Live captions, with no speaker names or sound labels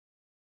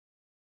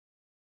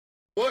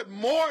What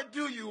more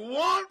do you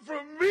want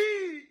from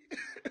me?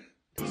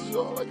 This is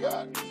all I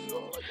got. This is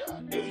all I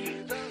got.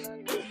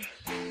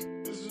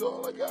 This is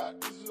all I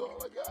got. This is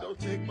all I got. Don't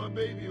take my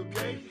baby,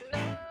 okay?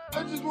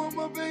 I just want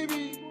my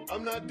baby.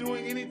 I'm not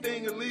doing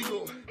anything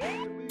illegal.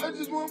 I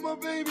just want my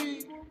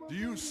baby. Do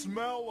you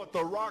smell what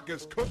the Rock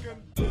is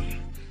cooking?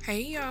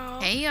 Hey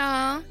y'all. Hey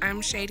y'all.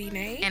 I'm Shady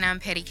Nate. And I'm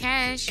Petty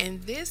Cash. And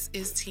this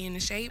is Tea in the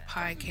Shade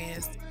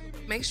podcast.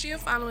 Make sure you're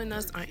following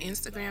us on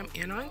Instagram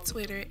and on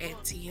Twitter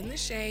at Tea in the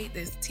Shade.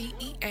 That's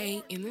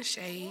TEA in the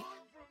Shade.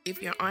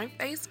 If you're on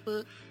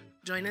Facebook,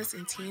 join us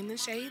in Tea in the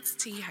Shade's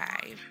Tea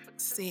Hive.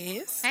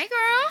 Sis. Hey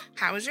girl.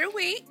 How was your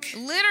week?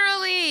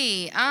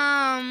 Literally.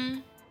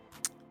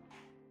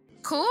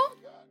 Cool.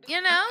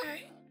 You know?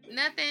 Okay.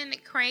 Nothing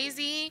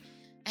crazy.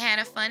 I had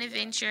a fun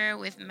adventure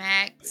with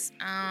Max.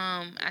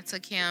 I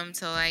took him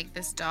to like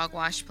this dog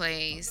wash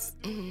place.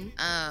 Mm-hmm.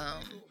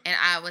 And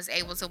I was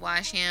able to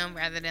wash him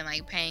rather than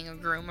like paying a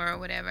groomer or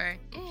whatever.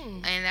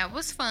 And that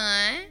was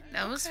fun.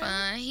 That was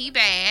fun. He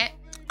bad.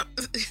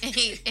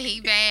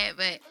 he bad,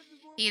 but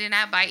he did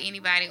not bite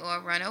anybody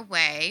or run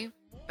away.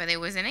 But it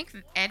was an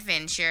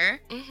adventure.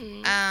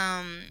 Mm-hmm.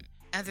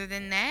 Other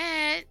than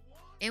that,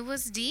 it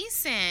was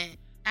decent.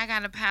 I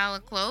got a pile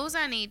of clothes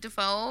I need to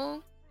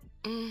fold.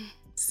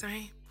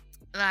 Same.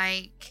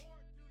 Like,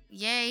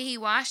 yay, he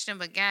washed them,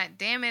 but god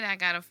damn it, I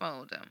gotta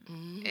fold them.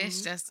 Mm-hmm.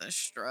 It's just a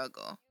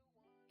struggle.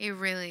 It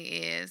really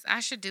is. I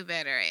should do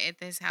better at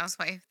this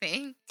housewife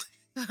thing.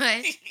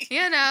 But,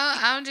 you know,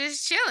 I'm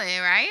just chilling,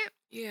 right?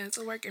 Yeah, it's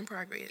a work in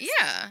progress.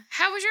 Yeah.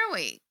 How was your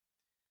week?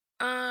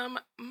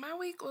 My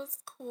week was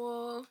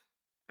cool.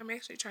 I'm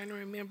actually trying to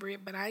remember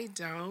it, but I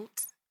don't.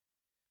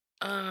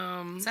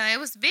 So it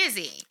was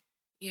busy.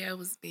 Yeah, it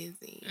was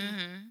busy.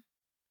 Mm-hmm.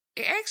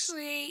 It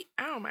actually,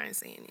 I don't mind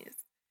saying this.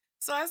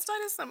 So I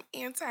started some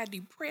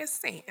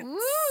antidepressants.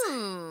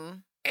 Ooh.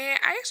 And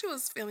I actually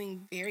was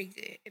feeling very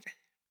good.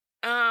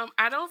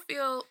 I don't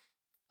feel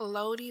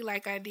floaty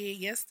like I did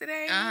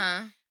yesterday.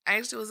 Uh-huh. I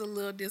actually was a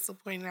little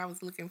disappointed. I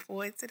was looking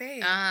forward to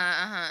that.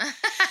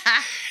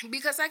 Uh-huh.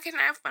 Because I could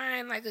not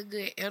find like a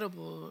good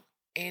edible.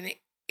 And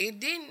it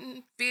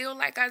didn't feel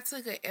like I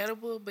took an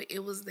edible, but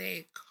it was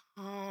that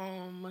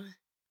calm,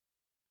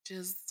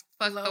 just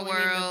Fuck the flowing in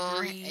world.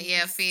 breeze,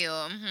 Yeah, feel.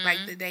 Mm-hmm.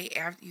 like the day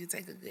after you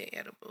take a good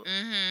edible.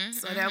 Mm-hmm.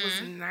 So that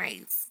was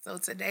nice. So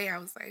today I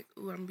was like,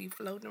 ooh, I'm going to be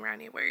floating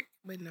around at work.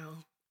 But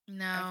no,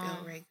 No. I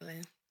feel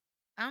regular.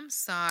 I'm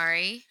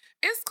sorry.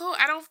 It's cool.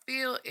 I don't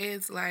feel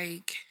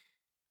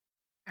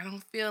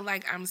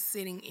like I'm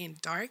sitting in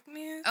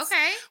darkness.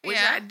 Okay. Which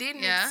yeah. I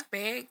didn't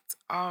expect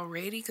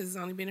already because it's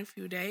only been a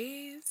few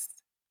days.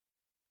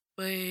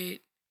 But them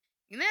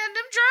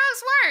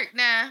drugs work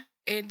now.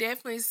 it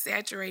definitely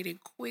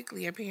saturated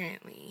quickly,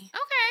 apparently.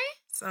 Okay.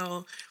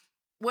 So,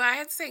 well, I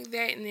had to take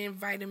that and then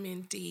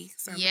vitamin D.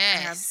 So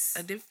Yes. I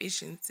have a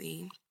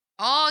deficiency.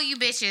 All you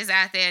bitches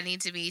out there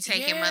need to be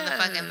taking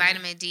motherfucking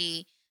vitamin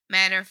D.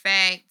 Matter of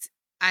fact,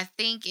 I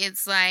think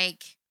it's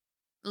like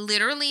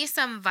literally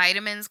some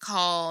vitamins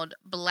called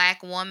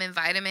Black woman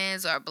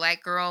vitamins or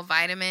Black girl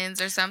vitamins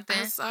or something.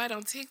 I saw it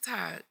on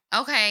TikTok.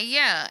 Okay,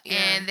 yeah.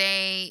 And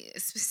they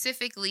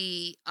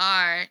specifically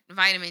are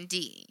vitamin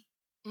D.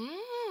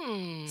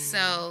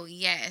 So,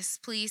 yes,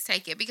 please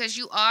take it because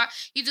you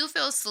do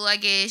feel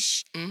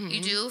sluggish. Mm-hmm.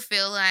 You do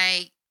feel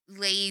like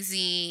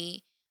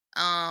lazy.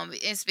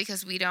 It's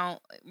because we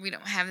don't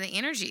have the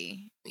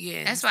energy.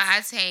 Yeah. That's why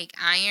I take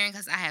iron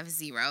because I have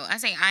zero. I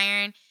take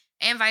iron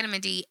and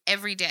vitamin D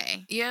every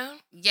day. Yeah.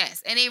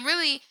 Yes. And it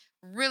really,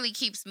 really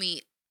keeps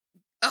me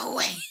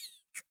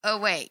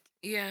awake.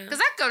 Yeah. Because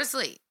I go to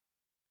sleep.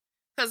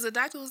 Because the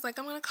doctor was like,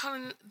 I'm going to call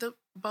in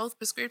both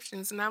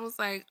prescriptions. And I was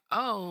like,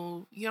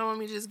 oh, you don't want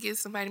me to just get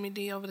some vitamin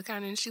D over the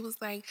counter? And she was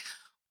like,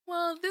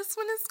 well, this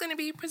one is going to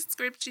be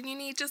prescription. You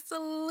need just a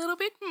little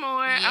bit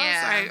more. Yeah.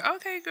 I was like,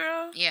 okay,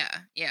 girl.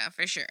 Yeah,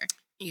 for sure.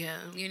 Yeah.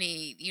 You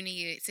need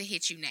it to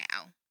hit you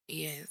now.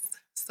 Yes.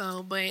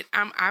 So, but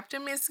I'm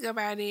optimistic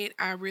about it.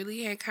 I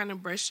really had kind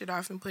of brushed it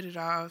off and put it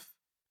off.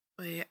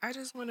 But I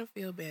just want to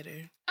feel better.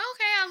 Okay,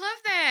 I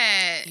love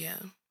that. Yeah.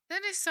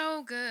 That is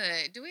so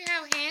good. Do we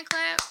have hand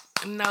claps?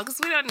 No, because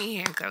we don't need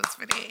handcuffs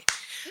for that.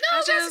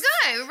 No, that's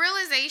good.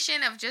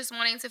 Realization of just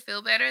wanting to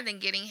feel better, then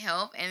getting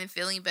help and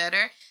feeling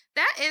better.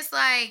 That is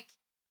like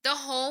the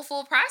whole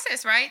full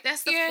process, right?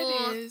 That's the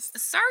full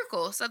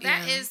circle. So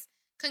that is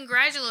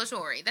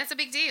congratulatory. That's a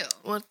big deal.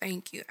 Well,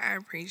 thank you. I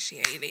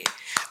appreciate it.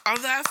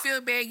 Although I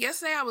feel bad.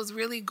 Yesterday I was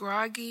really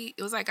groggy.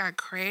 It was like I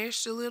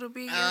crashed a little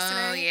bit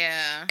yesterday. Oh,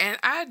 yeah. And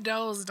I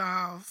dozed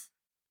off,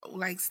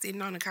 like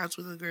sitting on the couch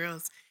with the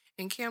girls.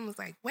 And Kim was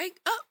like, wake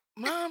up,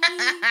 mommy.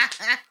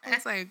 I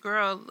was like,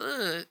 girl,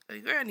 look.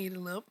 Girl, need a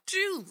little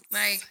juice.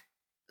 Like,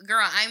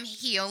 girl, I'm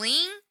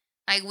healing.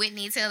 Like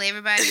Whitney tell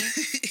everybody,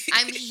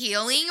 I'm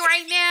healing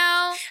right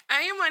now.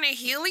 I am on a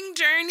healing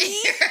journey.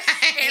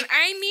 Right. And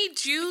I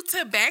need you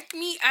to back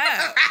me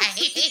up.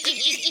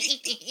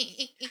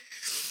 Right.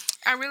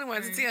 I really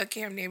wanted to tell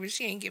Cam that, but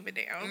she ain't give a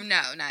damn.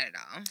 No, not at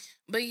all.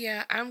 But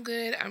yeah, I'm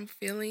good. I'm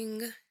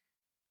feeling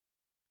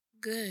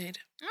good.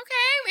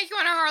 Okay, make you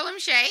want a Harlem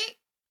Shake?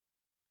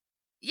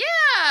 Yeah.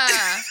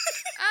 I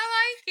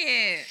like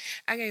it.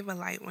 I gave a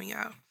light one,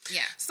 y'all.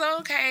 Yeah. So,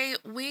 okay,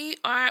 we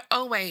are...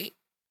 Oh, wait.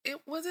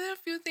 Was it a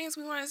few things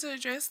we wanted to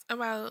address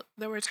about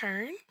the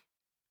return?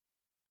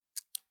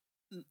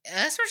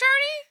 Us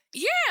returning?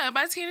 Yeah,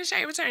 about Tea in the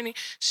Shade returning.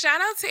 Shout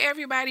out to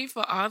everybody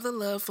for all the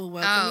love for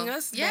welcoming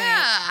us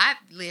back.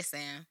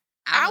 Listen.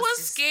 I was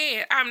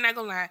scared. I'm not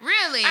gonna lie.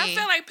 Really? I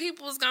felt like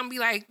people was gonna be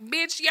like,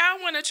 bitch,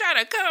 y'all wanna try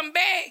to come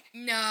back?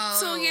 No.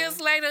 2 years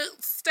later,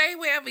 stay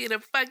wherever the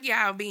fuck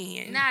y'all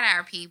been. Not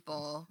our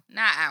people.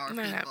 Not our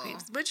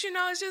people. But you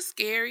know, it's just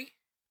scary.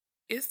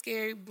 It's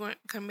scary when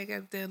come back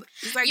up there.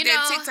 It's like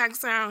TikTok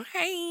sound.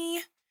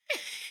 Hey.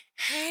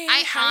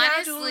 I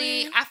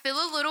feel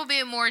a little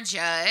bit more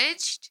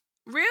judged.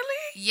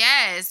 Really?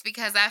 Yes,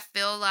 because I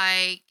feel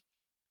like,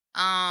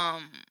 I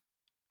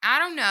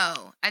don't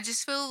know. I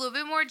just feel a little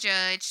bit more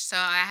judged, so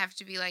I have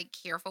to be like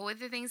careful with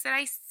the things that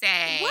I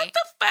say. What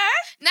the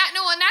fuck? Not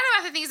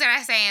about the things that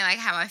I say and like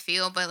how I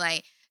feel, but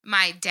like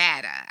my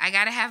data. I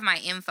gotta have my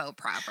info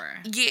proper.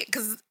 Yeah,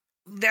 because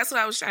that's what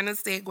I was trying to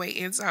segue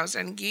into. I was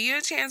trying to give you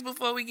a chance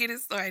before we get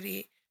it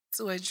started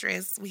to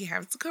address. We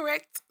have to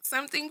correct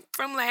something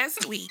from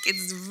last week.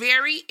 It's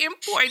very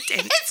important.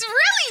 It's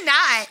really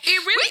not.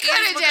 It really we could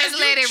have just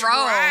let it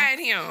roll.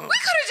 We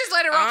could have just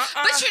let it roll.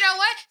 But you know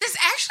what? This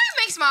actually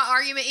makes my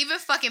argument even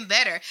fucking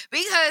better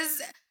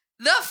because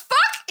the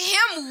fuck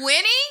him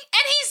winning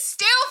and he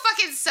still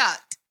fucking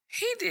sucked.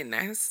 He did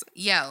not.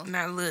 Yo.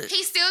 Now look.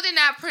 He still did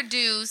not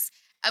produce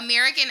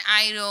American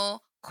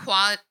Idol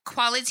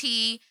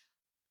quality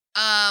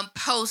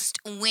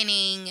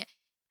post-winning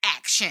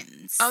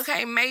actions.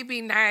 Okay, maybe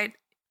not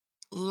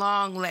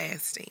long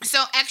lasting.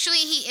 So actually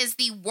he is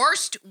the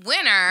worst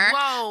winner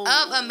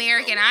of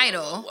American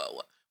Idol.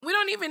 Whoa. We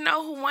don't even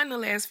know who won the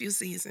last few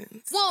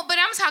seasons. Well, but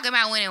I'm talking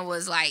about when it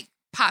was like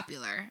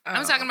popular.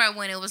 I'm talking about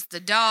when it was the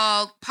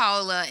dog,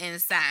 Paula,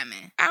 and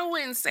Simon. I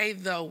wouldn't say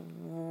the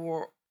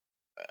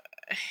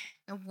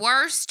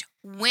worst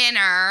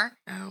winner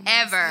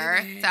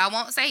ever. So I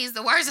won't say he's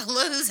the worst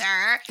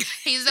loser.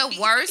 He's the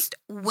worst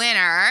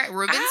winner.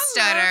 Ruben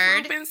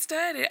Studdard. Ruben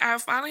Studdard. I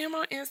follow him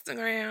on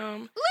Instagram.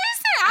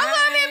 Listen, I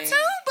love him too,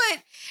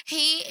 but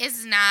he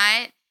is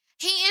not.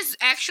 He is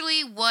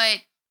actually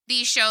what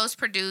these shows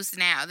produce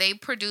now. They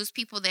produce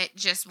people that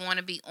just want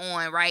to be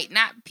on, right?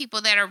 Not people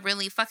that are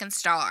really fucking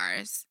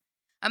stars.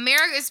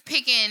 America's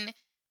picking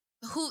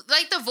who,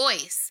 like The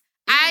Voice.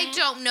 Mm-hmm. I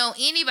don't know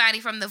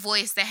anybody from The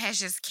Voice that has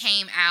just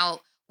came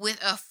out with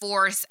a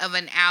force of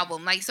an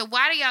album. Like, so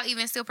why do y'all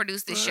even still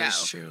produce this show?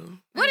 That's true.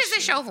 What is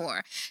this show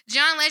for?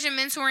 John Legend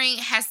Mentoring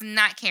has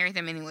not carried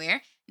them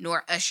anywhere,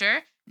 nor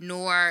Usher,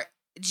 nor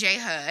J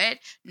Hud,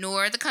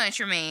 nor The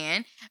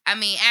Countryman. I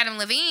mean, Adam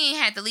Levine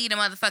had to lead a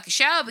motherfucking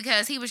show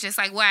because he was just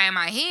like, why am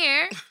I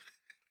here?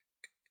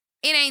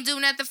 It ain't do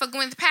nothing for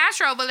Gwyneth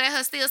Paltrow, but let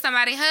her steal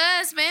somebody's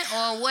husband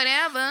or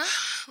whatever.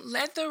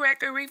 Let the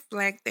record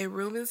reflect that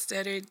Ruben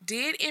Studdard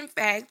did, in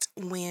fact,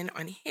 win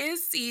on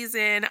his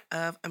season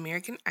of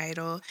American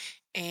Idol.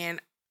 And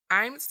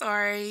I'm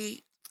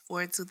sorry,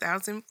 for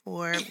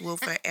 2004 will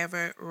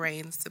forever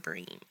reign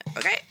supreme.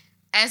 Okay?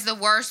 As the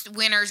worst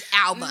winner's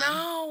album.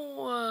 No.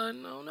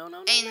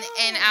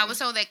 And I was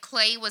told that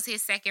Clay was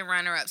his second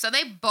runner-up. So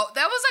they both,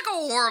 that was like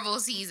a horrible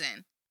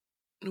season.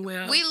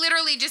 Well, we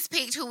literally just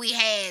picked who we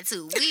had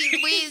to.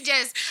 We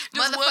just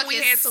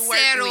motherfucking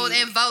settled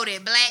with. And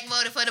voted. Black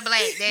voted for the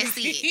black. That's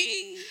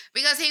it.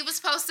 Because he was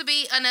supposed to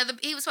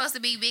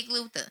be Big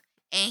Luther.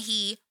 And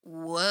he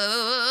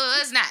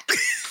was not.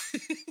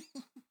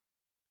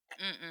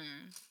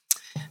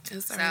 I'm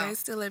sorry, I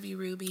still love you,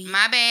 Ruby.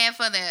 My bad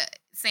for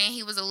saying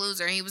he was a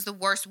loser. He was the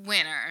worst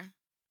winner.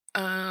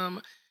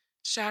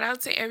 Shout out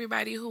to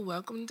everybody who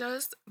welcomed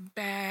us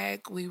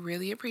back. We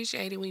really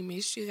appreciate it. We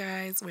missed you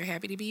guys. We're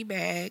happy to be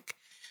back.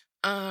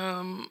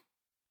 Hello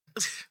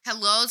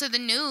to the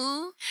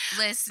new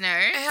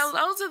listeners.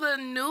 Hello to the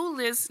new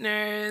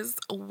listeners.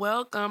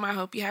 Welcome. I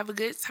hope you have a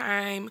good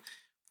time.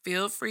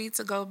 Feel free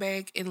to go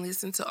back and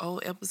listen to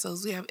old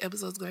episodes. We have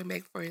episodes going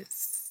back for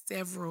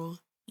several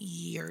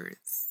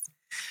years.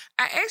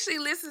 I actually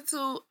listened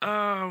to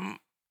on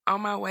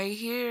my way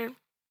here.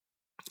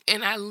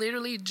 And I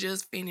literally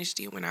just finished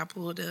it when I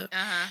pulled up.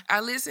 I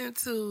listened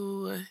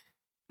to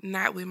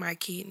Not With My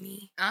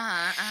Kidney.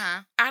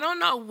 I don't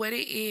know what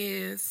it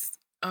is,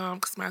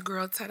 because my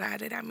girl Tada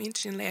that I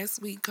mentioned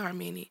last week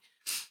commented,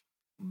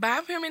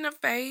 Bop Him in the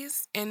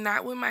Face and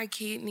Not With My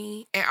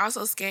Kidney, and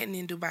also Scatting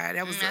in Dubai.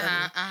 That was the other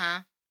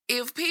one.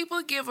 If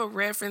people give a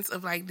reference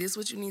of like, this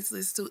what you need to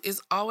listen to,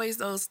 it's always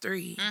those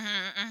three.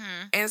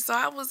 And so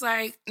I was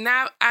like,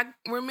 now I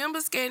remember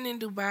Scatting in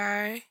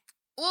Dubai.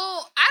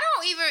 Well, I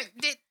don't even...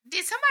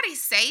 Did somebody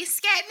say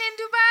Scatting in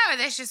Dubai, or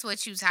that's just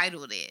what you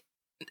titled it?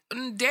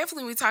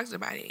 Definitely, we talked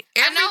about it.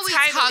 I know we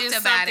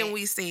talked about it.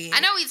 We said. I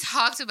know we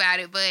talked about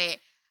it, but...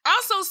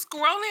 Also,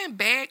 scrolling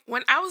back,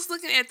 when I was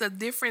looking at the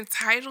different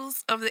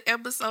titles of the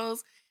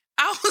episodes,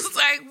 I was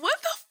like, what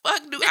the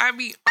fuck do I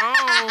be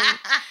on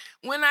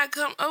when I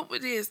come up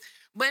with this?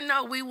 But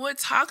no, we were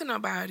talking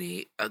about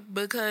it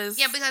because...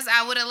 Yeah, because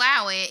I would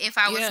allow it if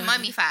I was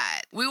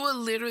mummified. We were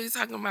literally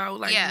talking about,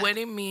 like, what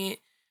it meant,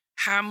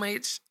 how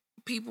much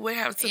people would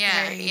have to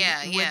pay,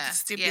 what the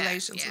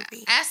stipulations would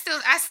be.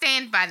 I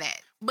stand by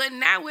that. But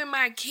not with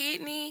my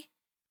kidney.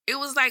 It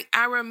was like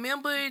I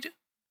remembered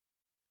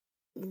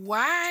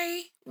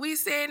why we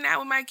said not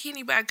with my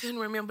kidney, but I couldn't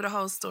remember the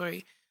whole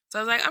story. So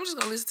I was like, I'm just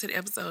going to listen to the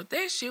episode.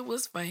 That shit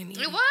was funny.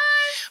 It was?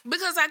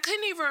 Because I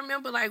couldn't even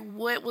remember, like,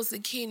 what was the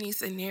kidney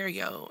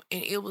scenario.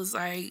 And it was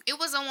like... It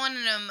was on one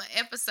of them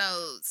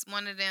episodes.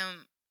 One of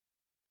them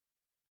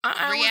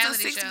reality it was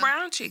a 6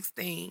 brown chicks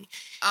thing.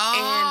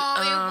 Oh,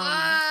 and, it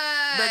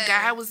was. The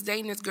guy was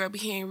dating this girl, but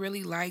he didn't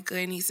really like her.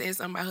 And he said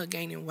something about her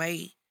gaining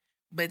weight.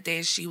 But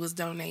that she was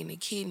donating a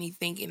kidney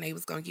thinking they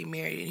was going to get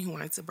married and he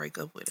wanted to break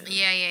up with her.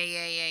 Yeah.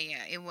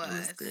 It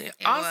was good.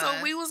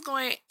 We was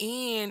going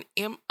in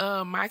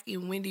Mikey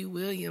and Wendy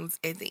Williams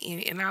at the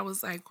end, and I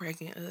was like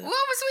cracking up. What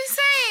was we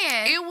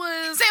saying? It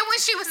was... Say when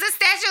she was the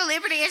Statue of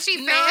Liberty and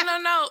she fell?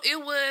 No. It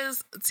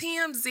was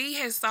TMZ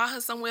had saw her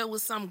somewhere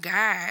with some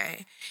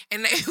guy,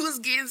 and they was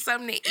getting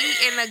something to eat,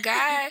 and the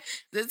guy,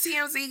 the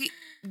TMZ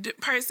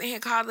person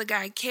had called the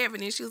guy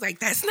Kevin, and she was like,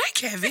 that's not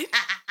Kevin.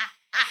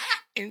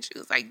 And she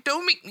was like,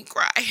 don't make me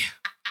cry.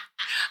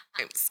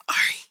 I'm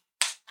sorry.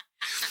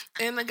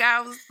 And the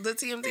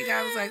TMZ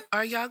guy was like,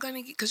 are y'all going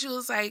to get, because she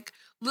was like,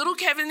 little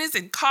Kevin is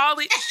in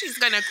college. She's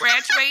going to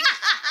graduate.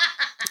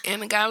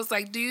 And the guy was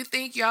like, do you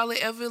think y'all will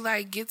ever,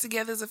 like, get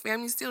together as a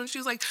family still? And she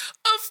was like,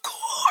 of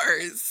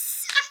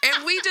course.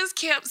 And we just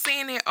kept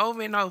saying it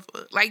over and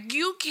over. Like,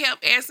 you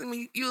kept asking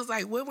me, you was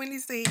like, what Wendy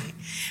said?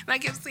 And I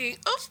kept saying,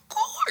 of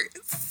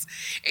course.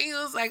 And he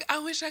was like, I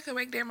wish I could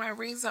make that my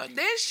ringtone.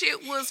 That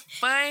shit was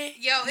fun.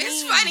 Yo,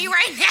 it's funny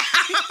right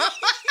now.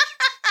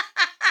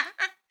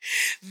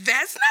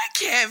 That's not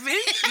Kevin.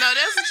 No,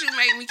 that's what you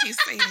made me keep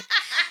saying.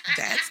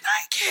 That's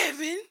not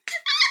Kevin.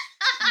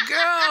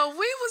 Girl, we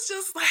was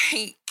just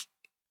like,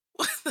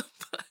 what the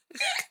fuck?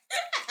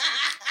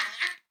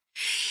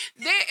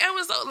 That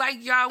episode,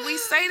 like, y'all, we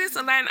say this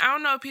a lot, and I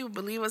don't know if people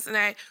believe us in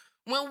that.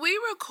 When we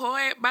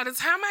record, by the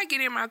time I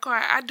get in my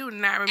car, I do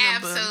not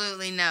remember.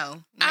 Absolutely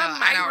no. I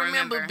might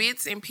remember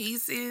bits and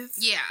pieces.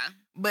 Yeah.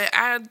 But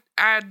I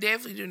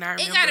definitely do not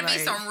remember. It gotta be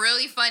some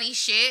really funny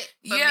shit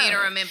for me to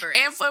remember it.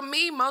 And for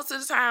me, most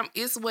of the time,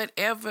 it's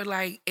whatever,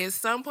 like, at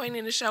some point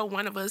in the show,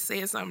 one of us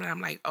says something, and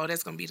I'm like, oh,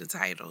 that's gonna be the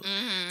title.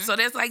 Mm-hmm. So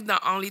that's, like, the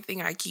only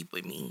thing I keep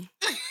with me.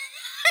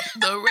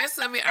 The rest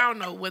of it, I don't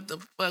know what the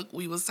fuck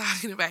we was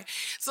talking about.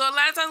 So a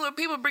lot of times when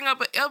people bring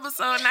up an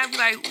episode, and I be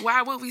like,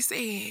 why what we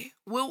said?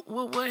 What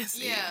was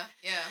it?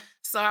 Yeah.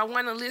 So I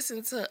want to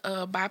listen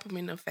to Bop 'Em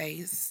in the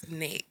Face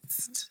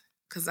next.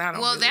 Because I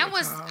don't Well, really that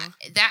recall.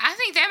 I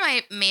think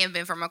that may have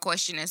been from a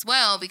question as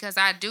well, because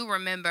I do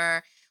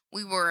remember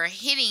we were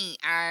hitting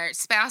our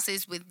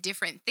spouses with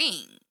different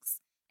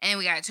things. And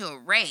we got to a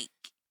rake.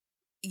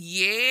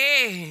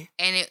 Yeah.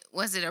 And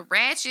was it a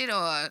ratchet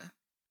or...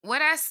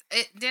 I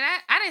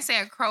didn't say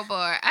a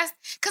crowbar.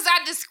 Because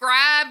I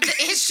described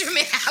the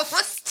instrument I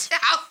was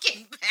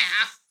talking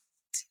about.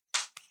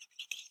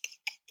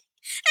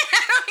 I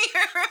don't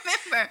even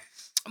remember.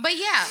 But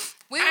yeah,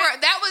 and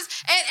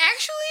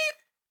actually,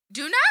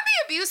 do not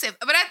be abusive.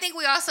 But I think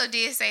we also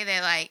did say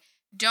that, like,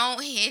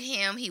 don't hit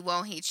him, he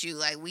won't hit you.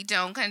 Like, we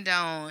don't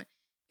condone,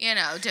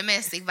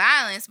 domestic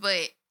violence,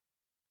 but...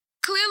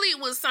 Clearly, it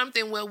was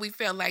something where we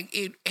felt like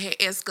it had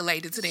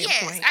escalated to that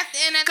point.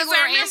 Yes, and I think we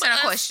were answering a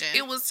question.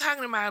 It was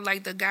talking about,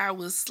 like, the guy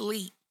was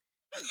asleep,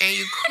 and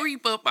you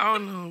creep up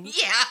on him.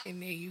 Yeah.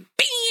 And then you,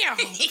 bam!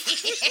 He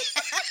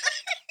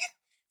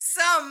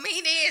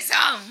did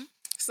something.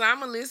 So I'm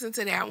going to listen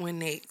to that one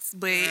next.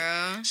 But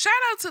shout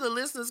out to the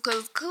listeners,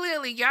 because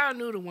clearly y'all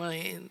knew the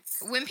ones.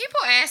 When people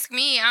ask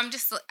me,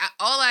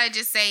 all I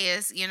just say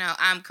is,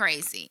 I'm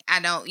crazy. I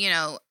don't,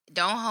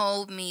 don't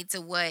hold me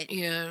to what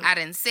I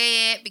done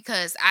said,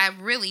 because I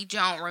really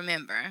don't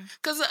remember.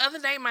 Because the other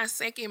day, my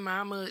second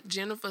mama,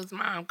 Jennifer's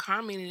mom,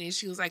 commented, and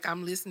she was like,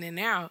 I'm listening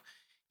now.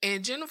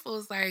 And Jennifer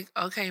was like,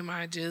 okay,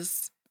 Ma,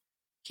 just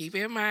keep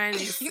in mind,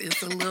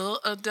 it's a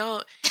little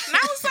adult. And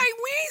I was like,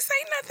 we ain't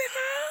say nothing,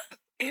 huh?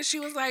 And she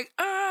was like,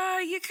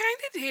 you kind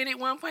of did at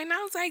one point. And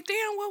I was like,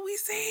 damn, what we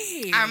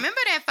said. I remember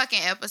that fucking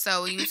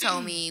episode where you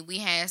told me we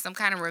had some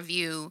kind of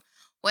review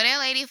where that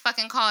lady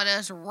fucking called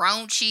us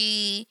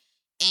raunchy,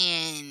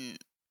 and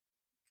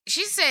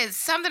she said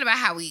something about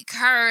how we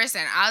curse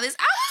and all this.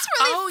 I was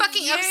really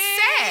fucking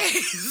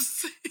upset.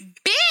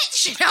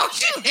 Bitch,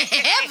 don't you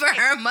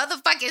ever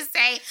motherfucking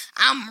say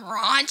I'm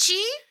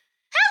raunchy.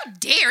 How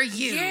dare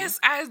you? Yes,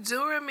 I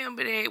do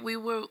remember that we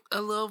were a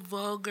little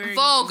vulgar.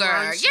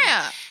 Raunchy.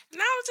 Yeah.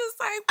 And I was just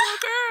like, well,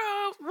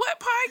 girl, what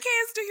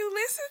podcast do you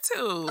listen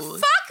to?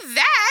 Fuck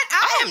that.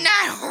 I am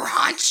not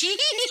raunchy.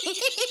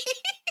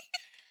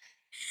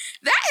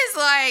 That is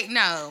like,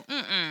 no.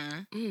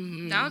 Mm-mm.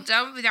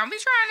 Don't be trying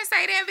to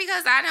say that,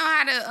 because I know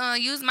how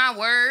to use my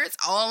words,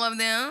 all of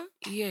them.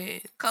 Yeah.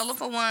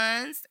 Colorful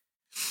ones.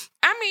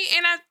 I mean,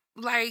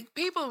 and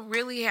people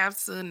really have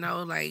to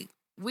know, like,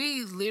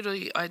 we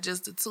literally are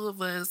just the two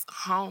of us,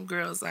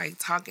 homegirls, like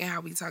talking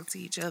how we talk to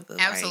each other.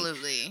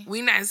 Absolutely. Like,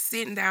 we not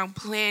sitting down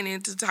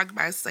planning to talk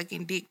about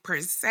sucking dick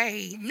per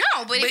se. No,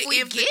 but if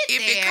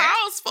it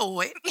calls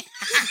for it.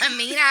 I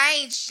mean, I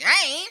ain't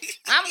ashamed.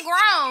 I'm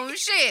grown.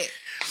 Shit.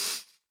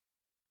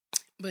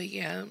 But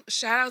yeah,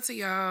 shout out to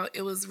y'all.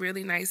 It was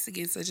really nice to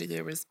get such a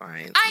good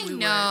response. I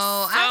know.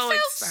 I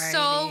felt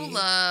so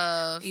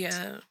loved.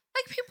 Yeah.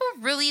 Like, people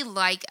really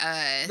like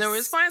us. The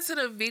response to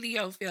the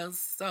video feels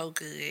so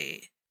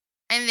good.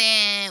 And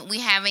then we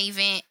have an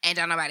event and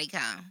don't nobody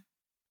come.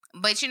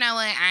 But you know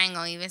what? I ain't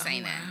gonna even say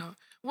that. Wow.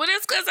 Well,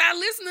 that's because our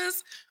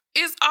listeners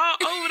is all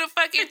over the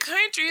fucking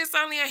country. It's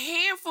only a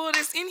handful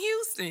that's in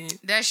Houston.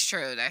 That's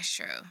true. That's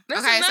true.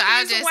 That's okay, so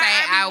I'll just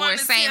say our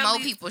same old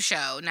these... people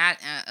show, not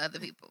other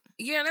people.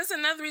 Yeah, that's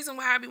another reason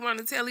why I be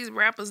wanting to tell these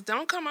rappers,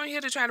 don't come on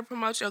here to try to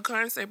promote your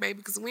concert, baby,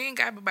 because we ain't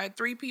got about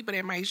 3 people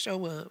that might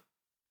show up.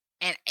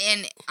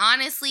 And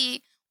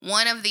honestly,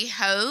 one of the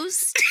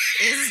hosts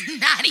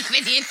is not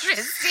even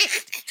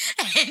interested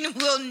and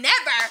will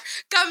never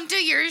come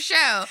to your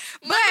show.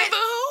 But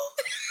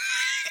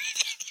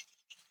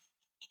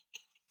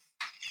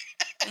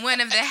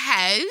one of the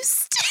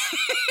hosts.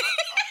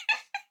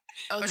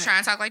 Okay. I was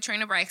trying to talk like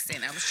Trina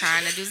Braxton. I was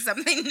trying to do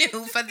something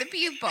new for the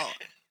people.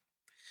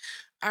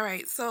 All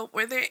right. So,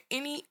 were there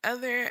any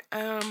other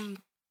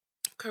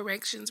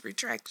corrections,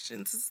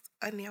 retractions,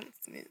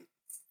 announcements?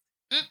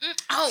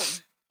 Oh,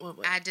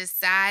 what? I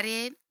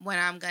decided what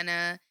I'm going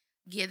to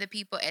give the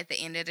people at the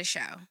end of the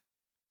show.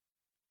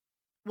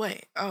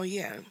 What? Oh,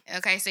 yeah.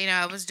 Okay, so,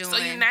 I was doing... So,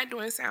 you're not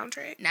doing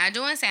soundtrack? Not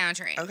doing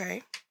soundtrack.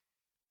 Okay.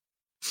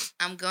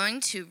 I'm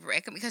going to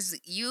recommend... Because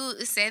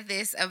you said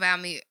this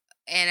about me,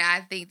 and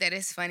I think that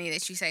it's funny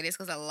that you say this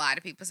because a lot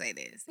of people say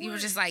this. What? You were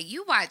just like,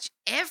 you watch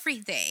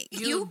everything.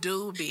 You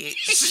do,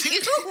 bitch.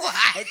 You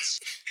watch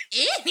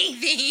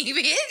anything,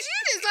 bitch.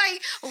 You just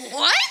like,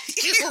 what?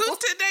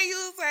 Today you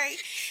was like,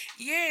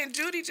 yeah, and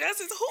Judy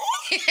Justice,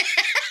 who?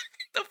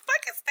 The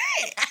fuck is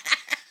that?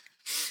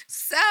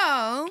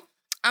 So,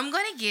 I'm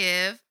going to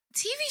give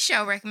TV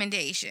show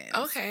recommendations.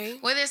 Okay.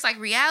 Whether it's like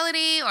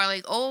reality or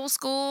like old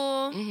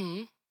school.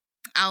 Mm-hmm.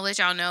 I'll let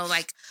y'all know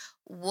like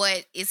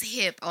what is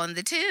hip on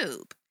the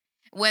tube.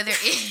 Whether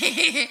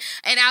it,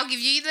 and I'll give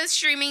you the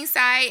streaming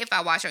site if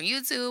I watch on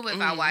YouTube, if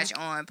I watch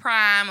on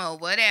Prime or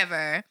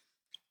whatever.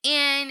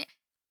 And,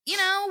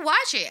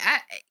 watch it.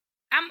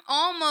 I'm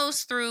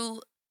almost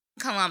through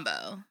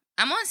Columbo.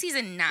 I'm on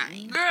season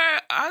 9. Girl,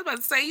 I was about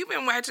to say, you've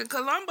been watching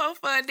Columbo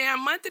for a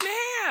damn month and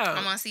a half.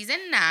 I'm on season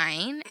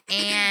 9,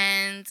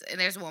 and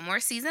there's one more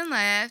season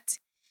left.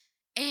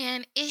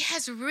 And it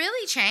has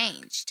really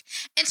changed.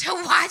 And to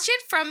watch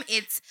it from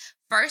its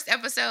first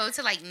episode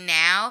to like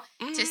now,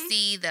 to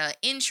see the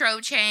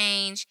intro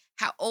change,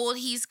 how old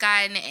he's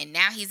gotten, and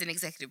now he's an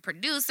executive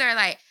producer.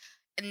 Like,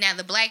 now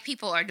the black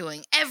people are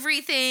doing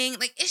everything.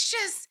 Like,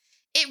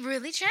 it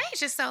really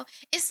changes. So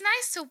it's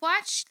nice to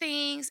watch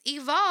things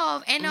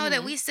evolve and know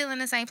that we're still in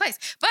the same place.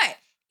 But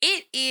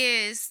it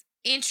is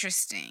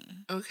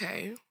interesting.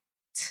 Okay.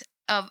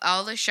 Of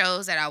all the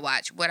shows that I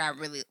watch, what I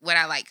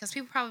like. Because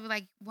people probably be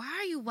like, why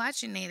are you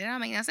watching that? That don't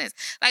make no sense.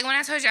 Like, when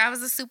I told you I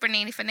was a Super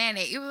Nanny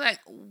fanatic, you were like,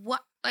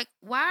 what? Like,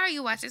 why are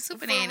you watching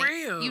Super Nanny? For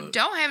real. You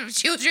don't have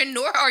children,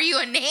 nor are you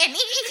a nanny.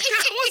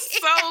 I was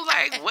so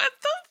like, what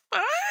the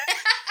fuck?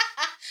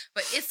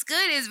 But it's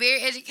good. It's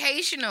very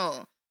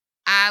educational.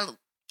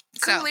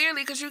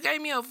 Clearly, because you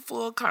gave me a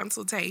full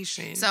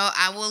consultation. So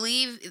I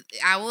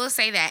will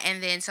say that.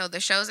 And then, so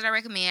the shows that I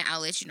recommend, I'll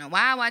let you know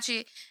why I watch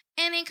it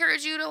and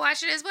encourage you to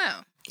watch it as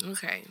well.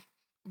 Okay.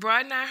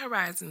 Broaden our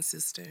horizons,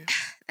 sister.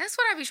 That's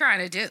what I be trying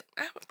to do.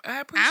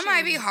 I appreciate it. I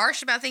might be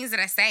harsh about things that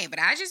I say, but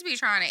I just be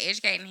trying to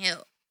educate and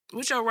help.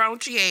 With your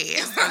raunchy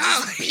ass.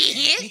 Oh,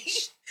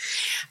 bitch.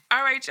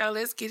 All right, y'all.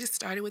 Let's get it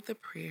started with the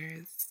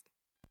prayers.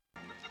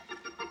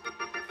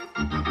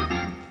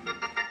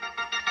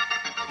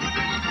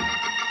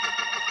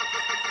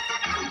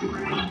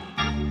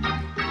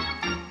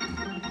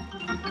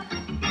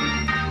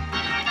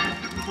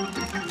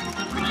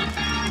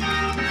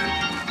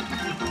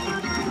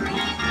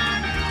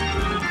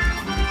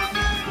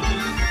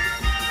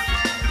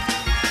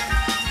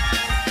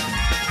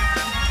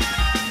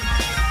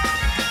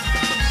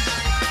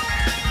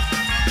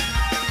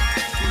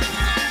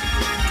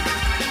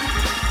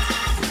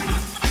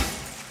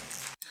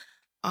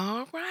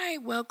 All right.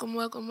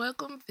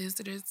 Welcome,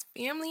 visitors,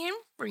 family, and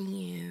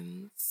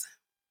friends.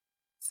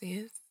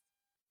 Sis.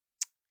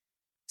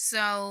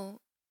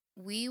 So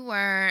we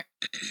were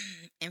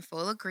in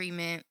full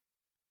agreement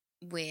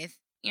with,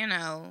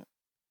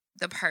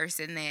 the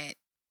person that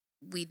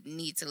we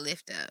need to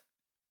lift up.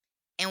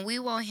 And we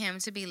want him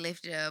to be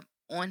lifted up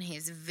on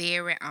his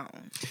very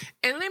own.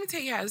 And let me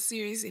tell you how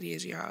serious it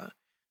is, y'all.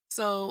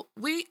 So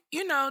we,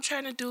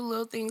 trying to do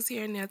little things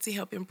here and there to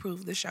help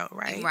improve the show,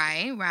 right?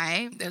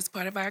 Right. That's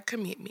part of our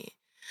commitment.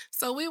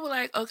 So we were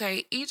like,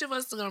 okay, each of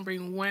us is going to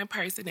bring one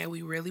person that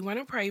we really want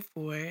to pray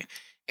for,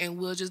 and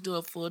we'll just do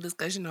a full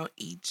discussion on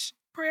each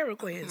prayer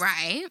request.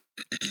 Right.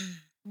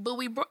 But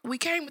we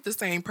came with the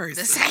same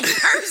person. The same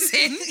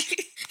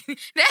person.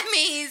 That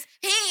means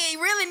he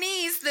really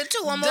needs the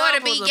two or more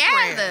to be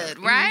gathered,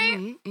 right?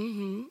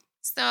 Mm-hmm.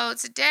 So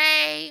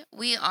today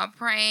we are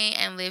praying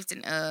and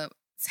lifting up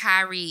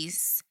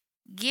Tyrese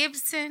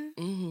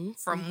Gibson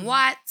from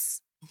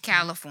Watts,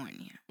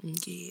 California.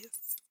 Yes.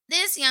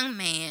 This young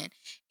man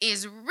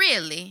is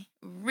really,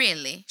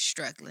 really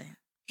struggling.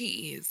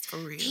 He is, for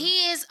real.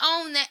 He is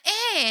on the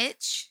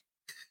edge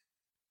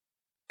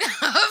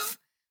of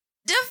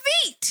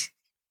defeat.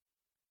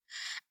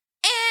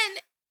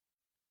 And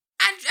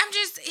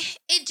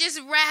it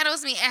just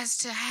rattles me as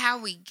to how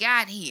we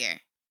got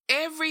here.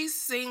 Every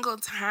single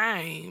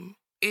time,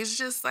 it's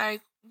just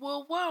like,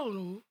 well,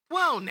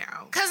 whoa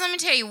now. Because let me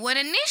tell you, what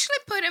initially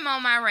put him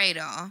on my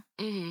radar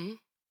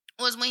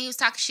was when he was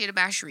talking shit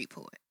about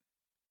Shreveport.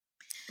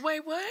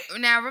 Wait, what?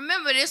 Now,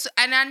 remember this,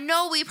 and I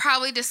know we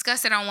probably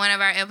discussed it on one of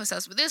our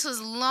episodes, but this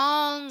was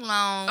long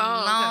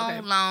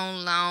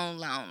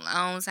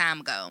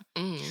time ago.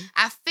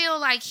 I feel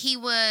like he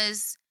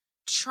was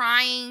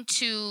trying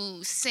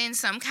to send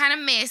some kind of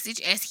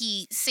message, as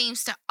he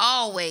seems to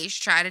always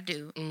try to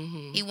do.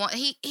 He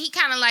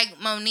kind of like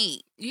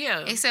Monique.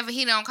 Yeah. Except for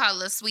he don't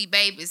call us sweet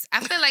babies.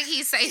 I feel like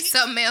he say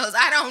something else.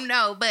 I don't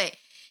know, but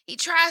he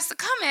tries to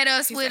come at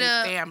us with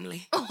a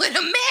family. With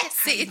a message.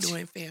 How you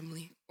doing,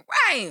 family?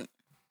 Right.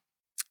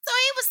 So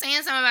he was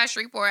saying something about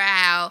Shreveport,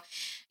 how,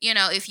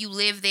 if you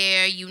live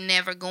there, you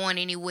never going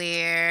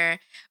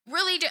anywhere.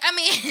 Really,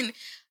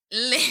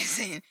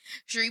 listen,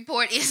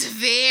 Shreveport is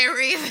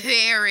very,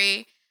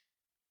 very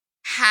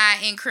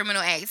high in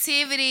criminal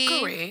activity.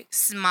 Correct.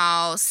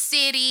 Small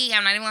city.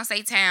 I'm not even going to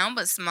say town,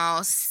 but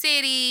small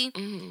city.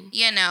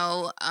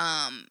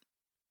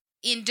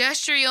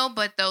 Industrial,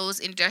 but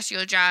those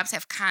industrial jobs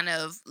have kind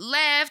of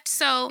left.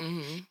 So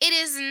it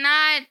is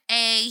not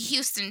a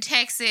Houston,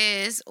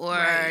 Texas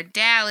or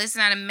Dallas. It's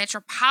not a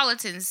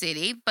metropolitan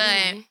city,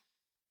 but,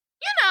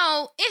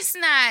 it's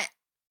not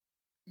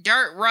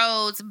dirt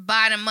roads,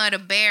 bottom of the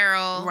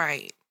barrel.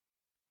 Right.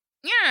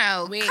 Come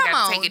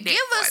on, give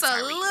us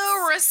a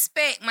little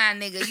respect, my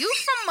nigga. You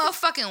from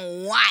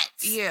motherfucking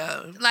Watts.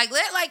 Yeah. Like,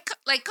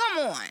 come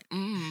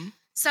on.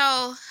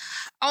 So,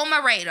 on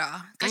my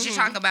radar, because you're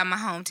talking about my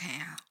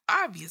hometown.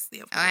 Obviously,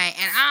 of course. All right,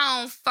 and I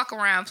don't fuck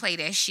around and play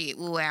that shit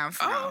where I'm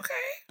from. Oh,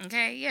 okay.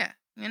 Okay, yeah.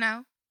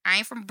 I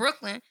ain't from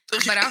Brooklyn,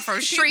 but I'm from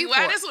Shreveport.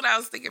 Well, that's what I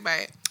was thinking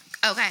about.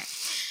 Okay.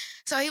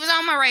 So, he was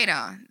on my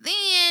radar.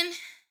 Then,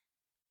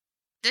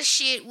 the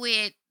shit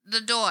with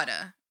the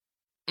daughter.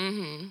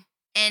 And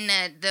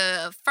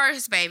the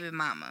first baby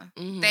mama.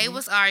 They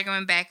was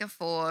arguing back and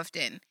forth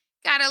and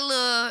got a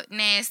little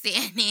nasty,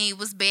 and he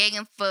was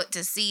begging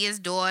to see his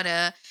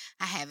daughter.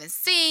 I haven't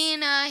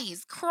seen her.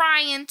 He's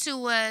crying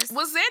to us.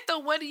 Was that the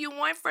 "What do you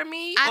want from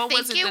me"? I or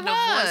think was it it the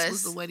divorce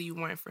was the "What do you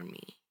want from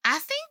me"? I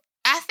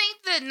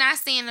think the not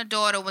seeing the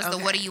daughter was the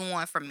 "What do you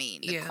want from me"?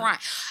 The crying.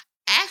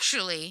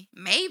 Actually,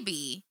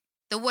 maybe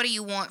the "What do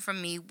you want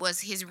from me"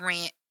 was his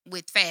rant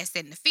with Fast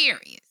and the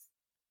Furious.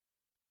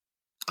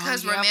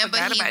 Because remember,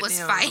 he was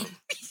fighting.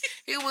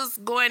 He was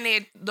going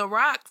at The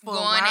Rock for going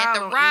a while at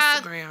The on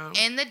Rock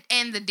Instagram.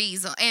 and the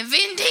Diesel and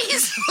Vin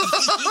Diesel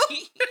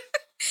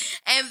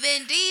and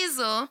Vin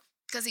Diesel,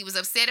 because he was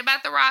upset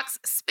about The Rock's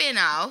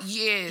spinoff.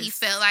 Yes, he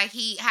felt like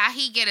how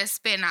he get a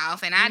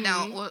spinoff, and I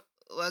don't. Well,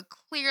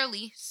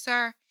 clearly,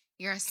 sir,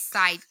 you're a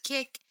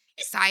sidekick.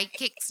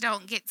 Sidekicks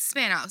don't get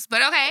spinoffs,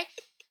 but okay.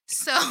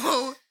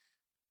 So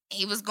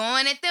he was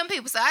going at them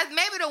people. So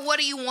maybe the "What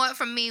do you want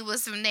from me"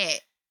 was from that.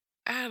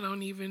 I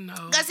don't even know.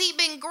 Because he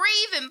been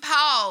grieving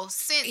Paul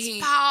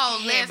since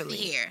Paul left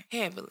here.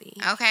 Heavily.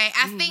 Okay.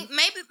 I think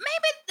maybe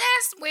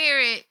that's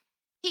where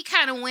he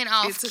kind of went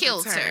off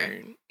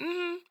kilter.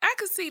 I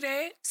could see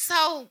that. So,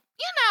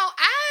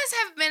 eyes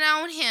have been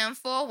on him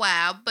for a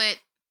while, but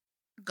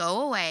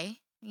go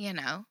away.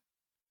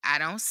 I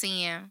don't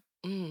see him.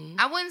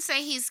 I wouldn't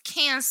say he's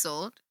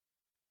canceled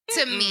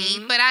to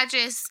me, but I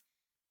just...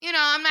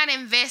 I'm not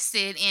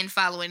invested in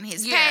following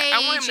his page.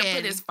 I want him to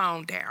put his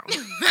phone down.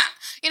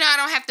 I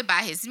don't have to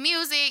buy his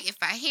music. If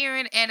I hear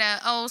it at an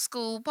old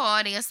school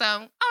party or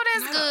something,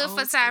 that's Not good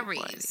for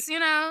Tyrese, I ain't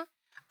gonna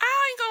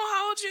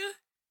hold you.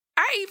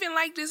 I even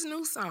like this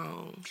new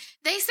song.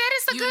 They said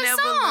it's a good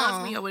never song.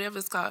 Loved Me or whatever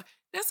it's called.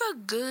 That's a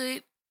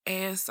good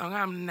ass song.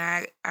 I'm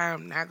not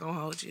gonna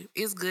hold you.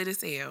 It's good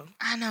as hell.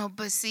 I know,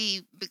 but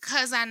see,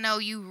 because I know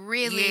you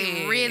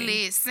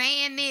really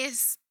saying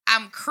this,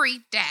 I'm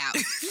creeped out.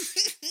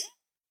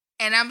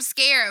 And I'm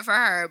scared for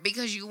her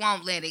because you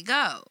won't let it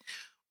go.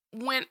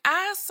 When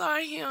I saw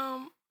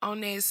him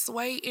on that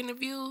Sway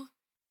interview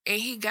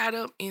and he got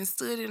up and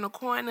stood in a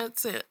corner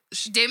to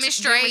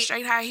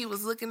demonstrate how he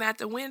was looking out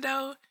the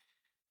window,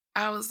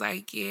 I was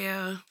like,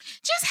 yeah.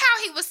 Just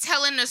how he was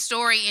telling the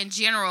story in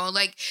general.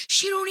 Like,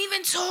 she don't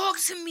even talk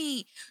to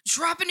me.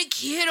 Dropping the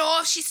kid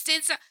off. She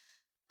stands up.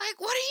 Like,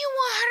 what do you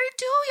want her to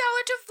do? Y'all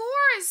are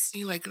divorced.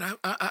 He like,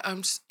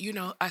 I'm,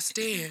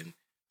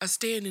 I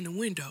stand in the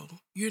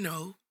window,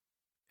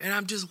 and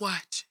I'm just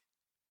watching.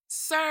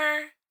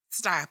 Sir,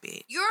 Stop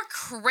it. You're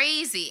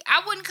crazy.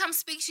 I wouldn't come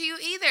speak to you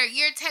either.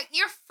 You're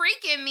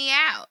freaking me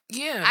out.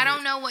 Yeah. I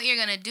don't know what you're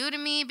gonna do to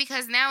me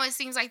because now it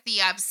seems like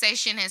the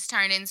obsession has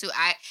turned into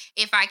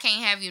if I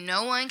can't have you,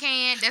 no one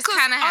can. That's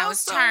kind of how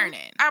it's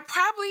turning. I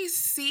probably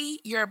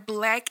see your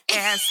black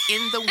ass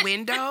in the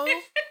window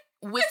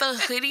with a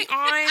hoodie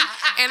on,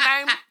 and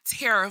I'm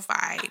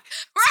terrified.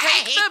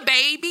 Right. Take the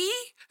baby.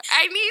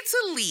 I need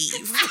to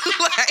leave.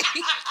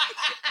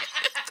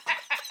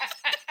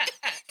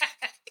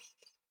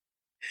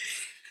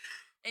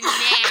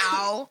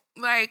 Now,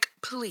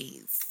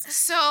 please.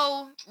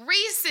 So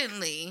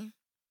recently,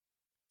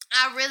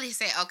 I really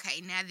said,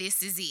 okay, now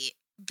this is it.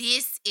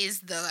 This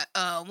is the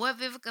what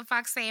Vivica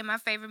Fox say in my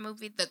favorite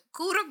movie, the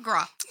coup de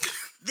grace.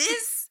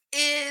 This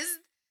is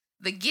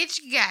the get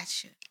you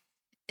gotcha.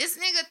 This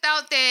nigga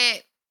thought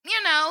that,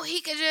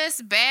 he could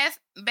just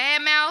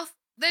badmouth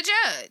the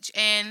judge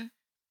and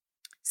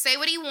say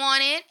what he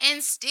wanted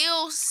and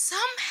still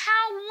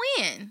somehow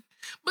win.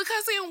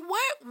 Because in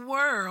what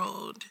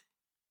world?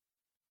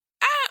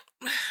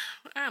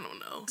 I don't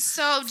know.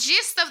 So,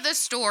 gist of the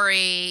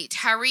story,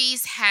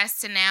 Tyrese has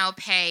to now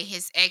pay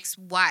his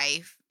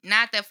ex-wife,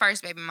 not the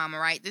first baby mama,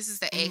 right? This is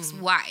the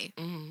ex-wife.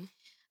 Mm-hmm.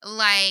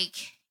 Like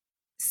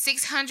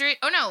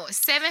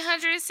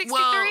 763?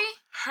 Well,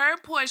 her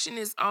portion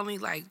is only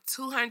like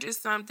 200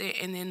 something,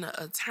 and then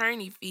the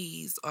attorney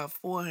fees are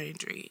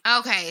 400.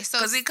 Okay, so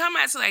because it come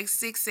out to like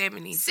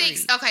 673.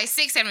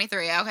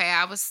 673. Okay,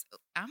 I'm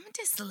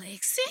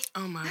dyslexic.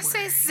 Oh my! I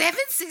said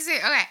 763.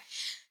 Okay,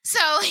 so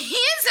he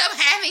ends up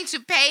having to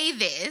pay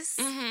this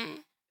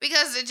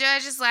because the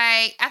judge is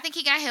like, I think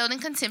he got held in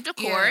contempt of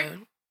court.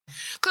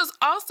 Because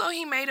also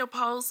he made a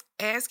post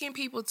asking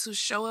people to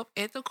show up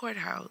at the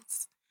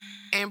courthouse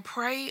and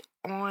pray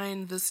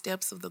on the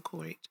steps of the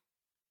court.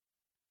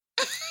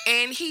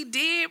 And he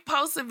did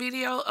post a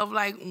video of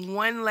like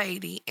one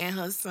lady and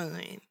her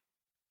son.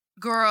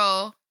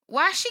 Girl,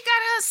 why she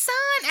got her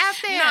son out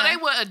there? No, they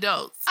were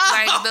adults. Oh.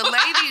 Like the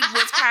lady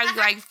was probably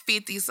like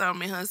 50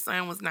 something and her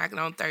son was knocking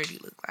on 30,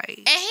 look like.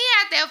 And he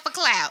out there for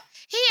clout.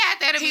 He out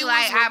there to be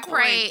like, I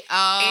pray.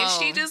 Oh. And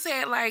she just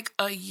had like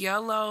a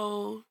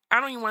yellow, I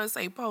don't even want to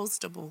say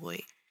poster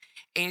boy.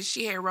 And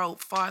she had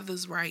wrote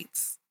father's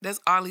rights. That's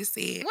all he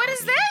said. What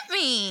does that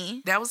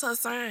mean? That was her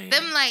son.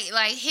 Them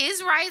like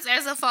his rights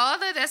as a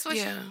father? That's what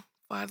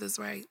father's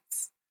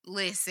rights.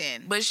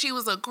 Listen. But she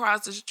was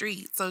across the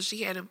street. So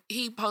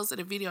he posted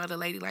a video of the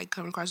lady like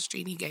coming across the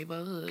street and he gave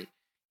her a hug.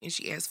 And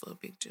she asked for a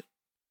picture.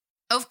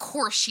 Of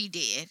course she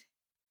did.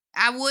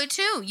 I would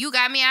too. You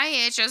got me out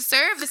here at your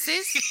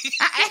services.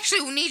 I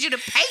actually need you to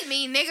pay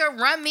me, nigga.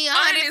 Run me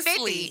 150.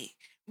 Honestly.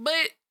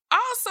 But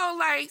also,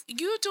 like,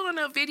 you doing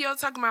a video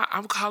talking about,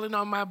 I'm calling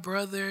on my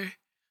brother,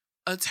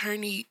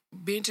 attorney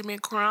Benjamin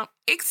Crump.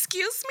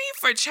 Excuse me,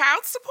 for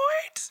child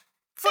support?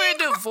 For a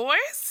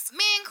divorce?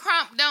 Me and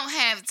Crump don't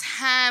have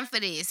time for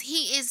this.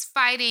 He is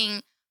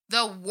fighting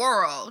the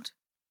world.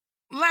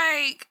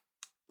 Like,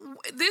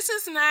 this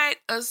is not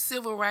a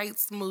civil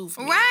rights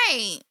movement.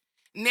 Right.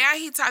 Now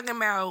he talking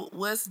about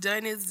what's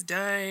done is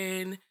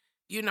done.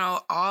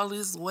 All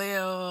is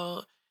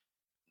well.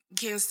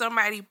 Can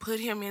somebody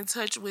put him in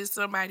touch with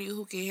somebody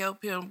who can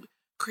help him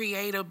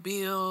create a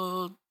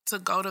bill to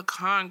go to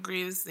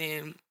Congress?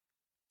 And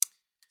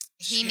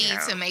he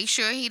needs to make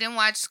sure he didn't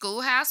watch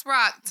Schoolhouse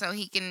Rock so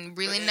he can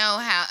really know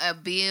how a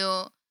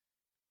bill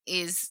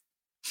is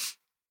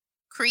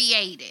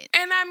created.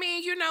 And I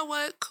mean, you know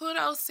what?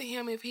 Kudos to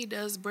him if he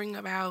does bring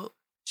about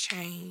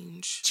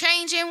change.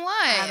 Change in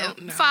what? I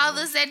don't know.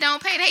 Fathers that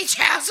don't pay their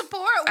child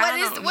support?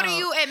 What are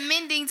you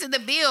amending to the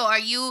bill? Are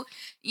you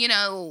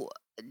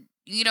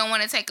don't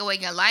want to take away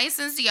your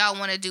license? Do y'all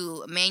want to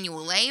do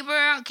manual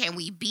labor? Can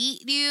we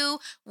beat you?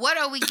 What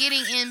are we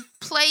getting in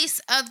place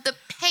of the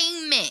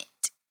payment?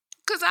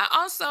 Because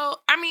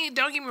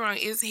don't get me wrong,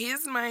 it's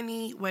his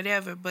money,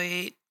 whatever, but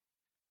it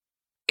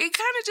kind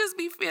of just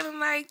be feeling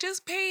like,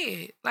 just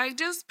pay it. Like,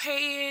 just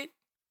pay it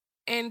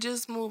and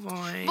just move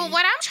on. But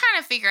what I'm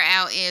trying to figure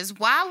out is,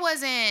 why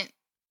wasn't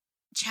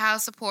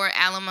child support,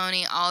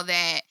 alimony, all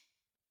that,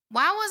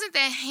 why wasn't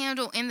that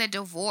handled in the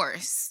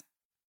divorce?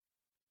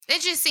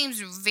 That just seems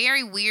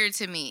very weird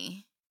to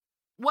me.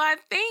 Well,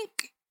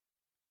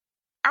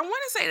 I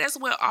want to say that's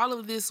what all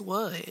of this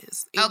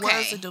was. It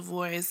was a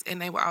divorce, and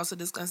they were also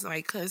discussing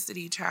like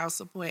custody, child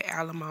support,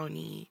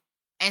 alimony.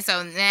 And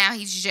so now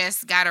he's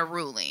just got a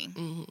ruling.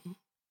 Mm-hmm.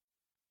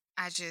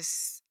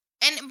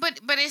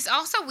 But it's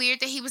also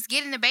weird that he was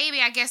getting the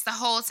baby, I guess, the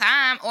whole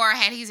time, or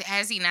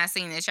has he not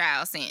seen the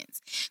child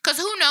since? Because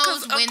who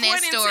knows when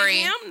that story. According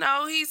to him,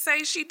 no, he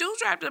say she do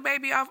drop the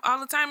baby off all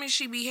the time, and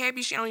she be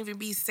happy. She don't even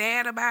be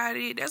sad about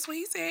it. That's what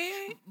he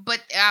said.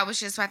 But I was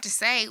just about to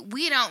say,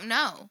 we don't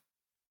know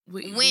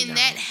when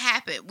that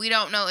happened. We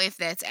don't know if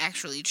that's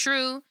actually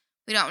true.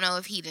 We don't know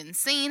if he didn't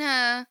seen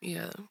her.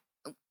 Yeah,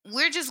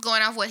 we're just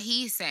going off what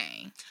he's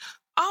saying.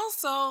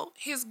 Also,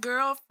 his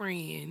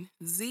girlfriend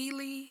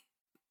Zeely,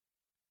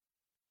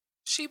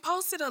 she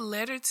posted a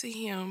letter to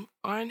him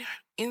on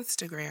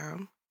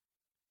Instagram,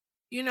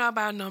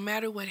 about no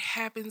matter what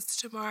happens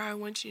tomorrow, I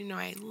want you to know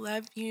I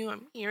love you.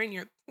 I'm here in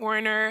your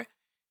corner.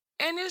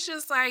 And it's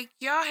just like,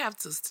 y'all have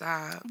to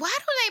stop. Why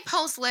do they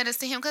post letters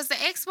to him? Because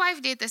the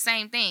ex-wife did the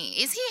same thing.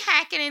 Is he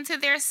hacking into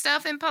their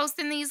stuff and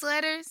posting these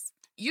letters?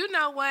 You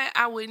know what?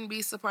 I wouldn't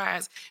be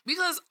surprised.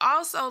 Because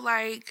also,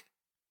 like,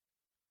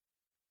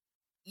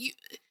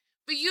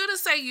 for you to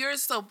say you're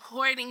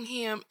supporting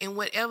him in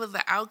whatever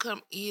the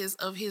outcome is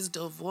of his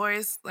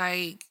divorce,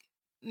 like,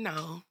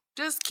 no.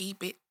 Just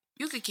keep it.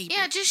 You could keep it.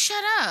 Yeah, just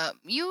shut up.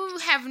 You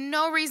have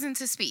no reason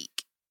to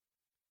speak.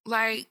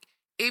 Like,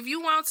 if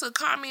you want to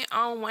comment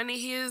on one of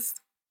his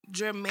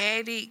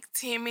dramatic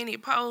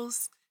 10-minute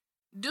posts,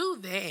 do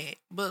that.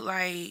 But,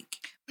 like...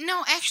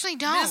 No, actually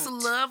don't. This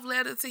love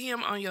letter to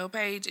him on your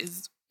page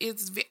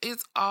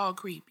it's all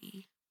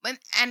creepy. But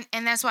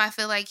and that's why I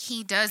feel like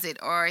he does it,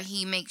 or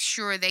he makes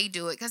sure they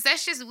do it, because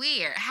that's just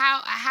weird.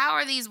 How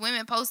are these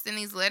women posting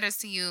these letters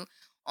to you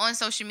on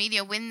social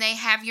media when they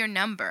have your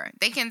number?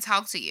 They can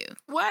talk to you.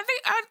 Well,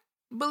 I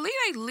believe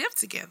they live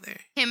together.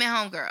 Him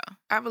and homegirl.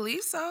 I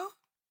believe so.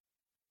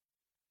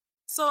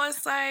 So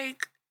it's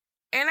like,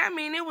 and I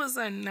mean, it was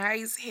a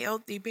nice,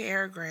 healthy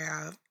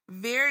paragraph.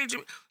 Very,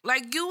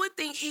 like, you would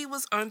think he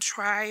was on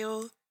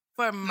trial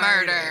for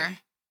murder.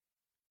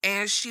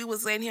 And she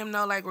was letting him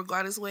know, like,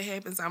 regardless of what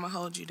happens, I'm going to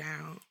hold you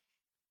down.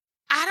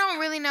 I don't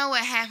really know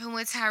what happened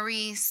with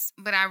Tyrese,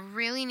 but I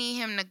really need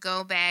him to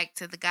go back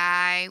to the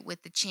guy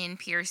with the chin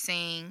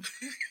piercing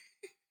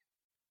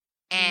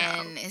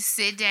and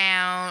sit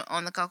down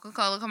on the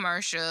Coca-Cola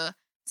commercial,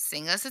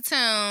 sing us a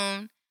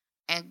tune,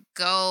 and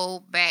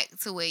go back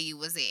to where you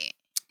was at.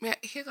 Man,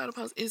 here go the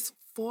post. It's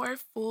 4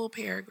 full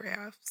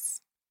paragraphs.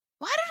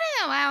 Why do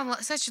they allow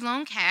such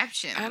long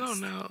captions? I don't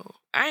know.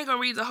 I ain't going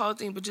to read the whole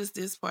thing, but just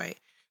this part.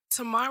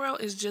 Tomorrow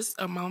is just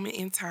a moment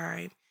in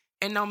time,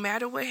 and no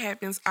matter what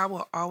happens, I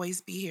will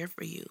always be here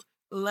for you,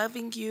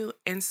 loving you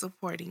and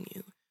supporting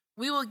you.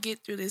 We will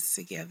get through this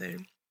together.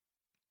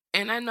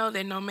 And I know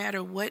that no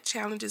matter what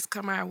challenges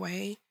come our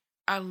way,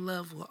 our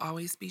love will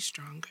always be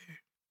stronger.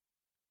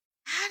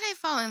 How did they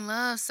fall in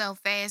love so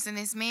fast? And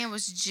this man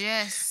was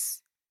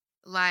just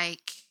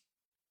like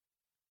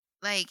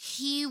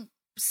he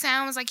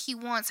sounds like he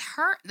wants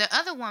her, the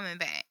other woman,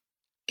 back.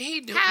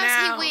 He do.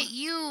 How's he with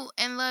you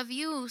and love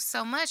you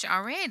so much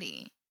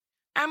already?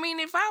 I mean,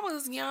 if I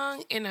was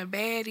young and a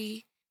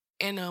baddie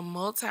and a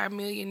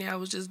multi-millionaire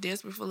was just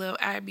desperate for love,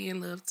 I'd be in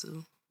love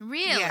too.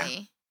 Really? Yeah.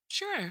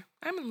 Sure.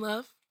 I'm in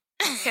love.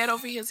 Head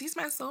over heels. He's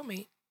my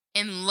soulmate.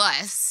 In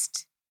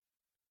lust.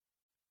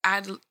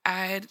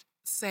 I'd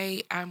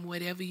say I'm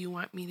whatever you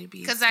want me to be.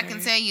 Because I can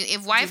tell you,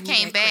 if wife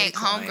came back,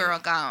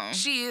 homegirl gone.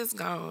 She is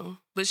gone.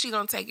 But she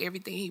gonna take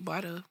everything he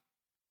bought her.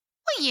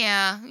 Well,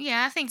 yeah,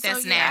 I think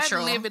that's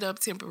natural. I'd live it up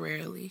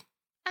temporarily.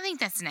 I think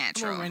that's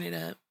natural. I'm gonna run it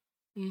up.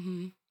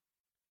 I'm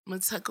gonna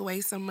tuck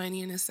away some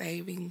money in the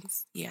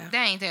savings. Yeah.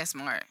 That ain't that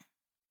smart.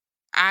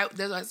 That's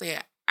what I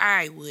said.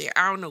 I would.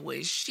 I don't know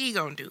what she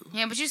gonna do.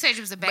 Yeah, but you said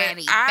she was a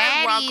baddie. But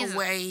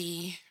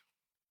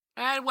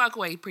I'd walk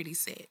away pretty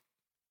sad.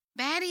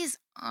 Baddies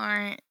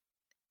aren't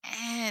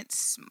that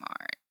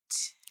smart.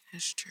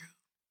 That's true.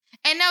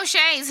 And no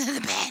shades of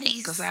the baddies.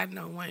 Because I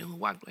know one who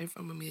walked away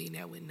from a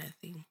millionaire with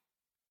nothing.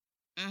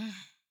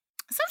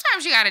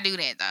 Sometimes you gotta do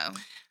that, though.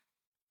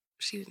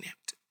 She didn't have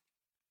to.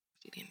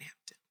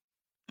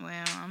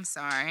 Well, I'm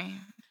sorry.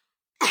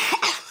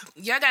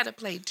 Y'all gotta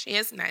play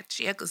chess, not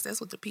checkers.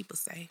 That's what the people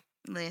say.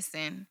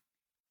 Listen.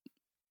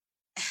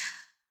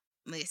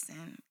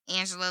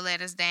 Angela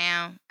let us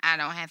down. I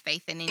don't have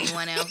faith in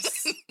anyone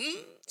else.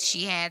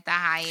 She had the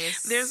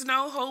highest. There's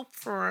no hope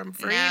for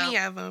any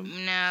of them.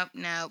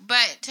 No.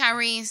 But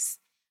Tyrese,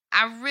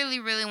 I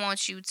really, really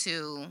want you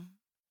to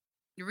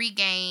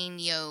regain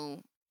your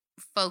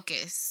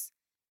focus.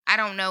 I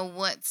don't know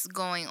what's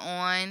going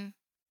on.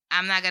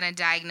 I'm not going to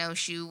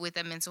diagnose you with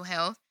a mental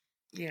health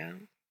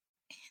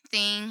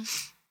thing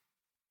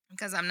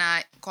because I'm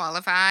not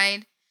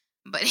qualified.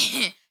 But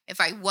if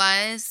I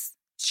was,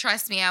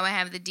 trust me, I would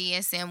have the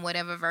DSM,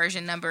 whatever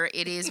version number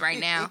it is right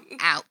now,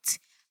 out.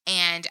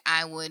 And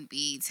I would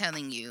be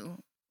telling you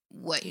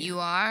what you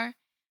are.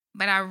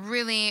 But I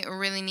really,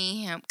 really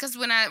need him. Because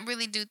when I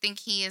really do think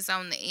he is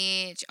on the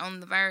edge,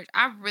 on the verge,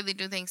 I really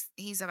do think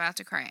he's about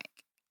to crack.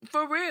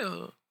 For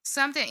real.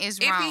 Something is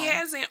wrong. If he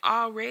hasn't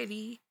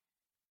already,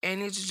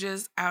 and it's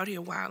just out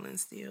here wilding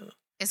still.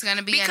 It's going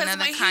to be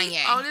another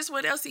Kanye. This is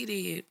what else he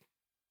did.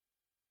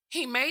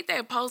 He made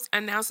that post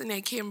announcing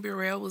that Kim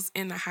Burrell was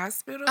in the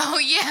hospital. Oh,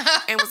 yeah.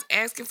 And was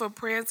asking for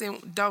prayers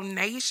and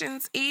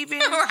donations even.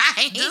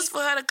 Right. Just for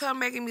her to come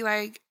back and be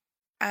like,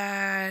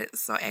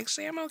 so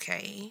actually I'm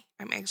okay.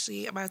 I'm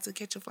actually about to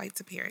catch a flight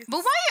to Paris. But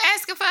why are you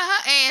asking for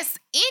her ass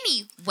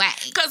anyway?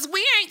 Because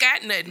we ain't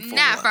got nothing for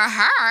Not her. for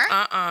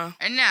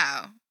her.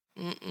 No.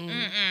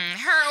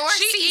 Her or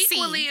she CC.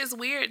 equally is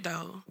weird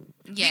though.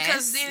 Yes.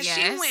 Because then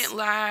she went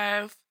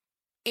live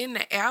in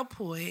the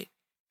airport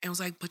and was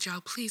like, but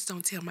y'all please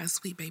don't tell my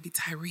sweet baby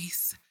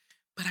Tyrese,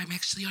 but I'm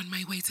actually on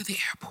my way to the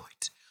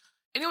airport.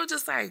 And it was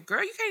just like,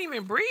 girl, you can't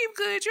even breathe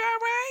good. You all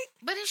right?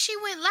 But if she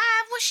went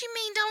live, what she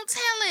mean? Don't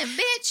tell him,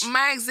 bitch.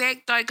 My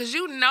exact thought, because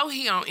you know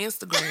he on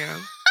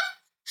Instagram.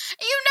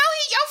 You know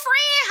he your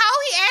friend, ho.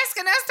 He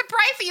asking us to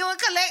pray for you and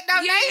collect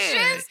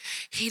donations.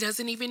 Yeah. He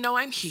doesn't even know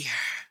I'm here.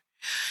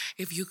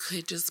 If you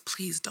could just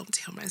please don't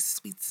tell my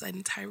sweet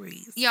son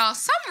Tyrese. Y'all,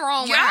 something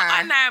wrong with Y'all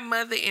her. are not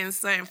mother and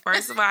son.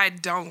 First of all, I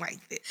don't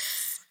like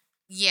this.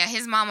 Yeah,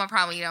 his mama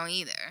probably don't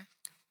either.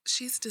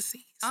 She's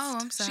deceased. Oh,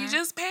 I'm sorry. She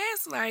just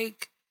passed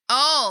like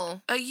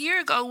a year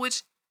ago,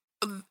 which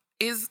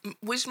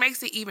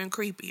makes it even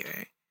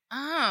creepier.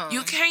 Oh.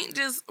 You can't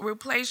just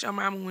replace your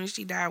mama when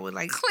she died with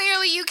like...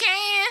 Clearly you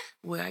can.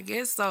 Well, I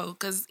guess so.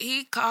 Because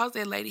he calls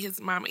that lady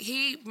his mama.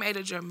 He made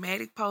a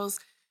dramatic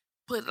post.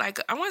 Put like...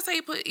 I want to say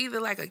he put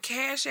either like a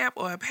Cash App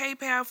or a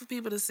PayPal for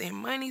people to send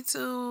money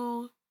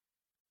to.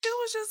 It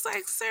was just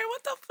like, sir,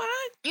 what the fuck?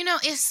 You know,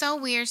 it's so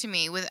weird to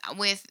me with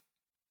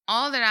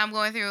all that I'm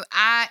going through.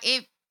 I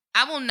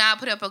will not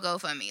put up a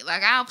GoFundMe.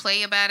 Like, I'll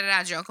play about it.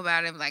 I'll joke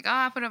about it. Like, oh,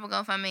 I put up a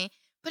GoFundMe.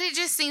 But it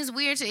just seems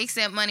weird to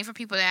accept money for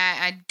people that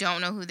I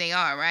don't know who they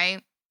are,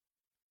 right?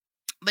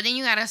 But then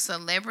you got a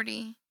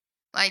celebrity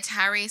like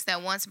Tyrese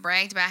that once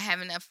bragged about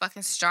having a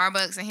fucking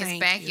Starbucks in his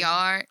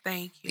backyard.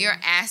 Thank you. You're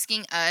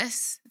asking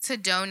us to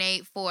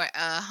donate for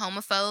a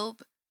homophobe?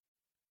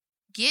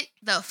 Get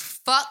the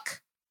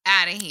fuck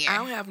out of here. I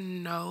don't have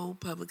no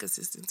public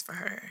assistance for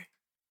her.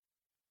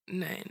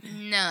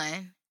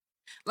 None.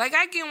 Like,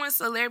 I get when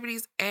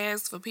celebrities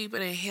ask for people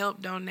to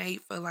help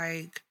donate for,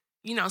 like,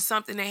 you know,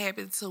 something that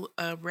happened to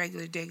a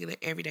regular,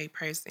 everyday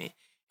person,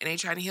 and they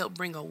try to help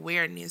bring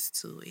awareness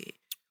to it.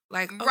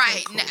 Like, okay,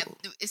 right. cool. Now,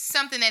 it's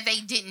something that they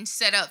didn't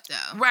set up,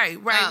 though. Right.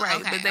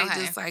 Okay, but they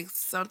just, like,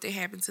 something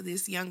happened to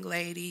this young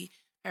lady.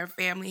 Her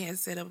family has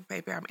set up a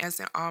PayPal. I'm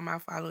asking all my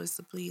followers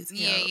to please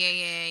help.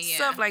 Yeah.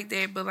 Stuff like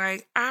that. But,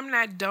 like, I'm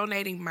not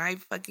donating my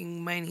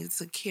fucking money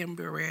to Kim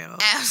Burrell.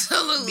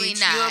 Absolutely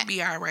Bitch, not. You'll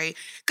be all right.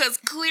 Because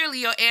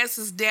clearly your ass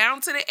is down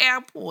to the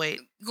airport.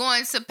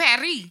 Going to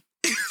Paris.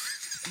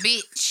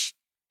 Bitch.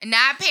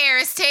 Not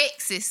Paris,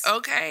 Texas.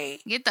 Okay.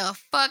 Get the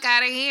fuck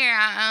out of here.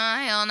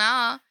 Hell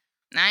no.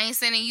 I ain't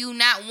sending you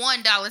not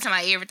 $1 to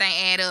my everything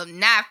add up.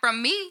 Not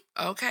from me.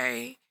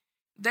 Okay.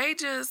 They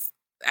just,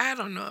 I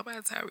don't know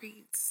about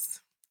Tyrese.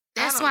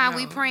 That's why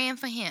we praying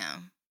for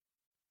him.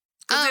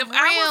 Because if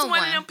I was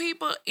one of them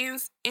people in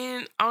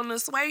on the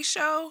Sway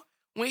show,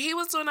 when he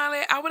was doing all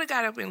that, I would have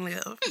got up and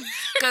left.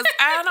 Because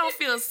I don't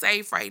feel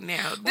safe right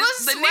now. The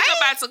nigga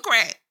about to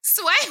crack.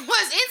 Sway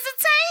was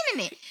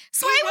entertaining it.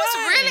 Sway was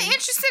really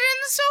interested in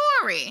the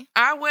story.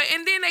 I would,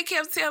 and then they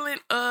kept telling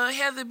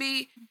Heather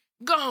B,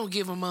 go on,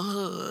 give him a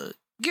hug.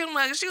 Give him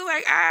a hug. She was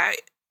like,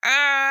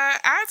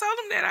 I told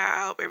him that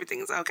I hope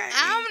everything's okay.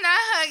 I'm not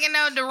hugging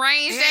no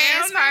deranged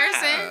ass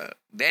person.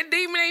 That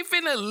demon ain't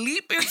finna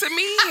leap into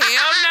me.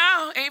 Hell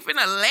no. Ain't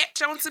finna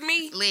latch onto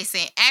me.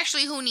 Listen,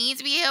 actually who needs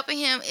to be helping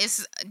him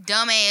is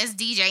dumbass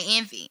DJ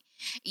Envy.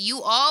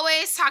 You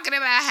always talking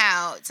about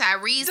how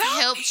Tyrese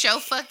helped your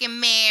fucking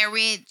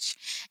marriage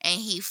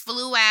and he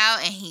flew out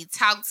and he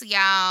talked to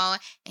y'all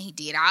and he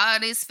did all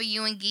this for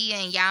you and Gia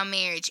and y'all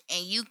marriage,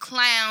 and you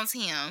clowns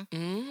him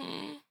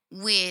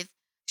with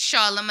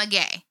Charlotte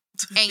McGay.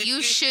 And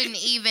you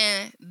shouldn't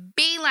even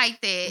be like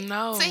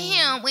that to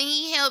him when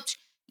he helped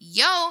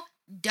your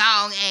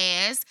dog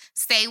ass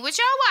stay with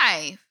your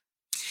wife.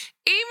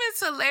 Even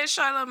to let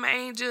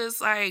Charlamagne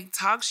just, like,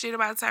 talk shit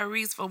about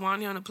Tyrese for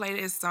wanting him to play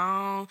that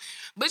song.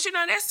 But, you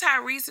know, that's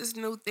Tyrese's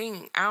new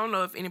thing. I don't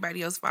know if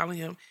anybody else follow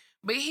him.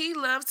 But he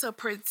loves to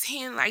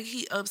pretend like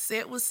he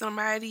upset with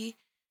somebody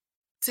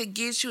to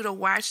get you to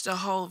watch the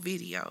whole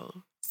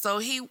video.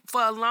 So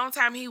for a long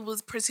time, he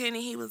was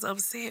pretending he was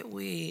upset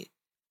with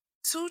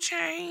 2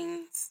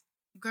 Chainz.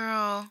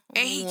 Girl,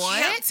 and he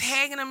kept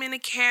tagging them in the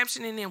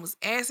caption and then was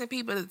asking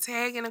people to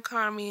tag in the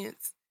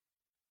comments.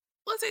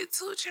 Was it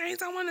 2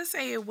 Chainz? I want to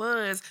say it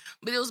was.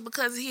 But it was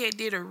because he had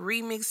did a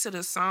remix to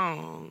the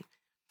song.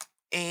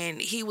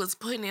 And he was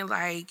putting it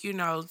like, you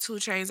know, 2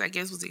 Chainz, I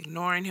guess, was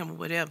ignoring him or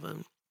whatever.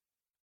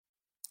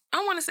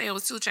 I want to say it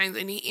was 2 Chainz.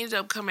 And he ended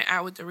up coming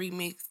out with the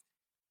remix.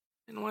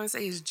 And I want to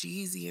say it's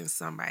Jeezy and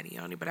somebody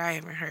on it, but I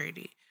haven't heard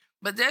it.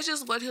 But that's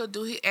just what he'll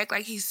do. He act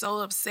like he's so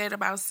upset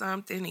about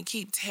something and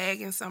keep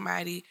tagging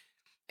somebody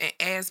and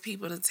ask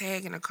people to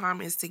tag in the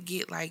comments to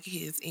get, like,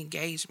 his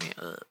engagement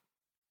up.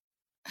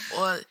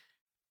 Or...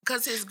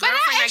 Because his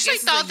girlfriend, but I actually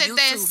thought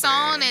that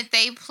song that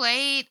they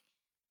played,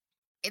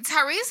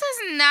 Tyrese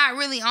is not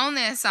really on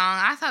that song.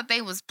 I thought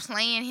they was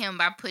playing him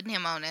by putting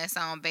him on that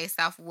song based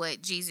off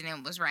what Jeezy and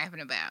them was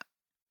rapping about.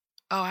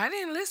 Oh, I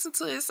didn't listen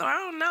to it, so I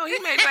don't know. He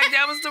made like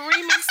that was the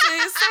remix to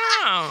his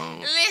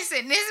song.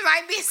 Listen, this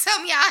might be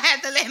something y'all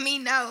have to let me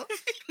know.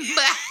 But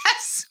I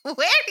swear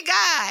to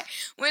God,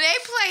 when they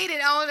played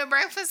it on the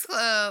Breakfast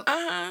Club,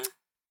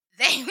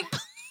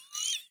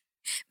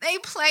 they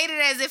played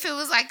it as if it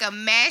was like a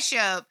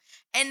mashup,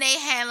 and they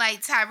had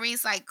like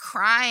Tyrese like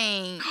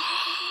crying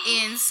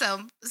in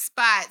some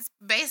spots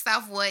based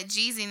off what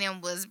Jeezy and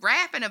them was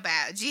rapping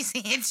about.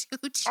 Jeezy and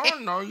 2 Chainz. Oh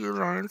no, you're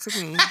lying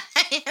to me.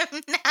 I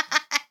am not.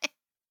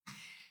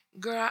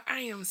 Girl, I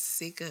am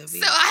sick of it.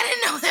 So I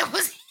didn't know that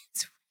was his.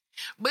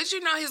 But you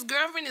know, his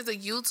girlfriend is a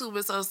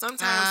YouTuber, so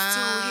sometimes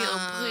too he'll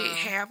put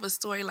half a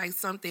story like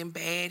something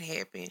bad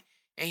happened,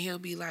 and he'll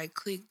be like,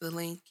 click the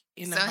link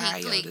in the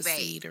bio to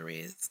see the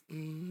rest.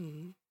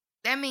 Mm-hmm.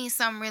 That means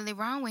something really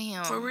wrong with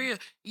him. For real.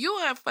 You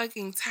are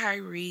fucking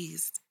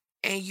Tyrese,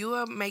 and you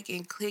are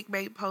making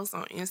clickbait posts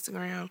on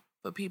Instagram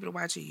for people to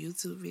watch a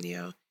YouTube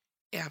video.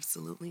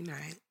 Absolutely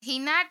not. He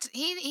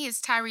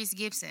is Tyrese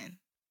Gibson.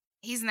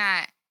 He's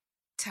not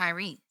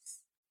Tyrese.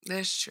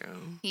 That's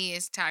true. He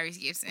is Tyrese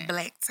Gibson.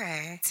 Black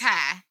Ty.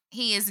 Ty.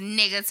 He is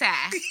nigga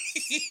Ty.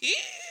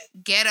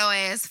 Ghetto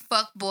ass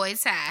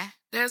fuckboy Ty.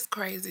 That's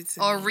crazy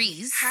to or me.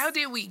 Reese. How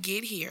did we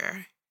get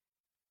here?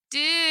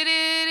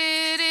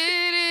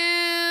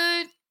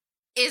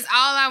 Is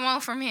all I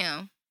want from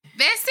him.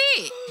 That's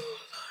it.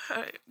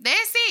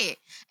 That's it.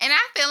 And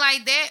I feel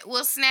like that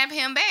will snap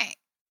him back.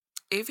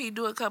 If he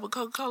do a couple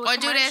Coca-Cola or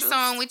do that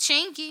song with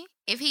Chinky.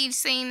 If he'd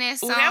seen that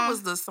song. Oh, that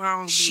was the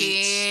song, bitch.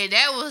 Shit,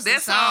 that was the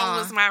song. That song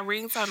was my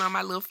ringtone on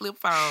my little flip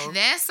phone.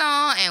 That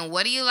song and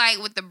What Do You Like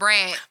with the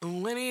Brat.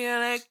 What do you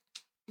like?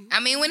 I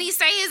mean, when he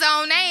say his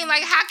own name,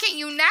 like, how can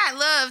you not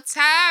love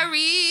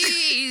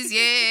Tyrese?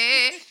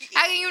 Yeah.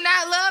 How can you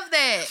not love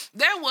that?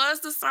 That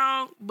was the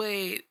song,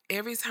 but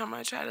every time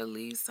I try to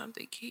leave,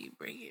 something keep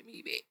bringing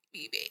me back.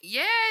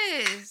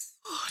 Yes.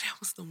 Oh, that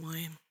was the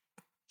one.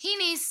 He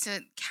needs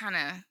to kind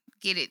of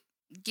get it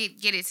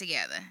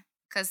together,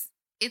 cause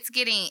it's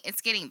getting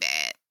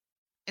bad.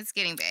 It's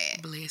getting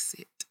bad. Bless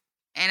it.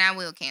 And I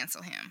will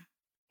cancel him.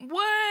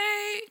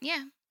 What?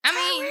 Yeah. I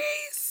mean,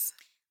 Tyrese?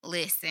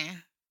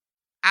 Listen.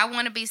 I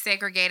want to be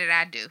segregated,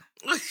 I do.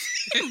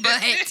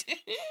 But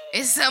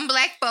it's some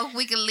black folk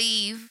we can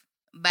leave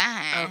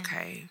behind.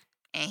 Okay.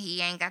 And he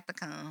ain't got to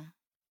come.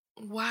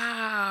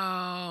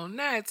 Wow.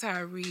 Not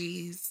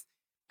Tyrese.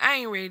 I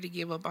ain't ready to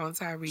give up on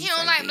Tyrese. He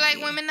don't like black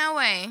women, no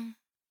way.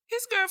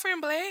 His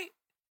girlfriend black.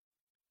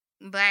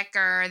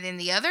 Blacker than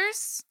the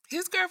others?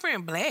 His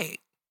girlfriend black.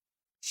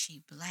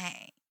 She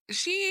black.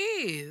 She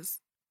is.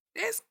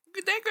 That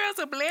girl's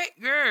a black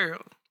girl.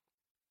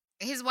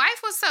 His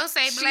wife was so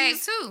say black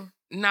too.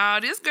 No,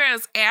 this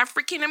girl's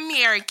African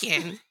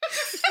American.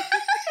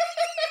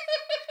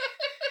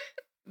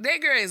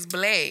 That girl is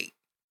black.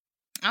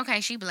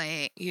 Okay, she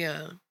black.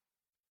 Yeah.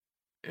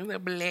 It's a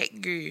black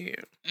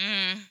girl.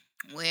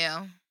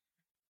 Well,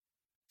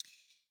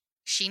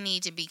 she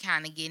need to be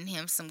kind of getting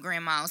him some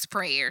grandma's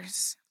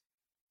prayers.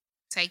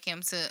 Take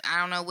him to, I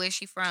don't know where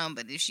she from,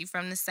 but if she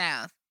from the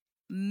South,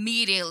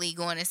 immediately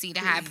going to see the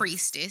high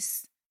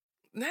priestess.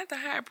 Not the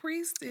high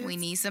priestess. We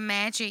need some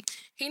magic.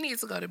 He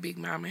needs to go to Big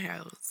Mama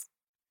house.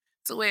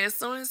 So where as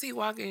soon as he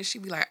walk in, she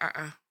be like,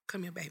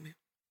 come here, baby.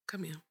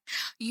 Come here.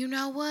 You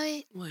know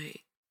what? What?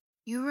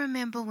 You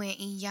remember when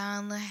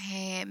Iyanla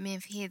had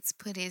Memphis Hits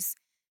put his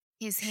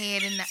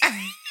head in the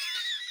earth?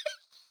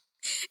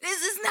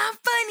 This is not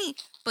funny.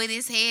 Put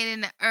his head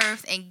in the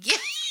earth and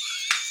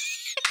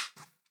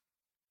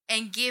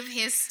give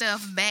his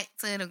stuff back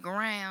to the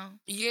ground.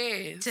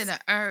 Yes. To the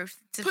earth.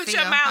 To put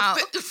feel your mouth.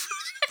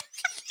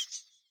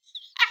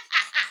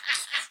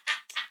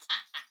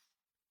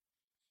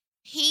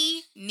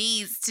 He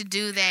needs to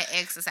do that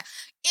exercise.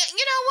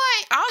 You know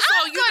what?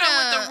 Also, you know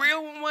what the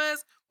real one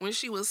was? When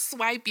she would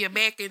swipe your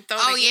back and throw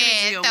the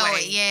energy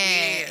away.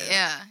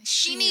 Yeah.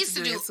 She needs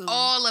to do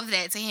all of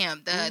that to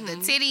him. The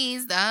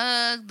titties, the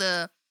hug,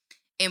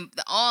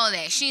 all of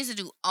that. She needs to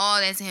do all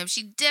that to him.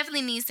 She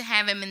definitely needs to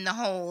have him in the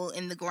hole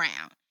in the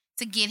ground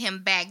to get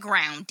him back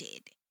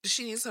grounded.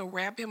 She needs to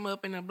wrap him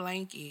up in a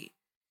blanket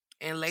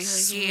and lay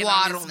her head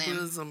on his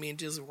bosom and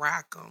just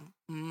rock him.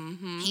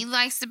 Mm-hmm. He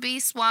likes to be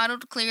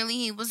swaddled. Clearly,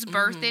 he was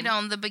birthed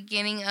on the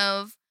beginning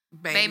of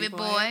Baby Boy.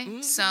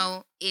 Mm-hmm.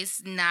 So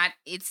it's not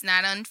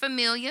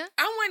unfamiliar.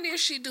 I wonder if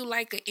she do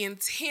like an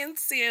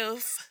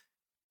intensive.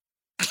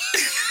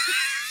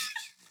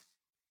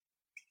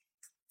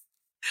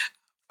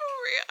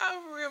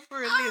 I'm real for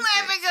I'm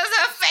laughing because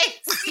her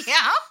face,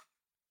 yeah.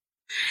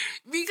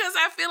 Because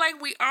I feel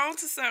like we on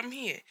to something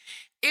here.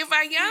 If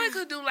Iyanla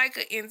could do like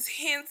an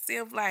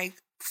intensive, like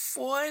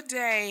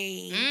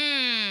 4-day,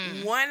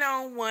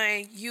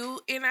 one-on-one, you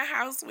in a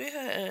house with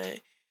her,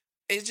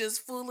 it's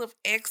just full of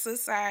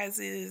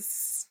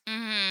exercises,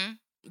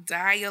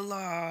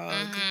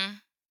 dialogue,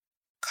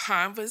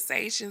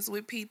 conversations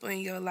with people in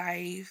your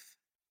life.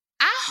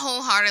 I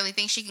wholeheartedly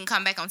think she can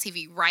come back on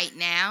TV right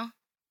now.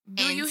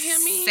 Do you hear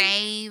me?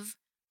 Save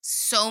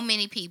so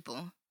many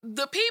people.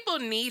 The people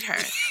need her.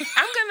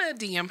 I'm going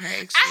to DM her,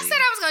 actually. I said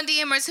I was going to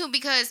DM her, too,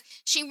 because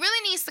she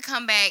really needs to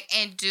come back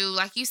and do,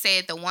 like you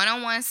said, the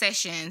one-on-one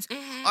sessions,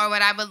 or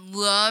what I would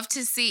love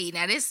to see.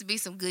 Now, this would be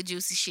some good,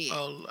 juicy shit.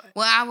 Oh, Lord.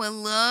 What I would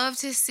love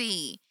to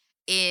see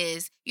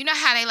is, you know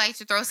how they like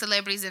to throw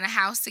celebrities in a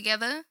house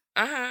together?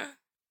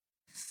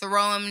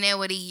 Throw them there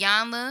with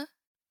Iyanla.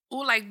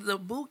 Ooh, like the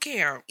boot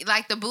camp.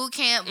 Like the boot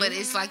camp, but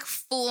it's like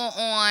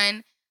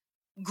full-on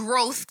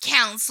growth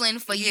counseling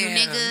for you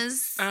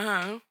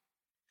niggas.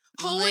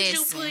 Who would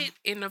you put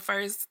in the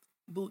first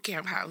boot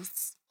camp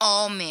house?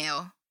 All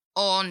male.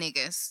 All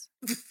niggas.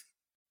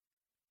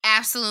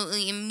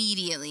 Absolutely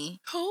immediately.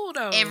 Who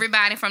though?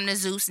 Everybody from the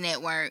Zeus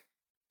Network.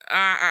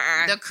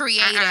 The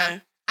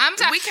creator. I'm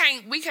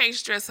talking. We can't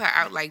stress her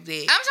out like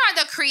that. I'm talking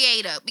the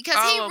creator because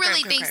he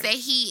really thinks that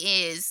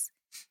he is,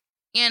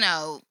 you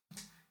know,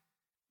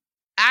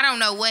 I don't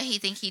know what he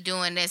think he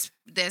doing that's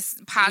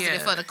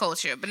positive for the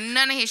culture, but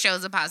none of his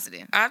shows are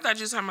positive. I thought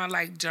you were talking about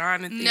like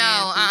Jonathan. No,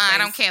 I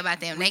don't care about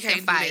them. They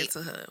can fight. Do that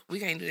to her. We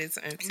can't do that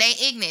to her. They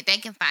ignorant. They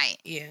can fight.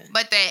 Yeah.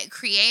 But the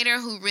creator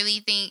who really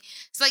think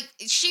it's like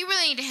she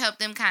really need to help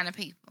them kind of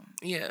people.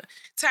 Yeah.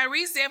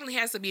 Tyrese definitely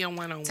has to be a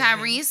one-on-one.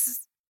 Tyrese.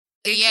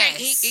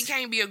 It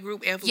can't be a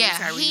group effort with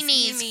Tyrese. He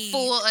needs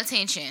full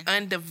attention.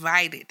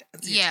 Undivided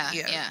attention.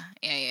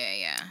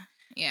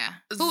 Yeah.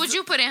 Who would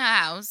you put in her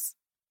house?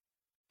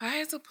 I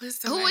had to put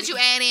somebody. Who would you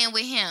add in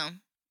with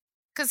him?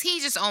 Because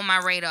he's just on my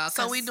radar.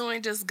 So we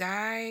doing just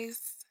guys?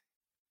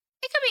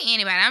 It could be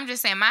anybody. I'm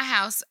just saying my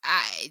house,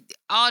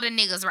 all the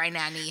niggas right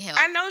now need help.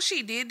 I know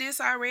she did this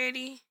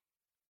already,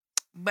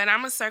 but I'm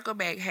going to circle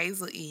back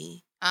Hazel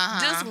E.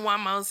 Just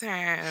one more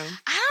time.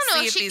 I don't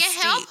know if she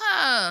can help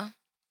her.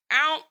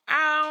 I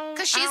don't.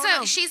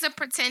 Because she's a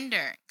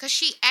pretender. Because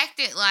she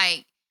acted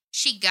like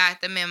she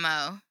got the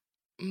memo.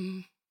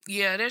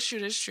 Yeah, that's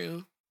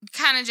true.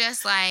 Kind of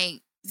just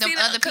like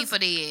other people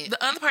did.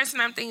 The other person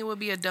I'm thinking would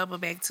be a double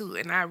back too,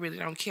 and I really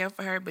don't care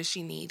for her, but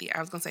she needed it. I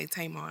was going to say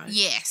Tamar.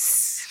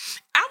 Yes.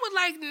 I would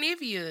like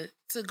Nivea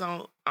to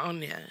go on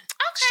there. Okay.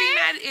 She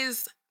not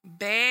as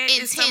bad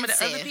as some of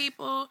the other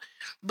people,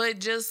 but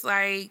just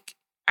like,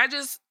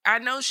 I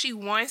know she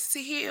wants to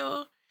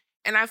heal,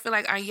 and I feel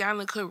like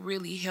Ayana could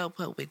really help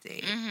her with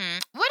that. Mm-hmm.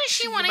 What does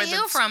she want to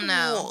heal from,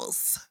 though?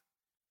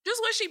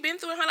 Just what she been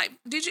through in her life.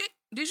 Did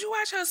you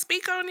watch her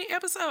speak on the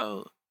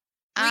episode?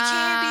 With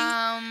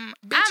Candy?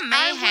 Bitch, I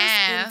may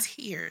have. Was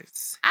in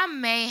tears. I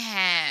may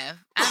have.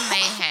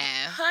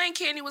 Her and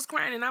Candy was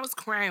crying, and I was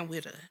crying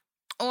with her.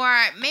 Or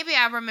maybe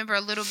I remember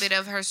a little bit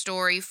of her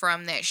story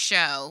from that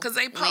show. Because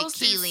they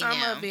posted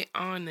some of it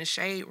on the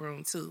Shade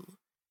Room, too.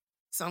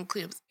 Some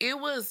clips. It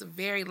was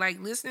very,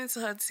 like, listening to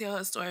her tell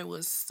her story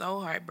was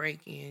so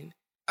heartbreaking.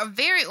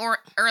 Very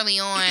early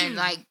on,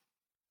 like,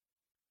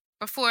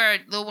 before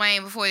Lil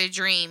Wayne, before The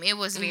Dream, it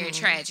was very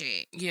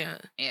tragic. Yeah.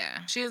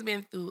 She has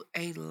been through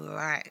a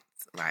lot,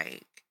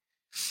 like,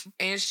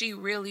 and she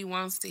really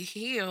wants to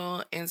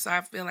heal, and so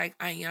I feel like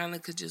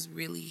Ayana could just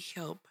really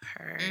help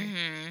her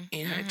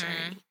in her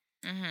journey.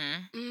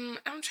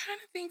 I'm trying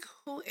to think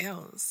who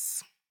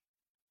else.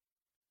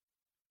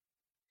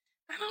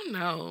 I don't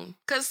know,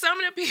 because some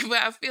of the people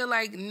I feel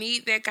like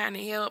need that kind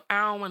of help,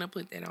 I don't want to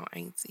put that on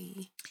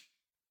Auntie.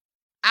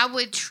 I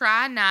would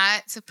try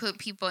not to put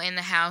people in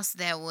the house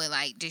that would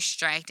like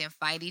distract and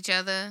fight each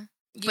other.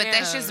 Yeah. But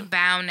that's just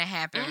bound to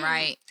happen,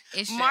 right?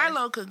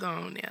 Marlo could go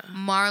on there.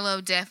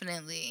 Marlo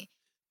definitely.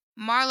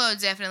 I've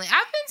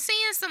been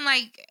seeing some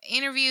like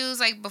interviews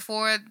like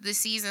before the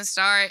season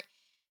start,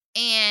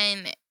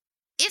 and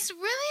it's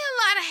really a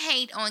lot of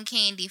hate on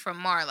Candy from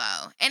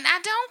Marlo, and I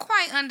don't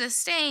quite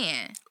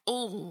understand.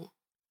 Ooh,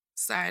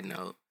 side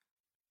note,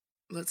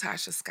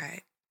 Latasha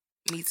Scott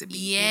needs to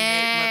be in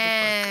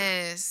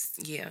that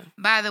motherfucker. Yeah.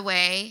 By the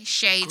way,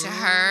 shade to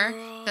her,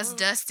 because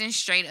Dustin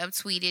straight up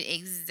tweeted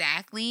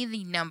exactly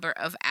the number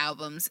of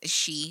albums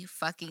she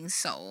fucking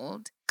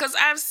sold. Because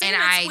I've seen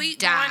a tweet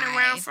going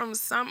around from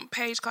some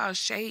page called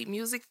Shade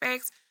Music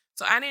Facts,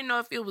 so I didn't know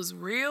if it was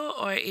real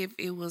or if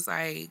it was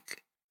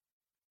like...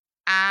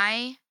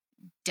 I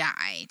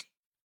died.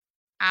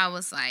 I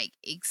was like,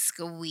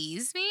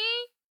 excuse me?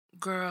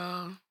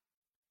 Girl.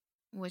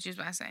 What you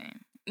about saying?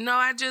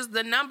 No,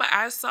 the number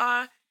I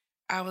saw,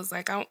 I was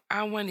like,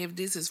 I wonder if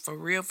this is for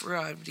real,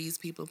 if these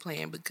people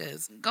playing,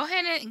 because... Go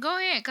ahead,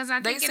 because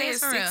I think it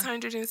is for real. They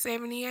said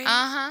 678?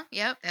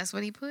 Yep, that's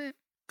what he put.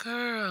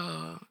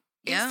 Girl,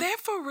 is that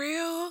for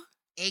real?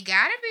 It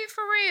gotta be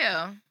for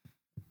real.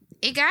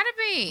 It gotta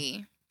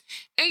be.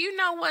 And you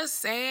know what's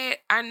sad?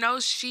 I know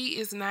she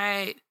is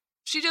not...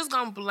 She just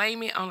gonna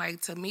blame it on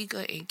like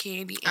Tamika and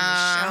Candy and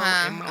the show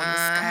and Mona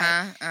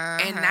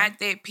Scott. And not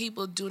that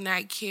people do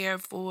not care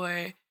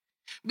for...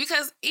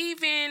 Because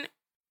even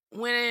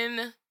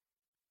when,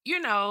 you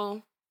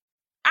know,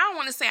 I don't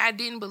want to say I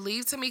didn't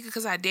believe Tamika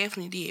because I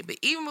definitely did. But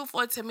even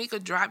before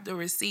Tamika dropped the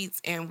receipts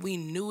and we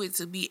knew it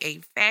to be a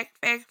fact,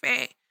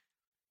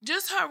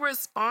 just her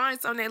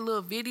response on that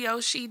little video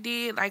she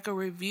did, like a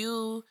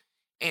review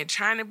and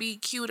trying to be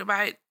cute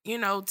about, you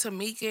know,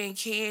 Tamika and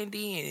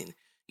Candy and,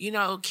 you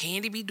know,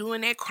 Candy be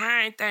doing that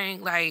crying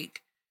thing.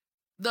 Like,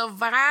 the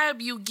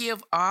vibe you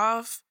give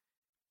off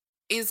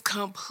is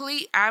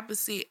complete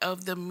opposite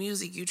of the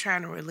music you're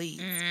trying to release.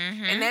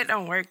 And that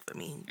don't work for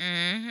me.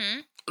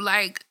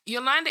 Like,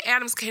 Yolanda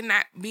Adams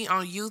cannot be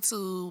on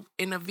YouTube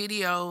in a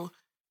video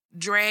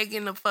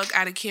dragging the fuck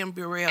out of Kim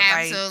Burrell.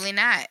 Absolutely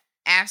not.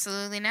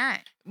 Absolutely not.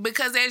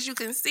 Because as you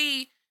can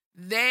see,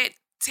 that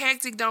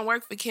tactic don't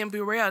work for Kim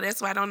Burrell. That's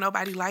why don't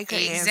nobody like her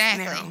ass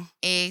now.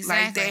 Exactly.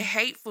 Like, that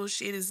hateful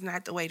shit is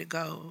not the way to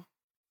go.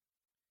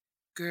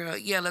 Girl,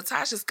 yeah,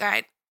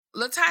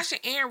 Latasha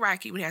and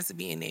Rocky would have to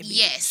be in that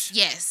bitch.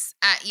 Yes.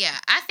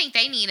 I think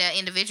they need an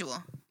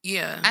individual.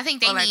 Yeah. I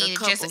think they Or like a need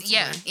couples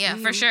just yeah,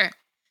 one. for sure.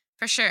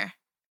 For sure.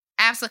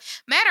 Absolutely.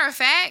 Matter of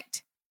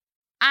fact,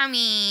 I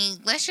mean,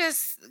 let's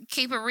just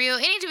keep it real.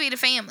 It need to be the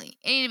family.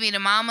 It need to be the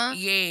mama,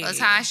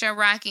 Latasha,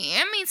 Rocky.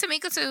 I mean,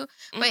 Tamika too.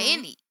 But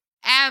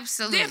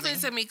absolutely.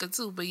 Definitely Tamika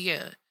too, but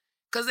yeah.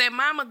 Because that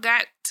mama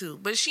got to.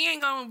 But she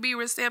ain't going to be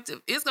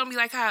receptive. It's going to be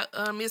like how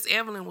Miss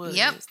Evelyn was.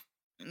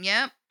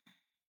 Yep.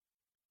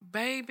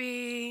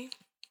 Baby.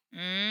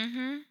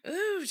 Mm-hmm.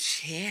 Ooh,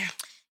 yeah.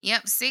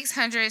 Yep,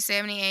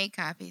 678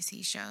 copies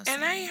he shows.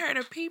 And I ain't heard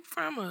a peep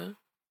from her.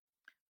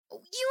 You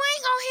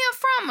ain't gonna hear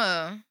from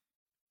her.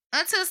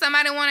 Until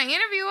somebody want to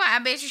interview her, I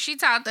bet you she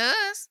talked to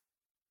us.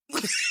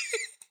 I'm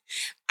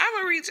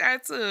going to reach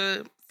out to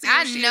her.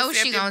 I know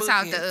she gonna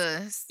talk to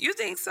us. You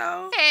think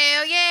so?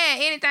 Hell yeah.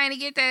 Anything to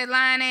get that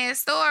line-ass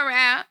store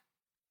out.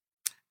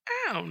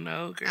 I don't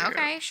know, girl.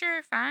 Okay,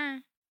 sure,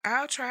 fine.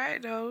 I'll try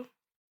it, though.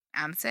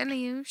 I'm telling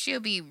you,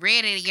 she'll be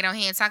ready to get on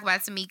here and talk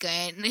about Tamika.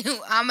 And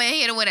I'm going to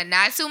hit her with a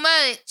not too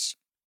much.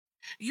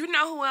 You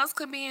know who else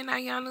could be in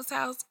Ayana's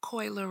house?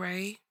 Coi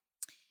Leray.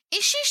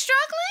 Is she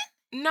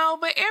struggling? No,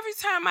 but every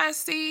time I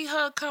see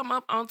her come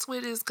up on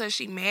Twitter, it's because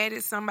she mad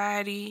at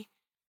somebody.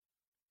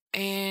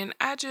 And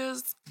I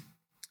just...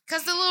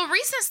 Because the little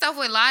recent stuff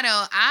with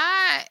Lotto,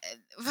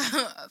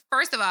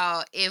 first of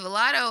all, if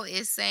Lotto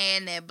is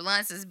saying that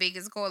Blunt's as big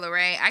as Coi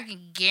Leray, I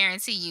can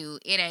guarantee you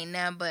it ain't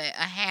nothing but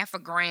a half a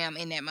gram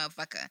in that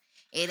motherfucker.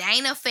 It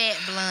ain't a fat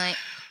blunt.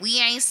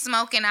 We ain't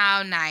smoking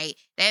all night.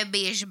 That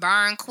bitch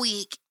burn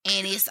quick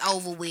and it's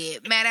over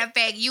with. Matter of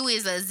fact, you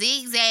is a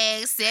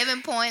zigzag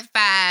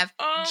 7.5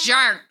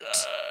 jerked.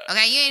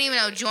 Okay, you ain't even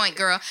no joint,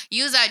 girl.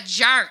 You's a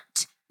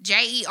jerked.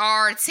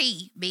 Jert,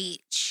 bitch.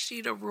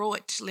 She the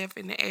roach left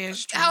in the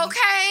ashtray.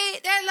 Okay,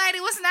 that lady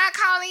was not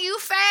calling you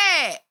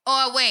fat.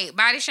 Or wait,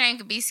 body shame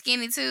could be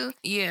skinny too?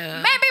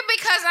 Yeah. Maybe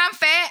because I'm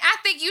fat, I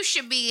think you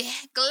should be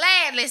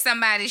gladly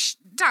somebody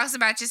talks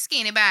about your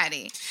skinny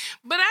body.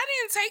 But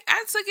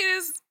I took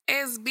it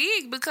as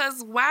big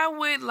because why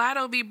would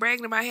Lotto be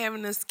bragging about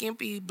having a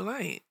skimpy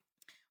blunt?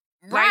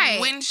 Right. Like,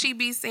 wouldn't she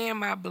be saying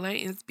my blunt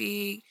is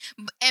big?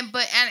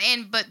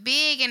 But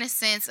big in a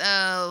sense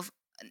of,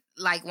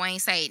 like Wayne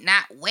say,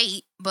 not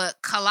weight,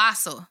 but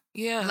colossal.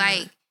 Yeah.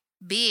 Like,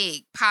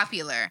 big,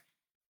 popular.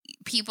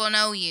 People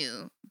know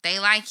you. They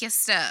like your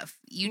stuff.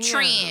 You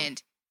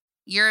trend.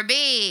 You're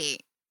big.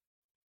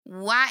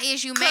 Why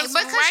is you mad? Because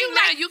right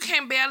now, you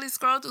can barely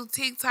scroll through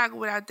TikTok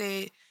without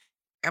that.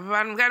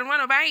 Everybody got to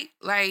want to bite.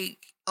 Like.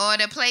 Or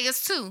the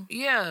players too.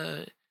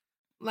 Yeah.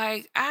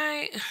 Like,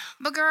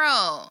 But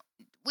girl,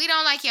 we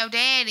don't like your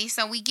daddy,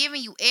 so we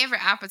giving you every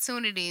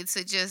opportunity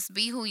to just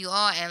be who you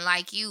are and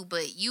like you,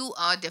 but you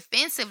are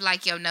defensive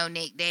like your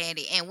no-neck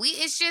daddy, and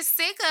it's just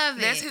sick of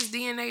it. That's his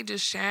DNA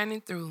just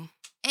shining through.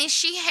 And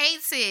she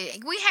hates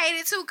it. We hate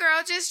it too,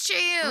 girl. Just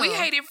chill. We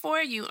hate it for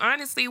you.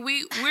 Honestly,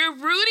 we're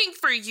rooting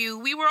for you.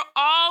 We were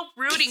all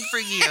rooting for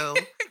you.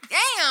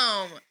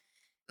 Damn.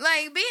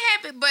 Like, be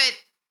happy, but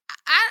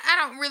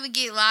I don't really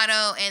get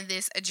Lotto and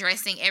this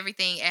addressing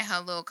everything at her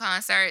little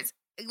concerts.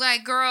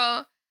 Like,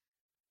 girl,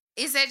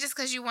 is that just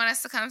because you want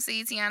us to come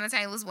see Tiana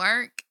Taylor's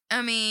work?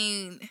 I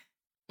mean,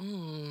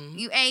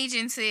 you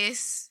aging,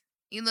 sis.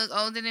 You look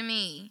older than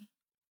me.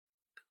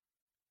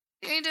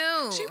 You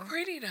do. She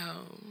pretty,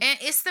 though. And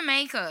it's the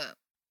makeup.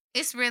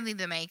 It's really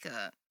the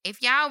makeup. If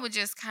y'all would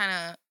just kind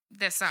of...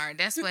 That's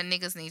what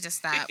niggas need to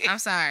stop. I'm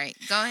sorry.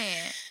 Go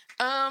ahead.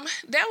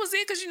 That was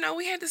it, because,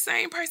 we had the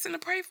same person to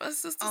pray for,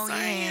 sister. Oh, so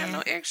yeah. I ain't have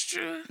no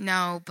extra.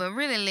 No, but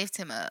really lift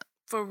him up.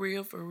 For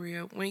real, for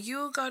real. When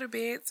you go to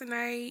bed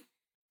tonight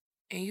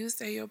and you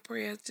say your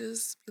prayer,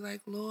 just be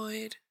like,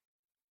 Lord,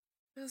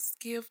 just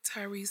give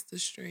Tyrese the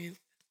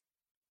strength.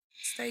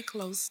 Stay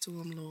close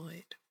to him,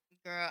 Lord.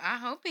 Girl, I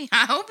hope he close.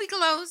 I hope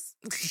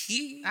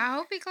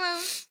he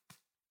close.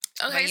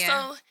 Okay,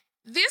 so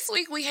this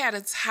week we had a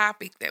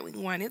topic that we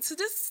wanted to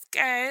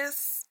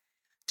discuss.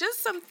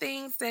 Just some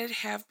things that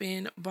have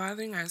been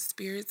bothering our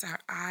spirits, our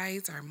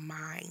eyes, our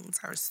minds,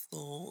 our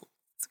souls.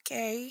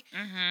 Okay?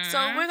 Mm-hmm. So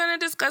we're going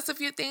to discuss a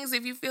few things.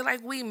 If you feel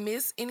like we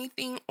miss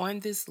anything on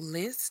this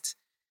list,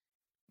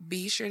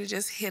 be sure to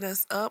just hit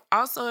us up.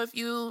 Also, if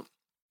you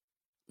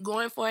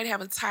going forward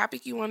have a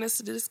topic you want us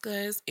to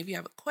discuss, if you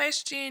have a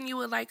question you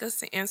would like us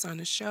to answer on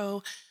the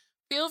show,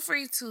 feel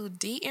free to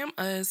DM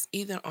us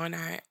either on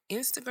our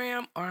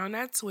Instagram or on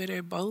our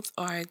Twitter. Both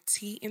are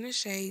T in the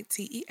Shade,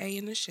 TEA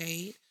in the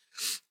Shade.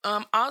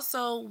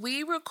 Also,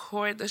 we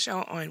record the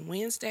show on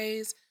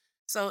Wednesdays.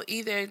 So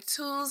either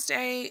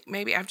Tuesday,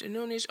 maybe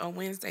afternoonish, or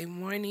Wednesday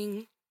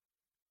morning,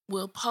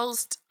 we'll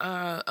post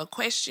a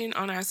question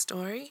on our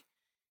story,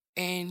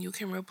 and you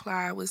can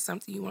reply with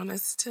something you want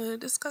us to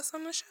discuss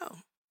on the show.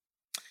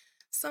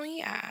 So,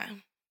 yeah.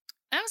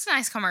 That was a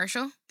nice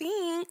commercial.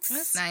 Thanks.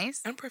 That's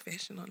nice. I'm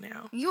professional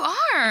now. You are.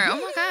 Oh,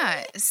 my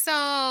God.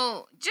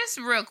 So, just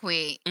real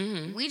quick,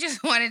 we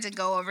just wanted to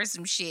go over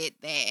some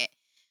shit that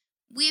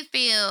we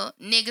feel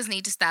niggas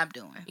need to stop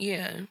doing.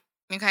 Yeah.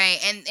 Okay?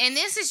 And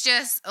this is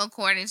just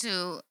according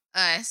to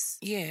us.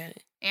 Yeah.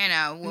 You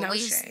know,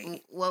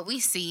 shade. what we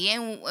see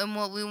and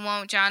what we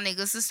want y'all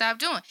niggas to stop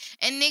doing.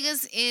 And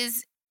niggas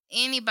is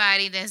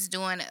anybody that's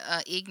doing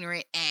a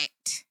ignorant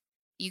act.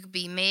 You could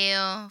be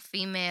male,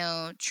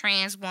 female,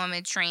 trans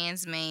woman,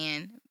 trans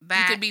man.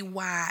 You could be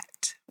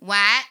white,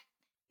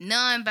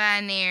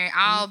 non-binary,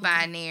 all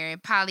binary,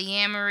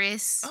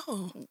 polyamorous.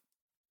 Oh,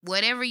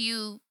 whatever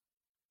you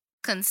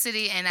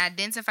consider and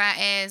identify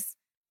as,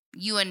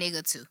 you a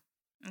nigga too.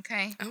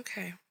 Okay?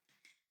 Okay.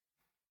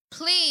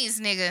 Please,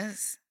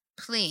 niggas,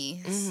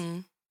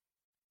 please.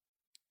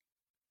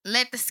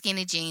 Let the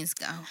skinny jeans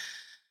go.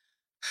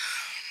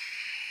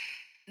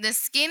 The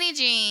skinny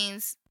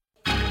jeans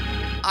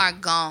are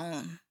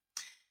gone.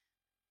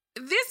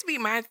 This be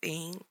my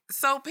thing.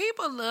 So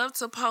people love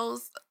to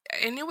post,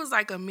 and it was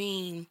like a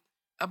meme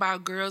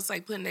about girls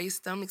like putting their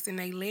stomachs in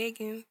their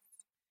leggings.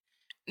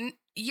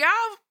 Y'all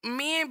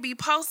men be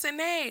posting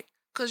that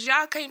because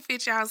y'all can't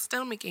fit y'all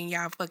stomach in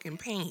y'all fucking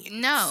pants.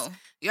 No.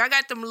 Y'all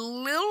got them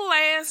little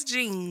ass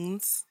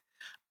jeans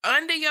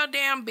under your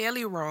damn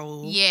belly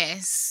roll.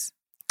 Yes.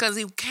 Because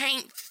it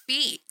can't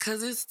fit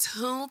because it's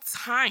too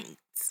tight.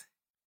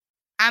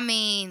 I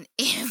mean,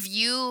 if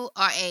you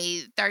are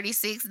a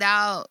 36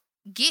 dog,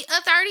 get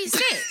a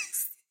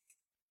 36.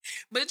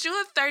 But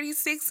you're a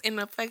 36 and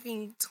a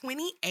fucking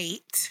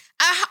 28.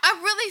 I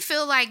really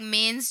feel like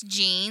men's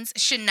jeans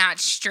should not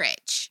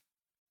stretch.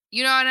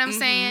 You know what I'm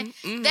saying?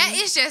 That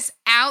is just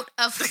out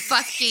of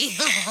fucking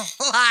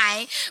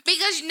line.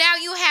 Because now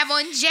you have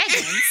on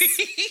jeggings.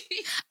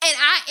 And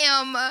I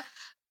am, a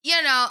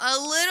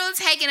little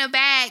taken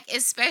aback,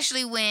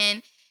 especially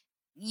when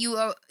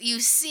you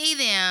see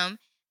them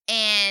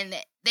and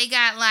they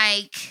got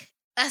like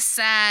a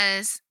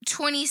size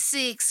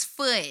 26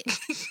 foot.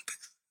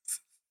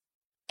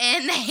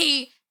 And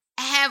they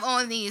have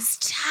on these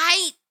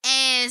tight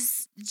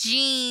ass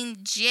jean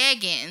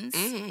jeggings.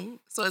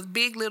 So it's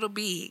big, little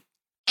big.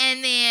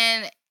 And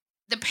then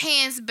the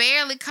pants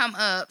barely come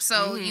up.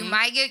 So you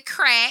might get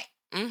cracked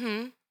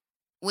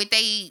with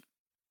they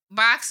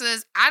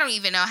boxers. I don't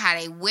even know how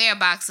they wear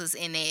boxers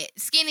in it.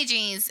 Skinny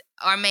jeans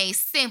are made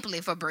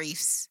simply for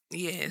briefs.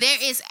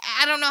 Yes.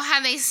 I don't know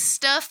how they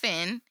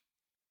stuffing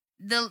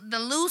the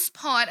loose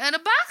part of the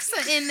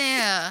boxer in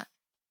there.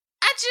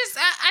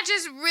 I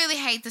just really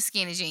hate the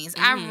skinny jeans.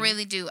 I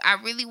really do. I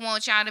really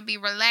want y'all to be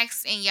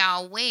relaxed in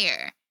y'all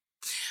wear.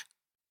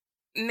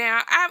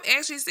 Now, I've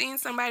actually seen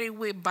somebody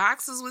with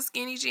boxers with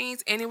skinny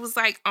jeans, and it was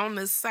like on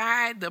the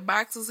side, the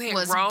boxers had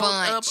rolled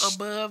up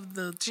above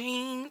the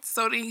jeans,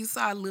 so then you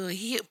saw a little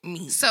hip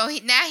meat. So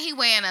now he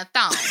wearing a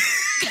thong.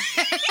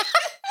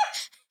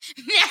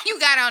 Now you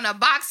got on a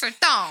boxer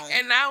thong.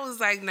 And I was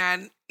like,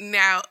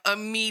 now,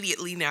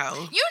 immediately no.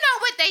 You know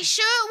what they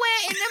should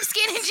wear in them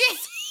skinny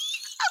jeans?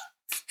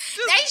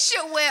 They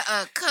should wear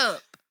a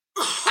cup.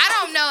 I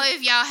don't know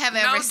if y'all have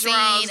ever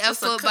seen a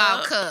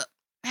football cup.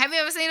 Have you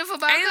ever seen a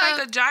football cup? Ain't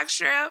like a jock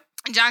strap?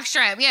 Jock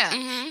strap, yeah.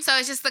 So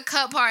it's just the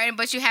cup part,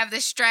 but you have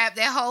the strap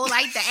that hold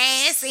like the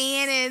ass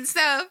in and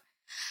stuff.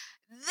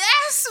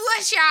 That's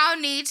what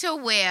y'all need to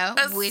wear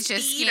with your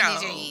skinny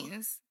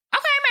jeans.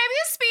 Okay, maybe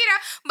a Speedo,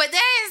 but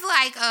that is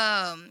like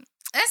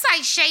that's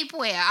like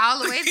shapewear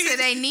all the way to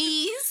their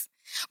knees.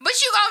 But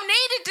you gonna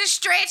need it to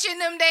stretch in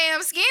them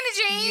damn skinny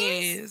jeans.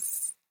 Yes.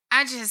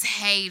 I just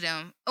hate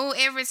them. Oh,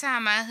 every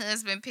time my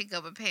husband pick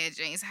up a pair of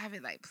jeans, I be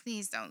like,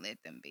 please don't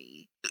let them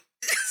be.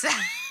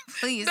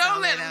 Please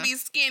don't let them be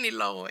skinny,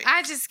 Lord.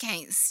 I just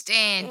can't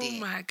stand it. Oh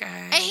my God.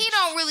 And he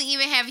don't really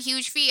even have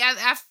huge feet.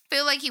 I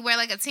feel like he wear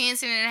like a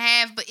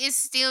 10.5, but it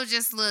still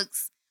just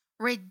looks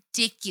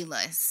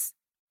ridiculous.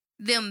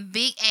 Them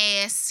big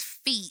ass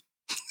feet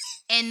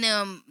and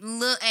them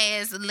little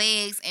ass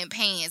legs and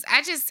pants.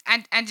 I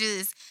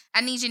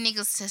need you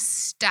niggas to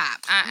stop.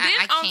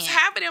 I can't. On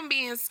top of them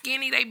being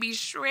skinny, they be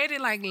shredded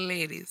like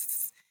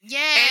lettuce.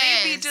 Yes.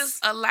 And it be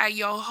just like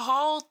your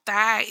whole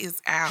thigh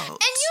is out. And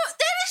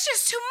that is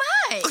just too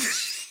much. Cause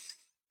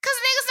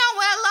niggas don't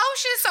wear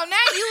lotion, so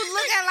now you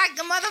looking like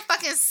the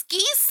motherfucking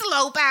ski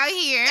slope out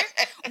here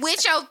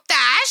with your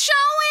thigh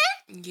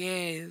showing.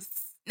 Yes.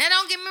 Now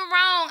don't get me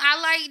wrong, I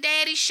like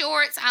daddy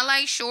shorts. I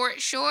like short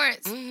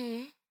shorts.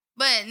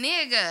 But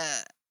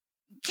nigga,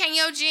 can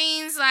your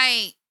jeans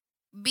like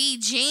be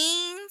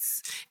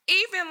jeans?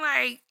 Even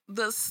like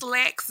the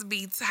slacks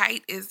be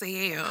tight as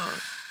hell.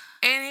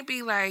 And it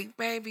be like,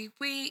 baby,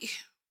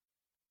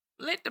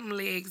 let them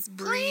legs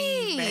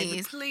breathe,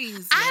 baby.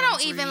 Please. I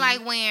don't even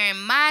like wearing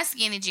my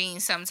skinny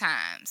jeans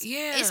sometimes.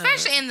 Yeah.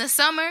 Especially in the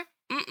summer.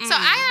 So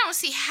I don't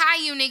see how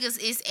you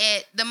niggas is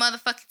at the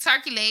motherfucking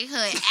turkey leg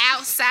hut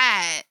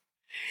outside.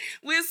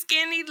 With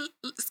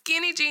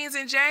skinny jeans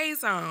and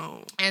J's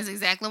on. That's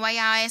exactly why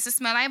y'all asses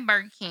smell like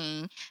Burger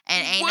King.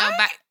 And ain't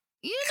nobody...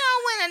 You know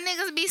when the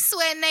niggas be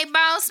sweating, they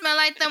balls smell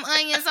like them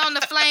onions on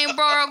the flame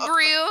broil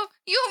grill?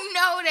 You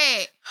know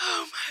that.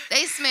 Oh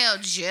they smell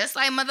just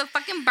like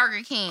motherfucking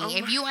Burger King.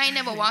 If you ain't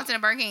never walked in a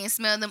Burger King and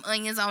smelled them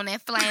onions on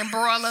that flame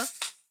broiler,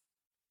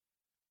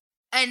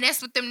 and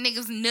that's what them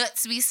niggas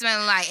nuts be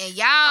smelling like. And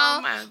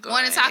y'all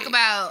want to talk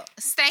about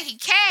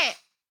stanky cat.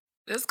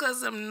 That's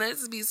because them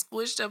nuts be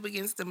squished up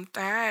against them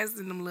thighs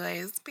and them little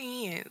ass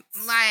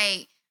pants.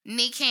 Like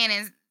Nick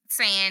Cannon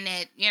saying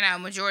that,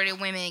 majority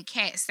of women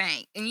cat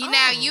stink. And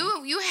now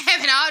you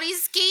having all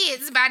these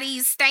kids by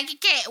these stanky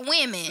cat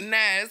women.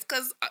 Nah,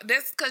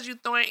 that's because you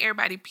throwing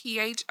everybody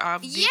pH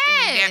off. Yes.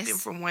 And adapting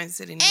from one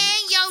to the next.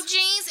 And your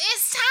jeans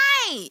is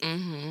tight.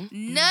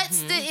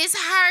 Nuts that is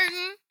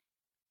hurting.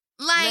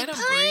 Like,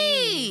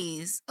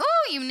 please.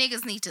 Oh, you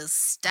niggas need to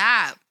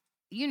stop.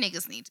 You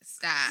niggas need to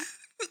stop.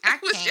 I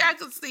wish can't. I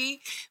could see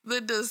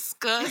the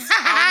disgust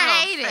on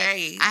I her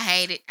face. I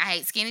hate it. I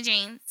hate skinny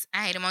jeans.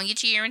 I hate them on your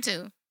cheering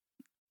too.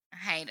 I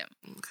hate them.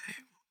 Okay.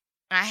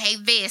 I hate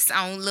vests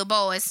on little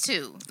boys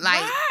too.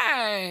 Like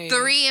Why?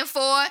 3 and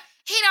 4.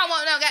 He don't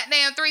want no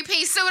goddamn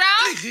 3-piece suit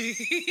on. You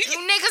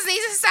niggas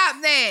need to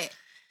stop that.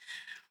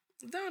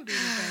 Don't do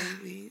the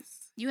babies.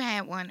 You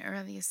had one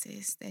earlier,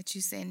 sis, that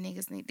you said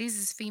niggas need. These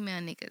is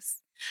female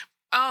niggas.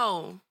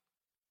 Oh,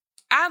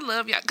 I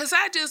love y'all. Because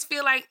I just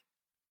feel like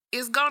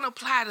it's going to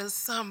apply to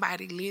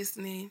somebody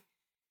listening.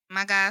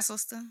 My god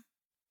sister.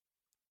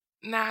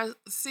 Now,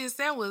 sis,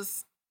 that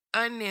was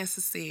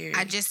unnecessary.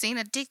 I just seen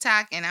a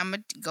TikTok and I'm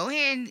going to go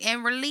ahead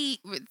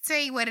and tell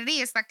you what it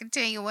is so I can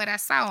tell you what I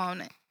saw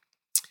on it.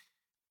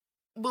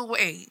 But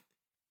wait.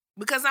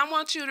 Because I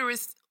want you to,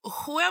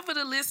 whoever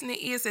the listener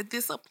is that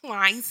this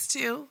applies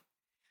to,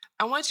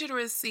 I want you to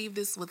receive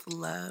this with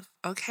love,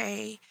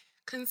 okay?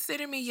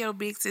 Consider me your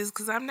big sis,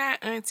 because I'm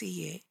not auntie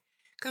yet.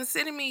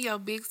 Consider me your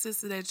big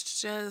sister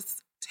that's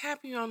just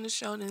tapping you on the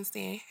shoulder and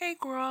saying, hey,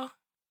 girl,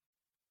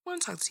 I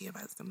want to talk to you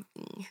about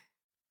something.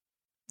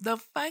 The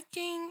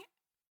fucking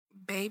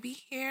baby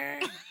hair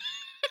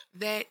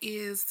that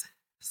is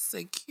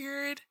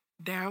secured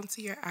down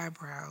to your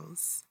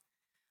eyebrows.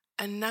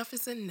 Enough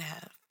is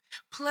enough.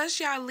 Plus,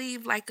 y'all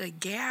leave like a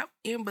gap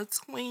in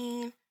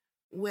between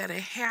where the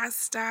hair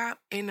stop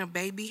and the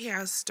baby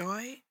hair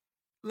start.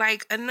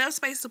 Like enough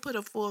space to put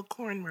a full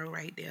cornrow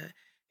right there.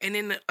 And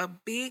then a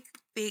big,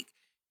 thick,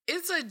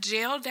 it's a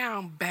gel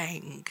down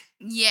bang.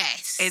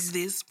 Yes. At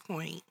this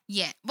point.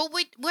 Yeah. But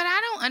what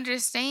I don't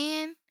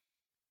understand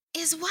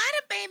is why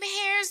the baby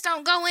hairs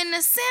don't go in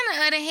the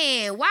center of the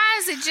head. Why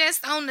is it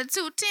just on the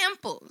 2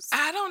 temples?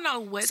 I don't know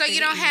what. So you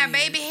don't have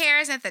baby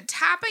hairs at the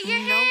top of your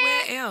head?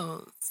 Nowhere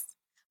else.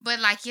 But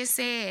like you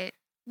said,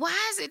 why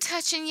is it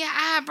touching your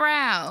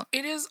eyebrow?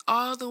 It is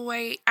all the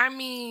way,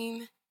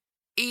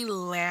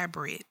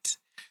 elaborate.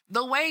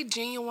 The way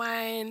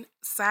Genuine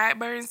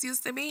sideburns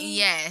used to be.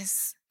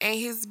 Yes. And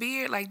his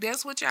beard, like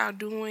that's what y'all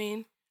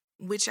doing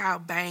with y'all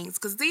bangs.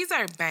 Because these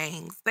are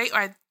bangs. They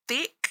are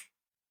thick,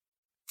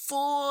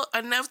 full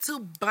enough to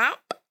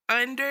bump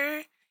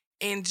under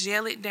and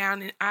gel it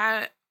down. And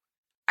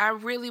I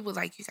really would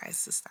like you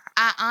guys to stop.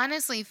 I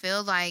honestly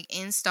feel like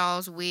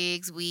installs,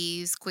 wigs,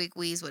 weaves, quick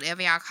weaves,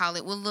 whatever y'all call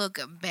it, will look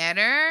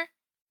better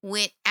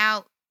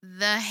without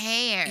the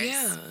hairs.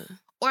 Yeah.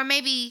 Or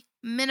maybe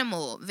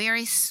minimal,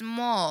 very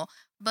small.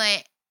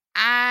 But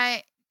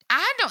I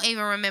don't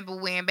even remember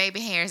wearing baby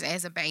hairs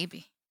as a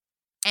baby.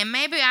 And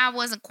maybe I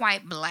wasn't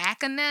quite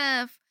black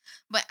enough,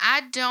 but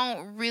I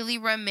don't really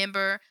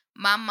remember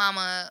my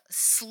mama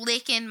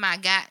slicking my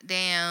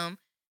goddamn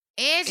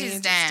edges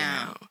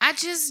down. I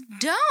just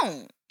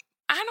don't.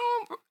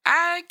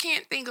 I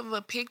can't think of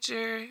a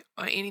picture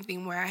or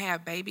anything where I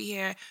have baby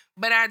hair,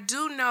 but I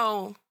do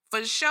know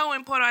for sure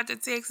in Port Arthur,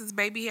 Texas,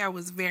 baby hair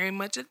was very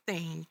much a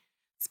thing,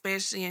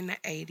 especially in the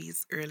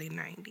 80s, early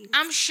 90s.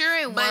 I'm sure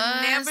it was.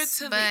 But never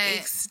to the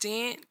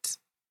extent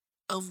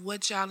of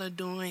what y'all are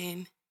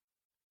doing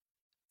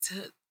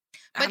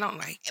I don't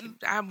like it.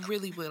 I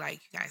really would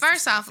like you guys.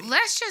 First off,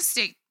 let's just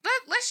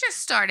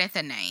start at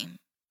the name.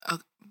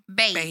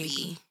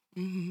 Baby.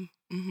 Mm-hmm.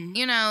 Mm-hmm.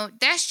 You know,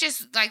 that's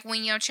just like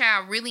when your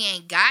child really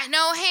ain't got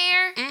no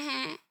hair.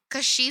 Mm-hmm.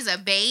 Cause she's a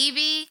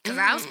baby. Cause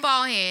I was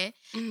bald head.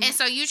 Mm-hmm. And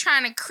so you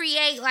trying to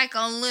create like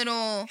a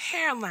little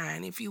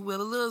hairline, if you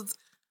will, a little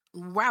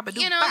wabba.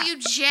 You know, you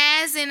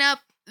jazzing up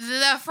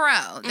the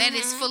fro that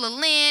is full of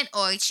lint,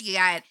 or she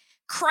got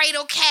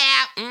cradle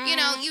cap. You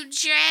know, you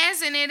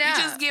jazzing it up.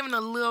 You're just giving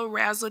a little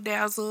razzle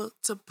dazzle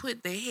to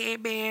put the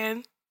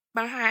headband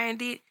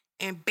behind it,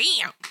 and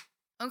bam.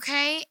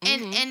 Okay,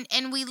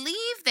 and we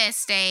leave that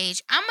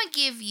stage. I'm gonna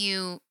give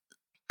you.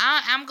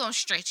 I'm gonna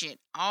stretch it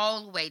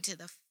all the way to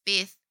the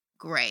 5th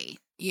grade.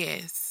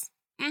 Yes.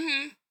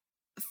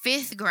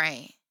 5th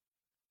grade.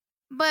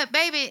 But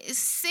baby,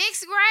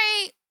 6th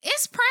grade,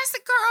 it's press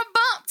and curl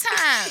bump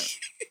time.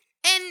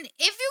 And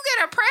if you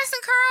get a press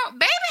and curl,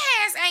 baby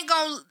hairs ain't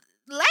gonna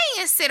lay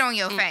and sit on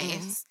your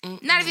face.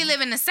 Not if you live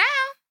in the South.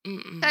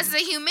 Because the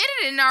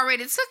humidity done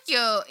already took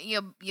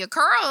your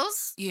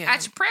curls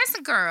out your press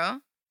and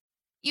curl.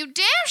 You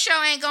damn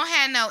sure ain't gonna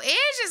have no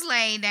edges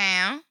laid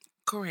down.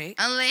 Correct.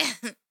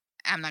 Unless,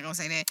 I'm not gonna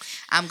say that.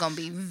 I'm gonna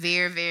be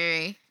very,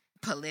 very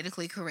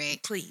politically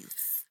correct.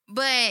 Please.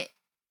 But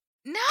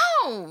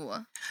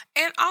no.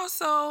 And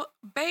also,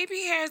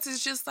 baby hairs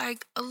is just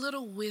like a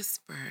little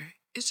whisper.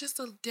 It's just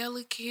a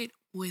delicate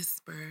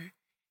whisper.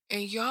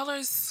 And y'all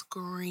are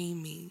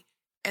screaming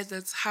at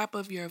the top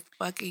of your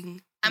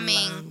fucking I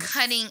mean,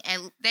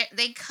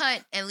 they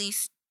cut at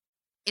least,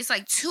 it's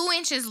like 2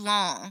 inches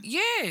long.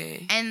 Yeah.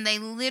 And they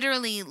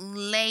literally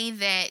lay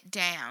that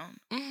down.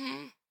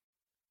 Mm-hmm.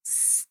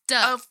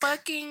 Stuck. A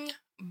fucking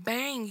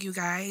bang, you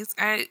guys.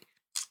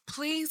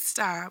 Please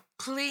stop.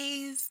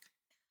 Please.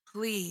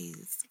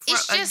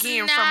 It's just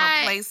again, not, from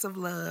a place of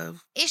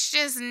love. It's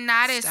just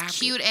not Stop as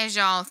cute as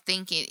y'all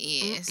think it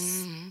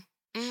is.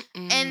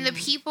 And the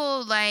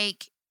people,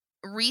 like,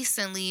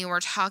 recently were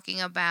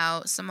talking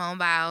about Simone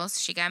Biles.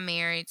 She got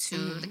married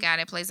to the guy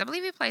that plays, I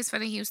believe he plays for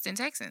the Houston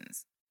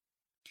Texans.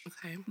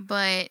 Okay.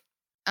 But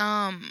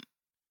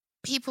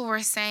people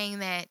were saying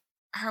that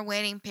her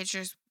wedding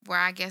pictures were,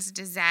 I guess,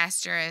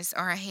 disastrous,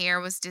 or her hair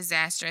was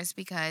disastrous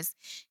because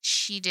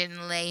she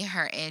didn't lay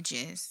her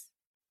edges.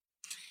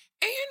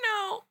 And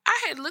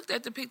I had looked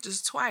at the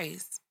pictures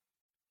twice.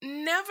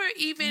 Never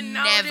even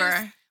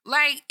noticed.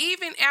 Like,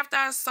 even after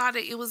I saw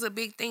that it was a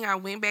big thing, I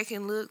went back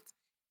and looked.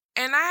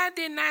 And I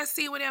did not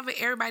see whatever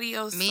everybody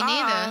else saw. Me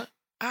neither.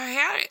 Her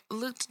hair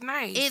looked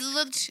nice. It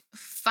looked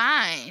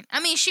fine. I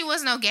mean, she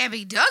was no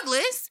Gabby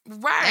Douglas.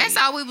 Right. That's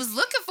all we was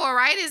looking for,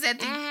 right? Is that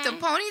the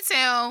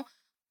ponytail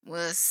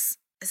was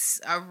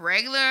a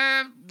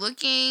regular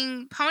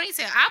looking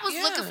ponytail. I was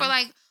looking for,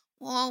 like,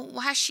 well,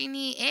 why she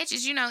need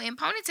edges? In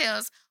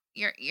ponytails,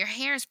 your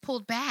hair is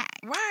pulled back.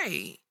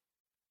 Right.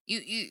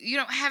 You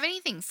don't have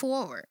anything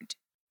forward.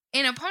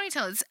 In a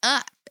ponytail, it's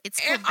up.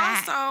 It's pulled and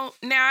back. Also,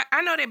 now,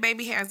 I know that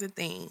baby hair's a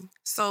thing.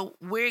 So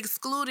we're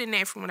excluding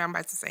that from what I'm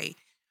about to say.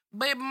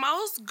 But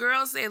most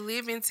girls that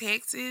live in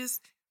Texas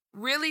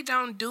really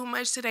don't do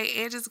much to their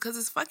edges because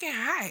it's fucking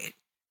hot.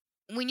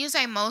 When you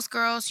say most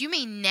girls, you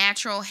mean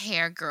natural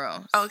hair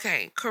girls.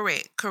 Okay,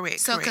 correct.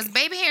 So, because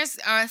baby hairs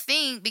are a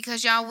thing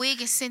because y'all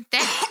wig is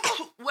synthetic.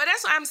 Well,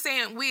 that's what I'm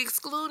saying. We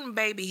excluding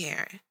baby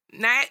hair.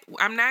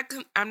 I'm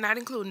not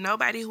including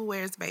nobody who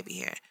wears baby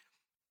hair.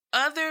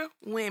 Other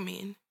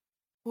women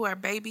who are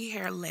baby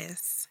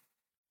hairless,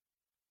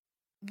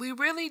 we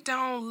really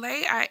don't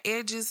lay our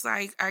edges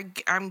like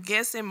I'm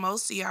guessing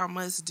most of y'all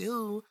must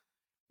do,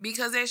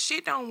 because that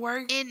shit don't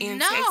work in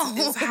Texas.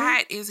 It's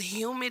hot, it's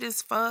humid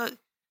as fuck.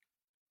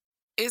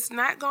 It's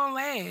not gonna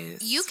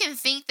last. You can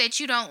think that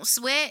you don't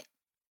sweat,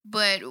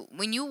 but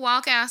when you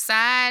walk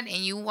outside and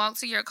you walk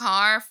to your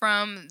car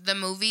from the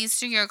movies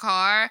to your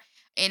car,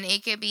 and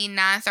it could be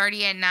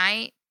 9:30 at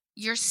night,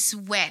 you're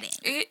sweating.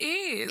 It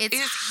is.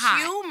 It's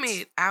hot.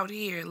 Humid out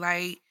here.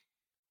 Like,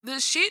 the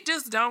shit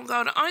just don't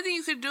go. The only thing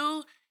you could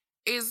do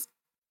is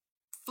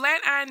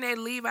flat iron that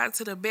leave out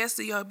to the best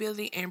of your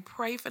ability and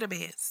pray for the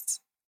best.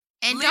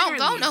 And Literally.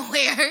 don't go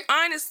nowhere.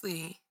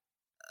 Honestly.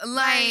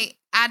 Like,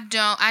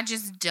 I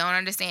just don't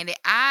understand it.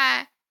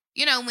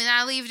 When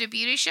I leave the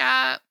beauty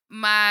shop,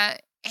 my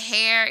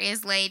hair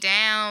is laid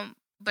down,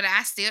 but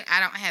I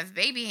don't have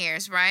baby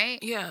hairs, right?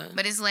 Yeah.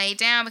 But it's laid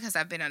down because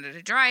I've been under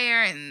the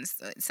dryer and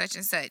such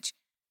and such.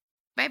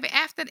 Baby,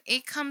 after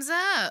it comes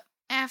up,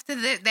 after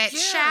that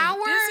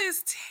shower. This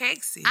is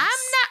Texas.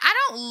 I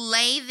don't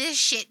lay this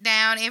shit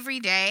down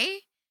every day.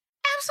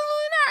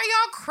 Absolutely not. Are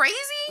y'all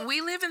crazy? We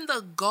live in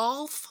the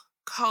Gulf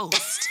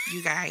Coast,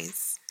 you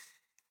guys.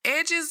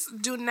 Edges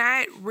do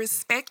not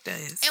respect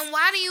us. And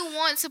why do you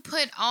want to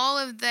put all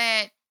of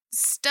that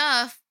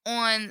stuff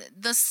on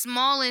the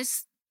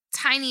smallest,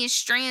 tiniest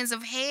strands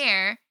of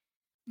hair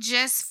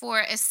just for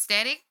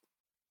aesthetics?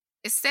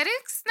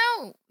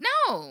 No.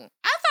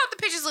 I thought the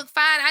pictures looked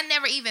fine. I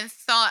never even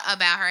thought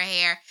about her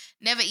hair.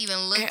 Never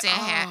even looked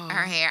at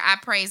her hair. I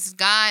praised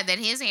God that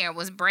his hair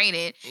was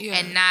braided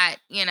and not,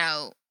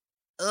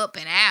 up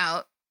and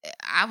out.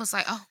 I was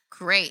like, oh,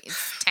 great.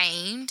 It's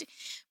tamed.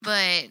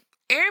 But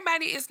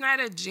everybody is not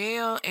a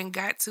jail and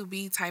got to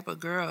be type of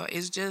girl.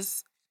 It's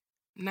just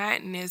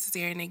not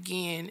necessary. And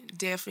again,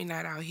 definitely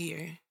not out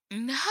here.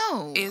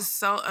 No. It's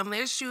so,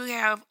 unless you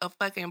have a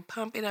fucking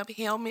pump it up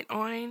helmet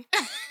on,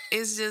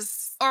 it's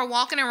just. Or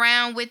walking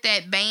around with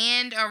that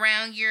band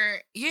around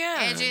your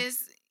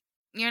edges,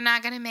 you're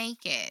not going to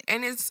make it.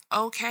 And it's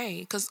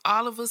okay, because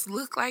all of us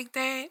look like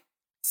that,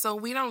 so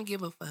we don't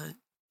give a fuck.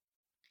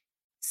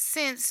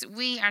 Since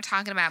we are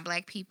talking about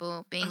black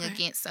people being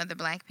against other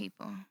black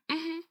people,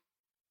 you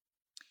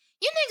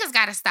niggas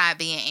got to stop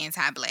being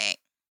anti-black.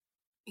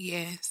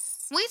 Yes.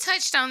 We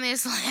touched on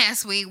this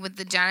last week with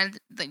the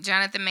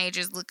Jonathan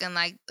Majors looking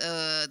like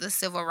the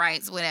civil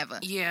rights, whatever.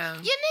 Yeah.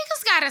 You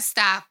niggas gotta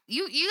stop.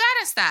 You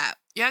gotta stop.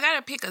 Y'all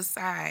gotta pick a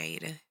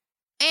side.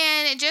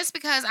 And just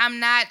because I'm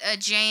not a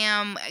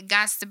jam,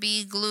 gots to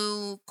be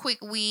glue, quick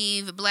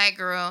weave, black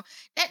girl,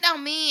 that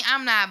don't mean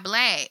I'm not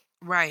black.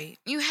 Right.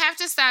 You have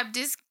to stop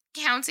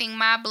discounting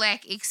my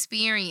black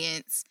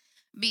experience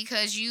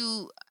because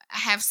you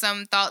have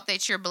some thought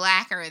that you're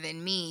blacker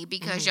than me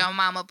because your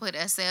mama put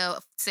a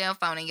cell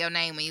phone in your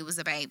name when you was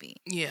a baby.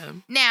 Yeah.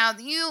 Now,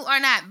 you are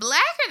not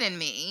blacker than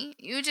me.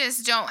 You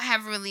just don't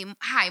have really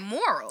high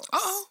morals.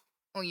 Oh.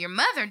 Well, your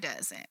mother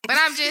doesn't. But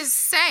I'm just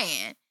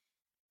saying,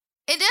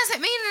 it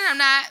doesn't mean that I'm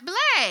not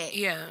black.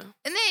 Yeah.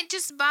 And then it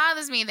just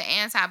bothers me, the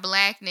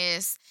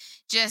anti-blackness,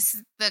 just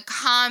the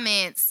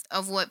comments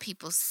of what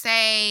people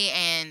say,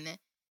 and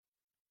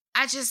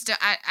I just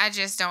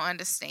don't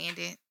understand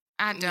it.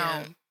 I don't.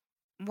 Yeah.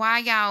 Why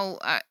y'all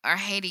are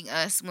hating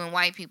us when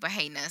white people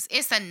hating us?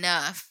 It's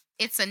enough.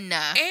 It's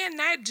enough. And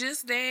not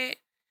just that,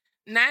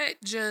 not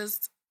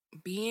just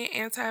being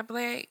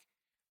anti-black,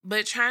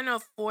 but trying to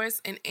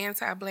force an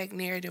anti-black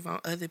narrative on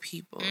other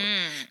people.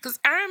 Because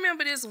I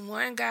remember this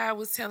one guy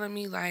was telling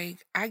me,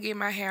 like, I get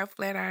my hair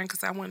flat ironed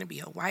because I want to be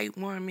a white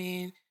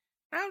woman.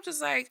 And I'm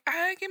just like,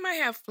 I get my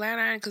hair flat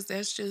ironed because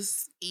that's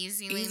just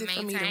easy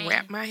for me to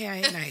wrap my hair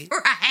at night.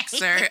 Right.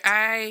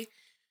 Sir,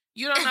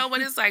 you don't know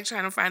what it's like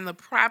trying to find the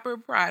proper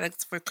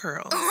products for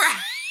curls.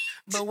 Right.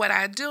 But what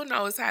I do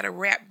know is how to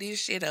wrap this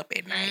shit up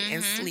at night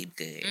and sleep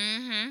good.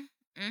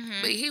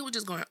 But he was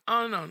just going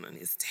on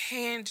this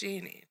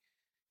tangent. And,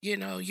 you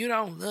know, you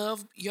don't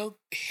love your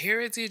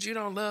heritage. You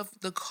don't love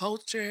the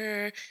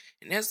culture.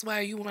 And that's why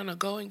you want to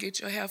go and get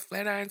your hair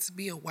flat ironed to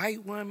be a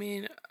white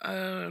woman.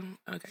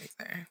 Okay,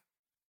 sir.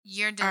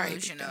 You're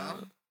delusional.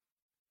 Right,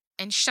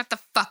 and shut the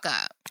fuck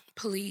up.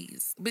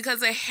 Please.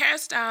 Because a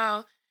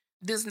hairstyle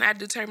does not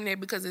determine that,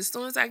 because as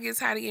soon as I get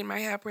tired of getting my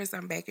hair pressed,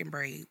 I'm back in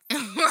braids.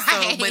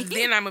 Right. So, but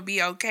then I'm going to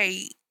be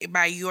okay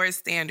by your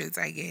standards,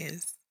 I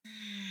guess.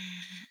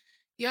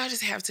 Y'all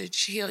just have to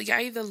chill. Y'all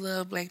either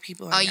love black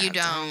people or you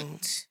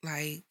don't.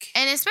 Like,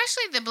 and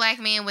especially the black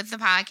men with the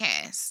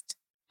podcast.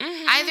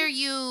 Either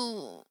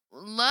you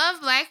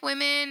love black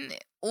women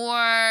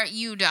or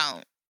you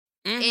don't.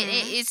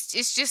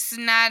 It's just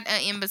not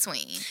an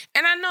in-between.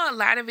 And I know a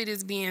lot of it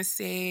is being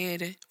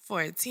said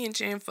for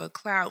attention, for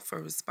clout, for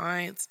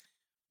response.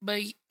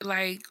 But,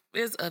 like,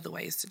 there's other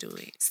ways to do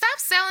it. Stop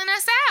selling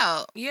us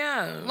out.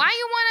 Yeah. Why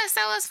you want to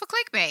sell us for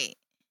clickbait?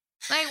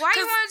 Like, why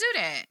you want to do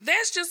that?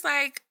 That's just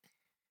like,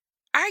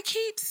 I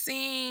keep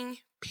seeing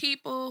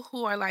people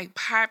who are, like,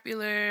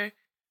 popular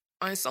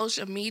on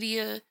social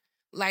media,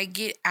 like,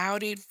 get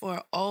outed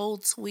for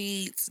old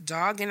tweets,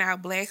 dogging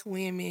out black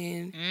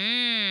women.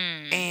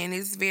 And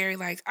it's very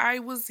like, I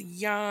was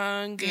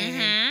young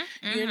and,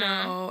 you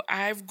know,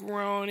 I've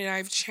grown and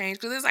I've changed.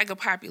 Because there's like a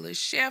popular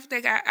chef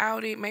that got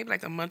outed maybe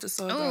like a month or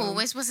so ago. Oh,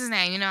 what's his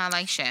name? You know, I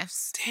like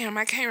chefs. Damn,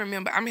 I can't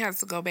remember. I'm going to have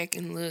to go back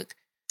and look.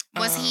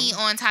 Was he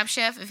on Top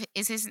Chef?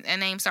 Is his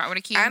name start with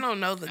a Q? I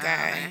don't know the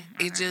guy.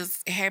 It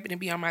just happened to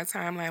be on my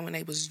timeline when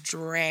they was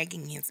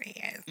dragging his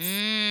ass.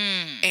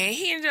 And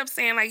he ended up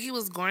saying like he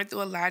was going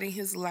through a lot in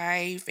his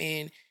life,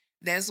 and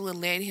that's what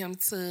led him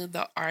to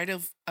the art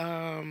of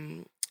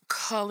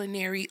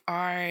culinary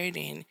art,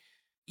 and,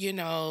 you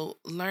know,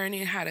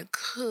 learning how to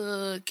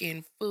cook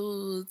and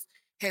foods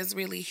has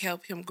really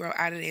helped him grow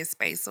out of that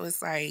space. So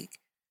it's like,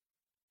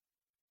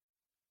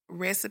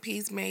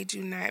 recipes made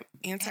you not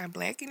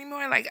anti-black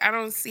anymore? Like, I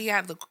don't see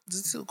how the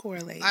two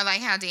correlate. Or like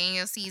how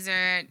Daniel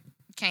Caesar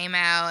came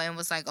out and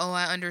was like, oh,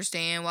 I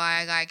understand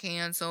why I got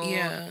canceled.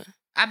 Yeah.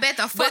 I bet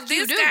the fuck you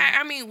do. But this guy,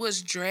 I mean,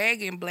 was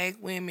dragging black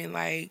women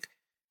like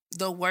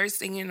the worst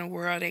thing in the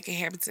world that can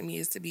happen to me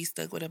is to be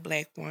stuck with a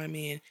black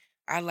woman.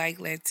 I like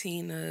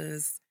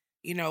Latinas.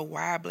 You know,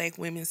 why are black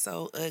women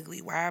so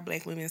ugly? Why are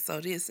black women so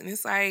this? And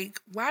it's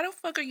like, why the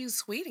fuck are you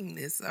tweeting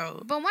this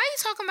though? But why are you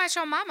talking about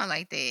your mama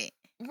like that?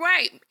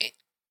 Right.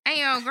 And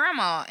your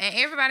grandma and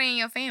everybody in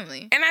your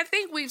family. And I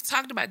think we've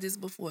talked about this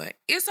before.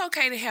 It's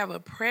okay to have a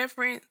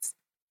preference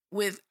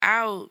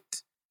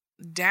without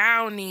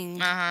downing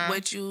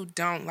what you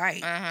don't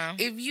like.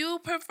 If you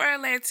prefer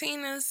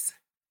Latinas,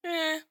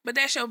 but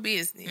that's your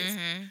business.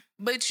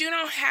 But you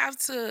don't have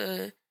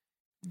to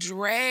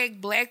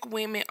drag black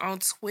women on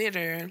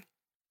Twitter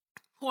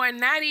who are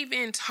not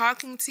even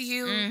talking to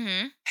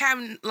you.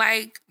 Have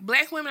like,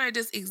 black women are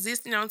just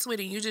existing on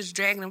Twitter and you just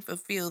drag them for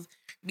filth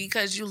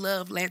because you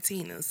love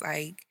Latinas.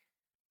 Like,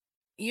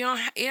 it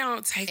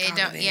don't take all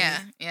of that.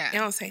 Yeah. It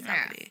don't take all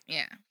of that.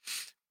 Yeah.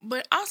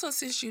 But also,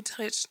 since you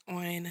touched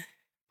on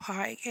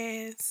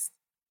podcasts,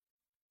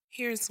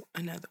 here's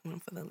another one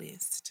for the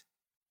list.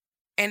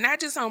 And not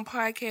just on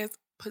podcasts,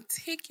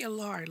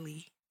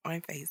 particularly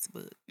on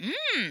Facebook.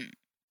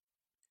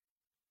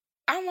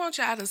 I want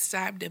y'all to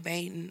stop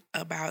debating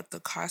about the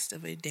cost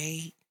of a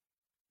date,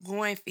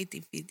 going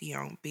 50-50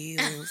 on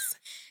bills.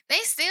 They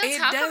still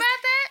talk about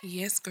that?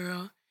 Yes,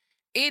 girl.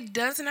 It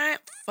does not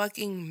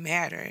fucking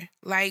matter.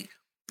 Like,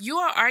 you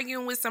are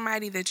arguing with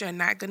somebody that you're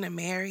not going to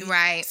marry.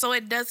 Right. So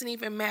it doesn't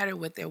even matter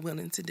what they're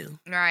willing to do.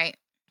 Right.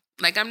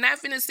 Like, I'm not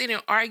finna sit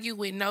and argue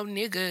with no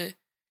nigga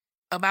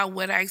about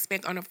what I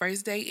expect on a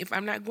first date if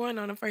I'm not going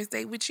on a first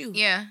date with you.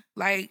 Yeah.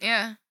 Like,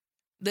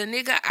 the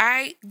nigga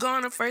I go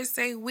on a first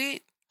date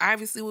with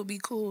obviously will be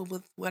cool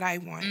with what I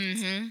want.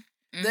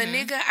 The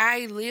nigga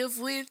I live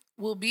with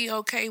will be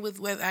okay with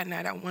whether or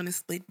not I want to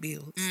split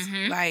bills.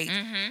 Like,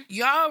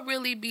 y'all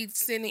really be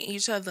sending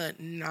each other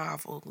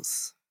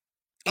novels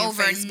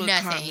over Facebook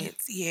nothing.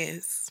 Comments.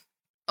 Yes.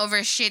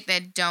 Over shit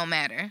that don't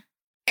matter.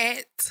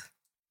 At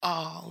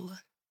all.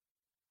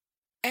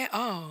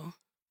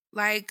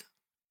 Like,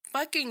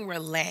 fucking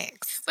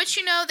relax. But,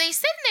 you know, they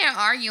sitting there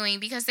arguing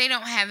because they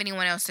don't have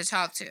anyone else to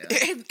talk to. And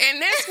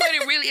that's what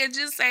it really is.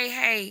 Just say,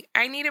 hey,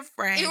 I need a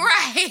friend.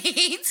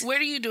 Right. What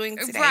are you doing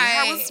today? Right.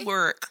 How was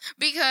work?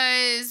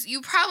 Because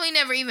you probably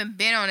never even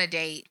been on a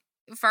date.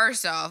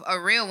 First off, a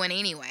real one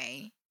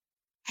anyway.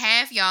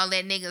 Half y'all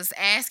let niggas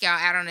ask y'all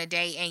out on a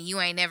date and you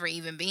ain't never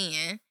even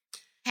been.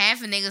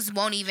 Half of niggas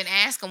won't even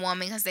ask a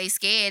woman because they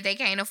scared they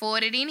can't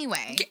afford it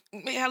anyway.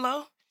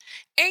 Hello?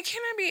 And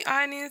can I be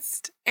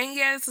honest? And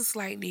yeah, it's a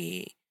slight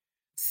dig.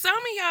 Some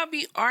of y'all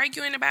be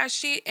arguing about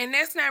shit, and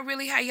that's not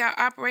really how y'all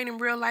operate in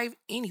real life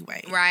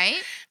anyway.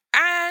 Right?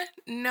 I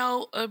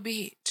know a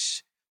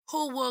bitch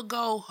who will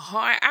go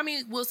hard. I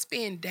mean, will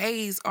spend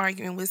days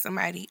arguing with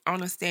somebody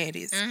on a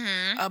status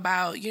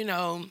about,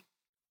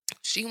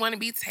 she want to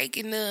be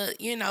taking the,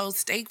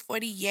 steak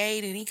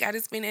 48 and he got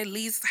to spend at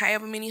least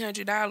however many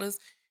 $100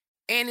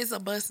 and it's a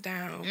bust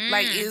down.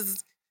 Like,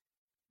 is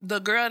the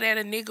girl that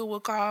a nigga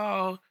would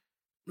call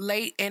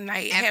late at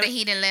night. After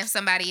he done left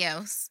somebody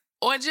else.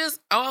 Or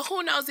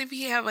who knows if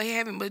he ever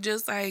haven't, but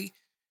just like,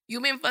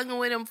 you been fucking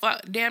with him for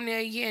damn near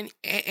a year and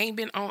ain't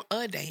been on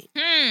a date.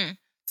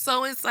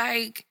 So it's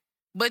like,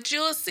 but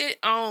you'll sit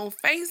on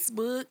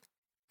Facebook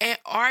and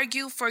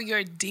argue for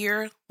your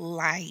dear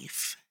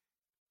life.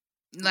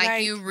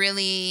 Like you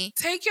really...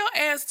 Take your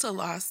ass to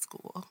law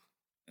school.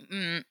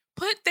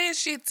 Put that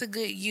shit to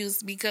good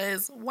use,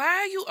 because why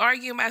are you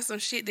arguing about some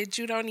shit that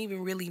you don't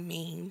even really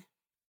mean?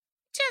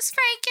 Just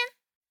faking.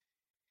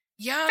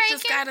 Y'all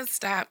just gotta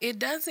stop. It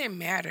doesn't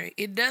matter.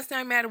 It does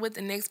not matter what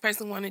the next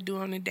person want to do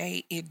on a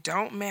date. It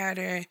don't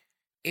matter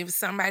if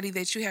somebody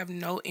that you have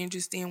no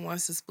interest in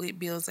wants to split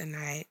bills or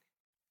not.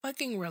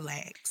 Fucking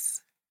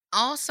relax.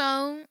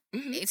 Also,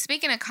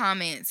 speaking of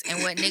comments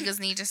and what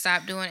niggas need to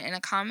stop doing in the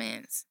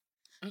comments,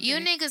 you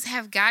niggas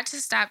have got to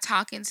stop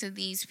talking to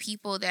these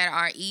people that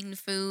are eating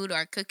food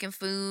or cooking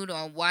food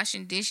or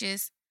washing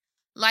dishes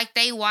like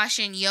they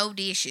washing your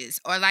dishes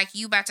or like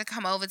you about to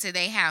come over to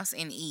their house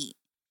and eat.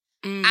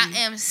 I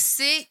am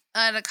sick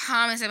of the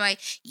comments that like,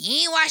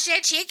 you ain't wash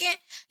that chicken,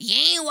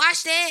 you ain't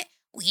wash that,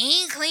 we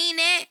ain't clean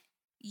that.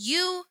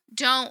 You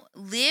don't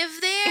live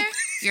there.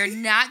 You're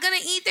not going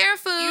to eat their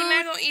food. You're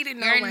not going to eat it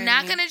no way. You're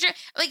not going to drink.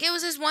 Like, it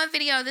was this one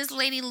video. This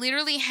lady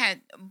literally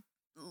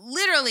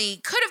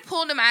could have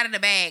pulled them out of the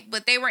bag,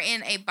 but they were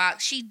in a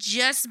box. She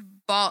just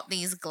bought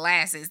these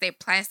glasses. They're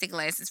plastic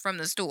glasses from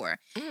the store.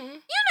 You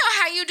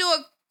know how you do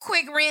a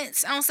quick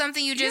rinse on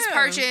something you just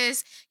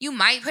purchased? You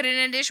might put it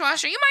in a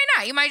dishwasher. You might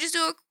not. You might just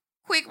do a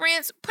quick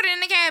rinse, put it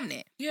in the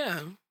cabinet. Yeah.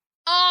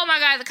 Oh my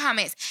God, the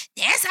comments.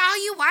 That's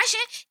all you washing?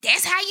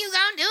 That's how you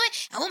gonna do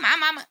it? Oh, my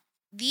mama.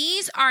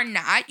 These are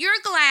not your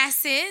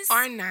glasses.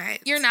 Are not.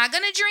 You're not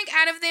gonna drink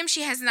out of them.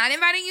 She has not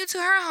invited you to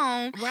her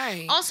home.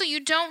 Right. Also, you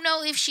don't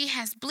know if she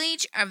has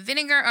bleach or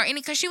vinegar or any,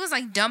 because she was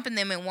like dumping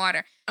them in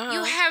water.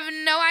 You have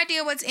no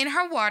idea what's in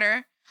her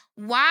water.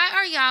 Why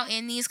are y'all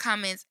in these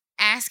comments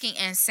asking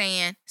and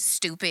saying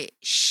stupid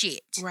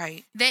shit?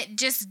 Right. That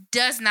just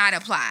does not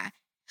apply.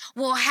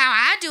 Well, how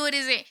I do it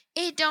is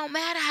it don't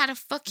matter how the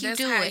fuck you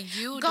do it.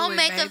 Go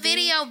make a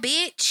video,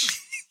 bitch.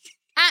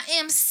 I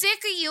am sick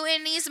of you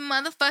in these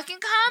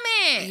motherfucking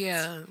comments.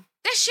 Yeah.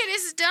 That shit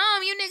is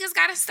dumb. You niggas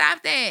gotta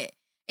stop that.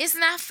 It's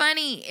not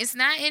funny. It's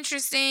not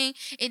interesting.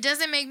 It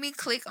doesn't make me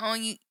click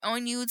on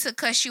you to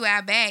cuss you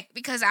out back,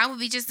 because I would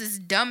be just as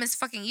dumb as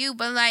fucking you.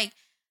 But like,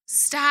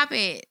 stop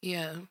it.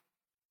 Yeah.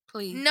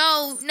 Please.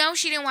 No,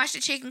 she didn't wash the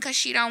chicken because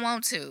she don't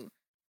want to.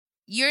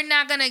 You're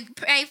not going to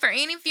pay for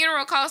any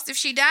funeral cost if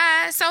she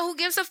dies. So who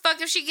gives a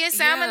fuck if she gets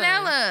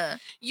salmonella? Yeah.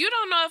 You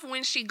don't know if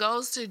when she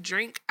goes to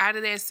drink out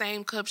of that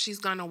same cup, she's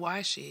going to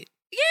wash it.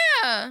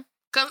 Yeah.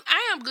 Because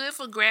I am good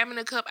for grabbing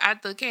a cup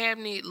out the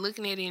cabinet,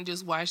 looking at it, and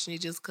just washing it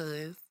just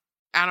because.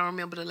 I don't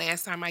remember the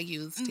last time I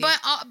used it. But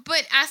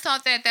I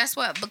thought that's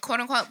what,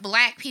 quote-unquote,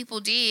 black people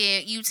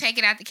did. You take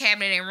it out the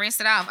cabinet and rinse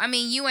it off. I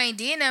mean, you ain't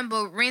did nothing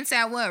but rinse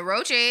out what?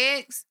 Roach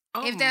eggs?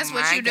 If that's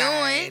what you're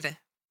doing.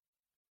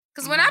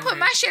 Because when I put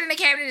my shit in the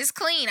cabinet, it's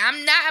clean.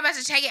 I'm not about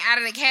to take it out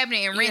of the cabinet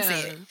and rinse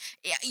it.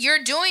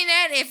 You're doing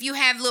that if you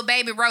have little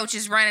baby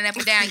roaches running up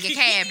and down your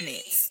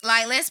cabinets.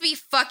 Like, let's be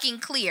fucking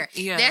clear.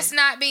 Yeah. That's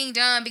not being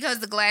done because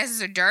the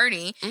glasses are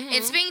dirty.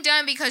 It's being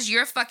done because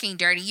you're fucking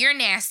dirty. You're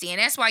nasty. And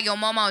that's why your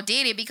Momo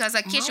did it, because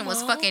her kitchen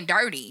was fucking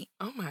dirty.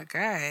 Oh, my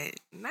God.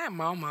 Not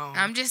Momo.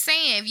 I'm just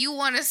saying, if you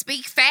want to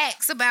speak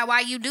facts about why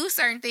you do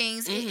certain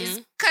things,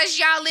 it's because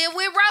y'all live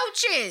with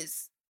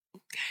roaches.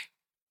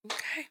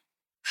 Okay.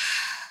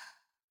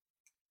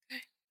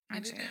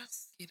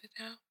 Get it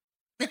out.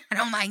 I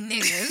don't like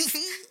niggas.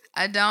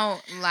 I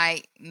don't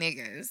like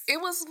niggas.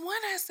 It was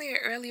one I said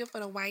earlier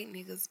for the white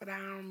niggas, but I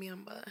don't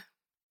remember.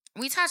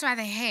 We talked about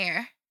the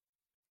hair.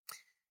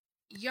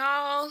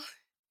 Y'all,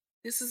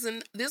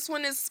 this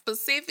one is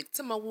specific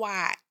to my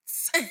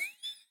whites.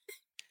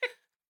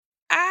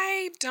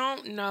 I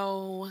don't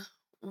know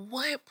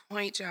what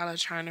point y'all are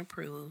trying to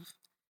prove.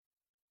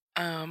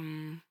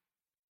 But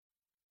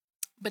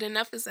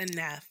enough is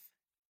enough.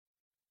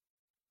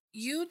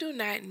 You do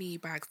not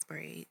need box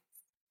braids.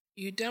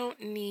 You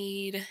don't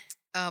need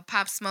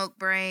pop smoke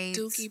braids.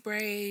 Dookie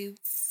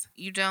braids.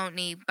 You don't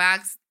need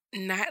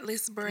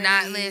knotless braids.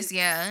 Knotless,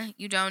 yeah.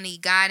 You don't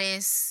need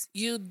goddess.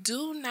 You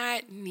do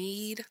not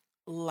need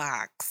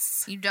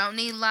locks. You don't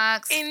need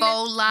locks, In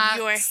faux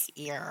locks.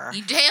 your hair.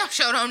 You damn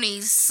sure don't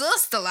need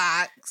sister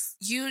locks.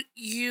 You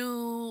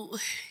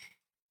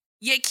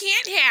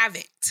can't have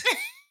it.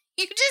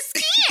 You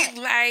just can't.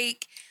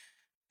 Like,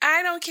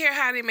 I don't care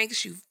how that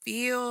makes you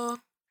feel.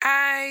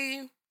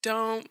 I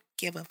don't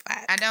give a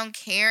fuck. I don't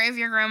care if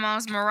your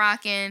grandma's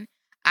Moroccan.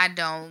 I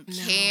don't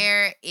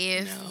care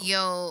if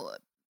your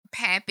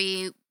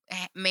pappy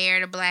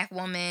married a black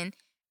woman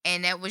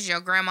and that was your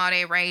grandma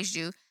that raised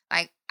you.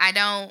 Like, I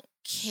don't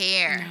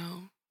care.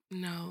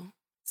 No.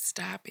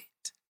 Stop it.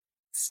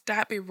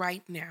 Stop it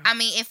right now. I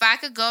mean, if I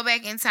could go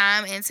back in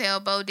time and tell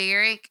Bo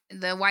Derek,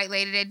 the white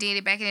lady that did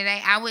it back in the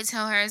day, I would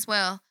tell her as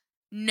well,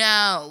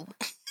 no,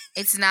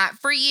 it's not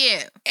for you.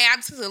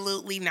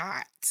 Absolutely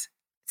not.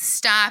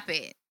 Stop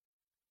it.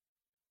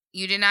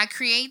 You did not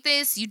create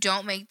this. You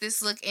don't make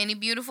this look any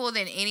beautiful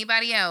than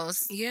anybody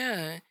else.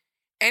 Yeah.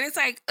 And it's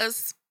like,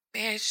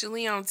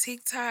 especially on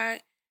TikTok,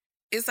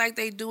 it's like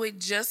they do it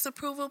just to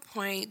prove a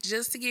point,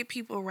 just to get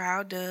people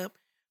riled up.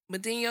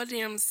 But then your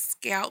damn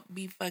scalp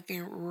be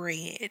fucking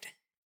red.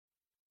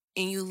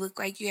 And you look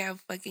like you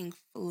have fucking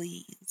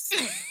fleas.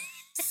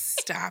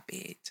 Stop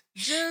it.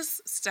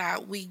 Just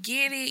stop. We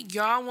get it.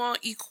 Y'all want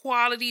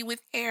equality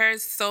with hair.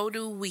 So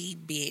do we,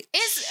 bitch.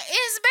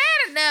 It's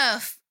bad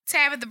enough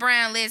Tabitha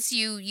Brown lets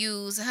you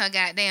use her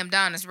goddamn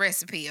Donna's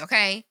recipe,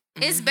 okay?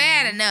 It's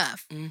bad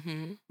enough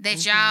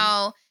that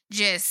y'all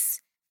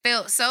just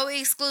felt so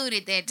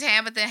excluded that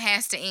Tabitha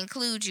has to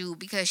include you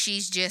because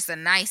she's just a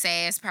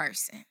nice-ass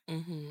person.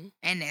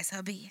 And that's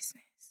her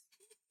business.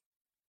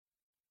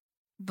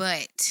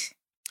 But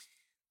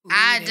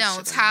I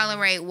don't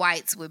tolerate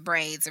whites with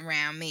braids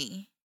around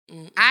me.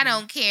 I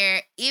don't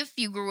care if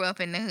you grew up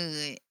in the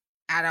hood.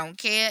 I don't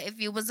care if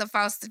you was a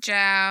foster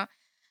child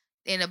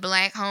in a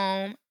black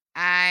home.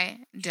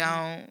 I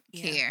don't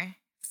care.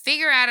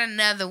 Figure out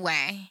another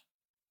way.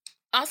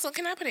 Also,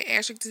 can I put an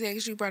asterisk to that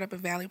because you brought up a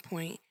valid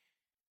point?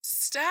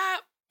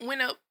 Stop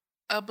when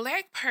a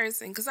black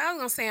person, because I was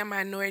going to say a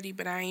minority,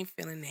 but I ain't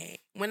feeling that.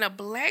 When a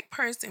black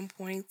person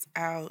points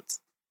out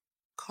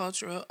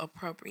cultural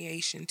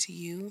appropriation to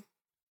you,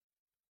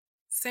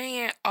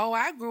 saying, oh,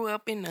 I grew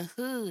up in the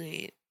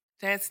hood,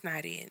 that's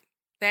not it.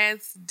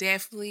 That's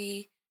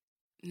definitely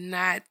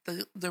not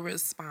the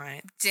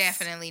response.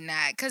 Definitely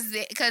not.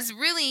 Because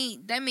really,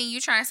 that mean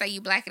you trying to say you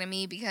blacker than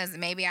me because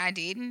maybe I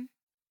didn't?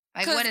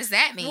 Like, what does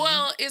that mean?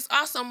 Well, it's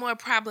also more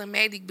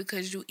problematic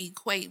because you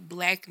equate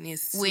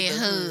blackness with the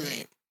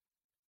hood.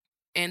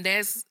 And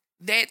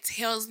that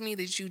tells me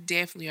that you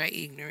definitely are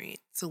ignorant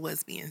to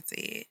what's being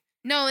said.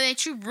 No,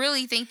 that you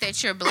really think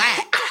that you're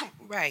black.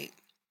 Right.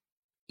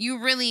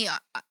 You really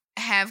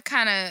have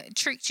kind of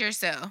tricked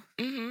yourself.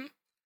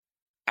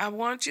 I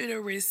want you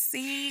to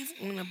receive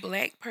when a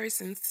black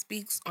person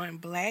speaks on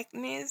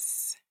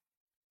blackness,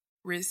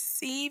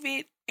 receive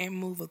it and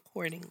move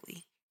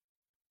accordingly.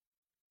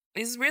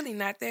 It's really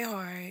not that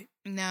hard.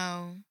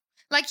 No.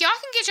 Like, y'all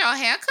can get your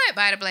hair cut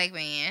by the black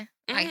man.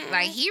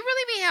 Like he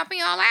really be helping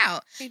y'all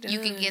out. He does. You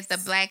can get the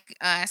black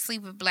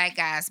sleep with black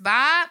guys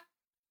bob.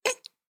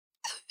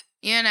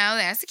 You know,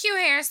 that's a cute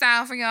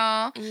hairstyle for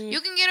y'all. You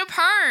can get a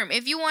perm.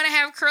 If you want to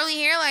have curly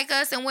hair like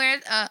us and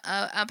wear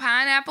a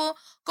pineapple,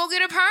 go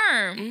get a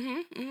perm.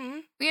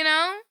 You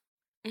know?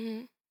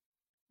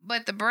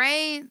 But the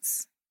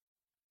braids,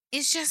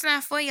 it's just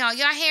not for y'all.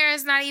 Your hair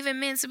is not even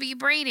meant to be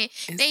braided.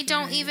 They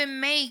don't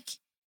even make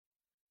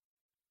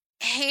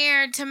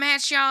hair to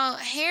match y'all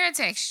hair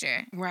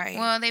texture. Right.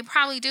 Well, they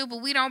probably do,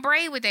 but we don't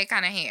braid with that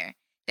kind of hair.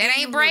 That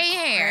ain't braid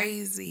hair.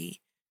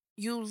 Crazy.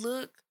 You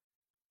look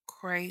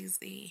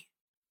crazy.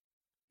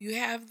 You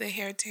have the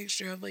hair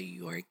texture of a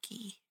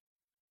Yorkie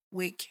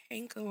with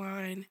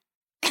Kankaron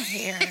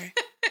hair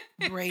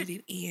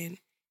braided in.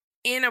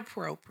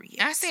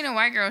 Inappropriate. I seen a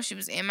white girl. She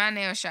was in my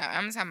nail shop.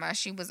 I'm talking about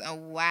she was a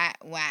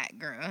white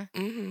girl.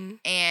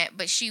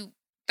 But she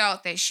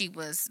thought that she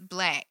was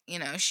black. You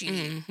know,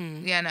 she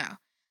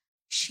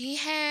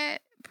had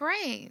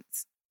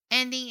braids.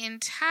 And the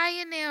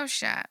entire nail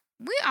shop,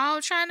 we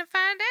all trying to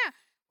find out.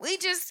 We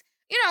just,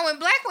 you know, when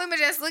black women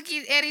just look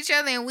at each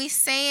other and we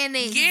saying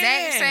the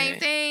exact same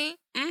thing,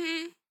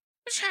 we're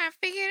trying to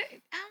figure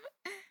it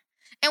out.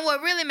 And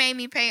what really made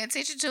me pay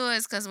attention to her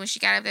is because when she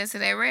got up there to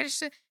that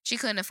register, she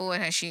couldn't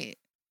afford her shit.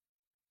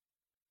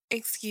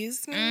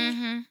 Excuse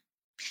me?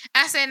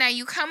 I said, now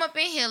you come up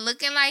in here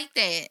looking like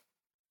that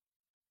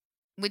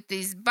with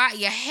this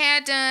your hair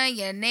done,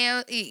 your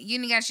nails,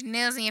 you got your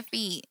nails in your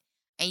feet,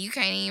 and you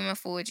can't even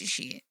afford your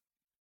shit.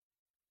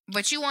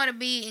 But you want to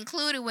be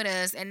included with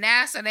us, and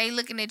now so they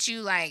looking at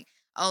you like,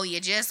 oh, you're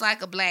just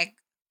like a black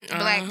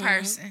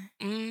person.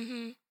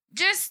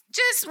 Just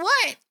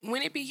what?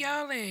 When it be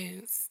y'all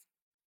ass?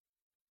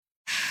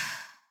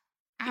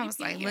 I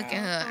was like, look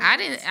at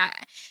her.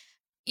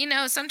 You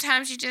know,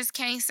 sometimes you just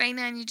can't say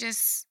nothing. You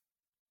just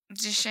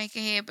shake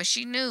your head. But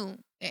she knew.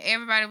 And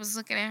everybody was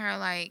looking at her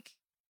like,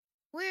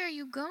 where are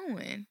you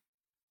going?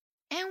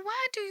 And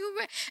why do you...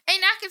 And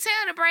I can tell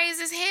the braids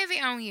is heavy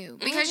on you.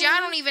 Because y'all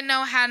don't even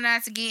know how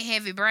not to get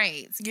heavy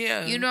braids.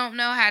 Yeah. You don't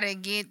know how to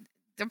get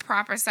the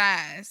proper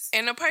size.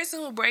 And the person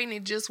who braiding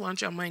it just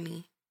wants your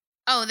money.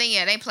 Oh,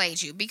 they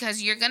played you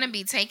because you're going to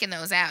be taking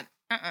those out.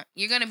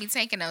 You're going to be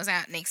taking those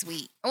out next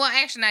week. Well,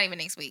 actually, not even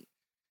next week.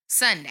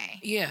 Sunday.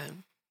 Yeah.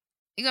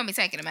 You're going to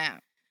be taking them out.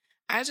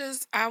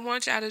 I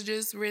want y'all to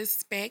just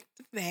respect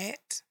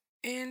that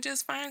and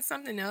just find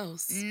something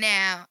else.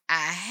 Now, I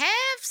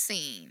have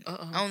seen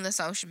on the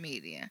social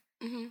media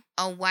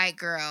a white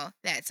girl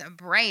that's a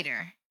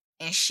braider,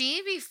 and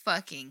she be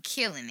fucking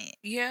killing it.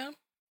 Yeah.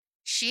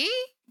 She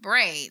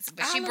braids,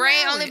 but she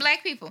braid only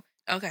black people.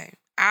 Okay.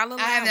 I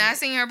have not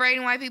seen her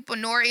braiding white people,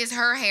 nor is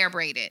her hair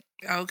braided.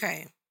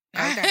 Okay.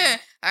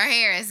 Her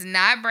hair is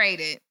not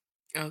braided.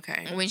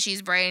 Okay. When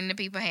she's braiding the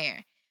people's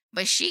hair.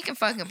 But she can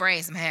fucking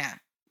braid some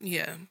hair.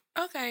 Yeah.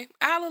 Okay.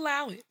 I'll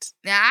allow it.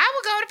 Now, I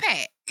would go to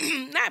Pat.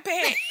 Not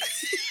Pat.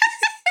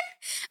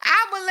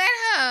 I would let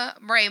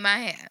her braid my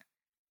hair.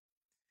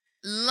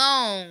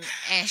 Long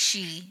as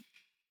she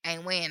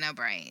ain't wearing no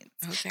braids.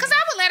 Okay. Because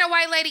I would let a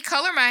white lady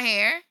color my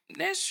hair.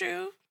 That's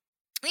true.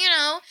 You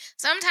know,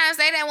 sometimes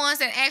they the ones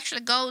that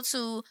actually go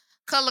to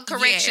color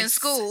correction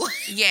school.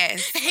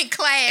 Yes. In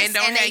class. And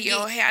don't have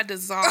your hair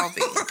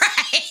dissolving.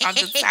 Right. On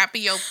the top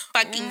of your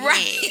fucking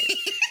head.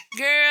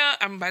 Girl,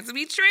 I'm about to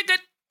be triggered.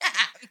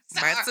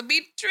 About to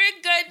be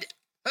triggered.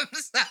 I'm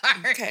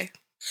sorry. Okay.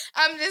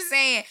 I'm just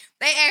saying,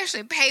 they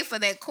actually pay for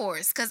that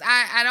course. Because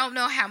I don't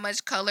know how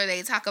much color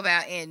they talk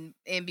about in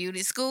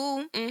beauty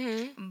school.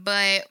 Mm-hmm.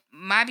 But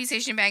my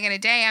beautician back in the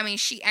day, I mean,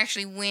 she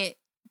actually went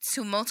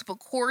to multiple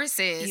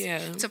courses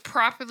to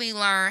properly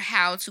learn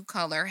how to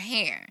color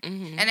hair.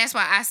 Mm-hmm. And that's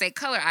why I say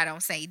color, I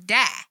don't say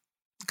dye.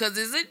 Because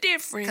there's a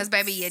difference. Because,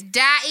 baby, you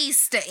dye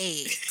Easter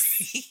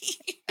eggs.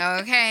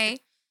 Okay?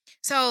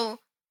 So,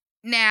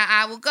 now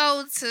I will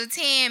go to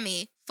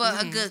Tammy for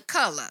a good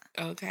color.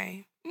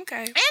 Okay. And a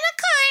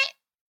cut.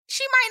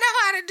 She might know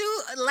how to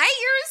do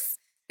layers.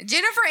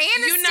 Jennifer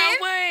Aniston. You know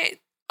what?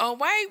 A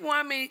white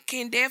woman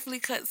can definitely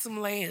cut some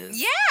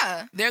layers.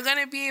 Yeah. They're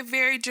going to be a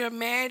very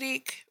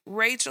dramatic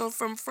Rachel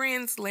from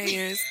Friends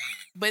layers,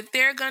 but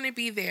they're going to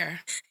be there.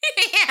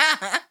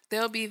 Yeah.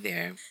 They'll be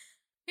there.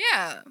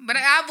 Yeah. But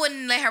I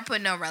wouldn't let her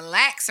put no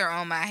relaxer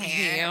on my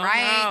hair, Hell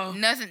right? no.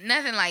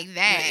 Nothing like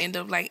that. You'll end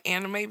up like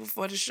anime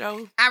before the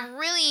show. I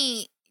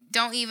really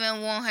don't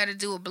even want her to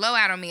do a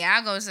blowout on me.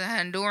 I'll go to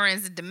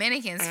Hondurans and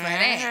Dominicans for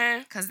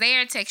that. Because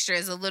their texture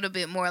is a little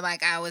bit more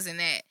like ours in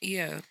that.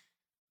 Yeah.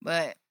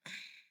 But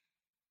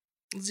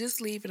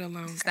just leave it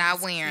alone.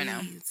 Stop wearing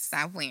them.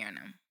 Stop wearing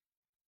them.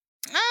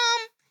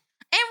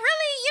 And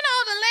really, you know,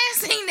 the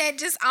last thing that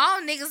just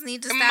all niggas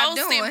need to stop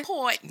doing. Most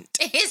important.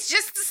 Is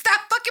just to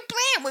stop fucking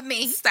playing with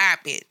me. Stop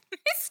it.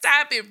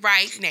 Stop it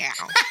right now.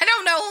 I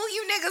don't know who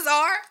you niggas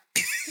are,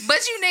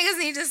 but you niggas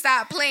need to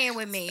stop playing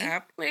with me.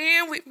 Stop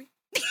playing with me.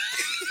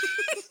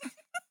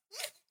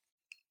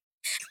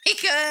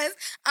 Because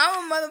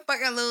I'm a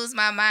motherfucker lose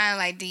my mind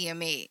like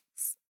DMX.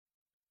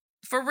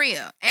 For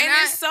real. And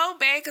it's so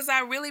bad because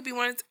I really be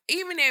wanting to,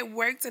 even at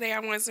work today, I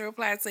wanted to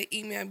reply to an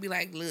email and be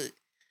like, look,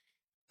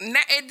 now,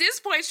 at this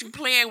point, you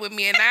playing with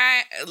me and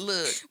I,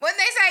 look. When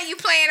they say you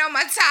playing on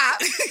my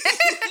top,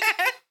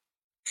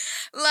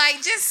 like,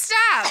 just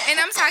stop. And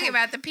I'm talking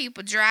about the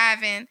people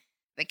driving,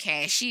 the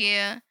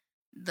cashier,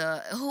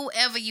 the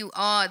whoever you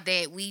are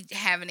that we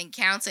have an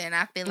encounter and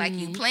I feel like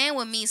you playing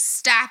with me,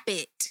 stop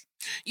it.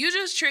 You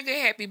just trigger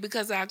happy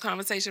because of our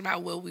conversation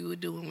about what we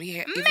would do when we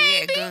had if we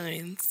had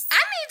guns. I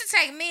need to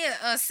take me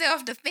a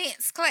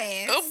self-defense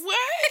class. A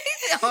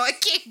what? Or a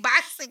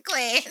kickboxing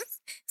class.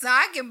 So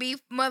I can be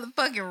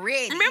motherfucking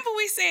ready. Remember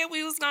we said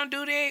we was going to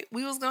do that?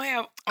 We was going to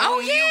have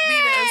you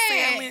be the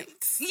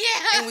assailants.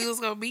 Yeah. And we was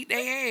going to beat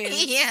their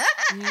ass. Yeah.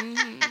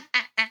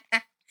 Mm-hmm.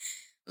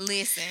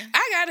 Listen.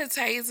 I got a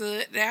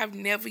taser that I've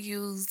never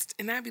used.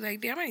 And I'd be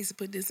like, damn, I need to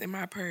put this in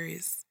my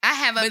purse. I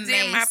have a But mace.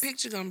 then my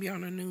picture going to be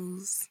on the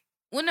news.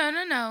 Well,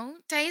 no.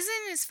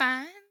 Tasing is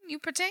fine. You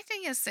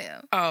protecting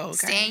yourself. Oh,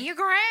 okay. Stand your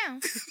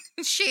ground.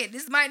 Shit,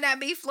 this might not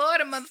be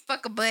Florida,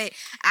 motherfucker, but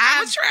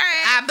I'm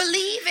trying. I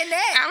believe in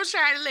that. I was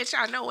trying to let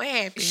y'all know what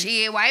happened.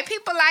 Shit, white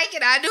people like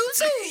it. I do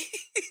too.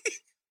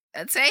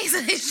 A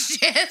taser is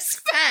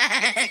just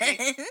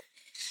fine.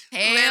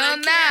 Hell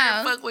no.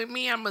 Karen fuck with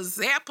me, I'ma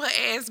zap her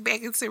ass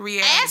back into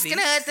reality. Asking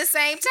her at the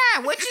same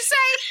time. What you say?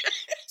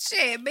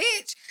 Shit,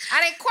 bitch.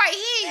 I didn't quite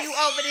hear you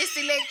over this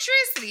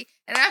electricity.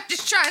 And I'm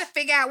just trying to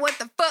figure out what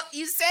the fuck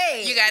you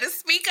said. You gotta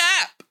speak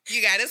up.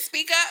 You gotta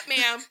speak up,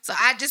 ma'am. So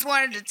I just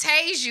wanted to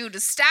tase you to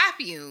stop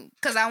you.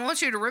 Because I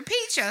want you to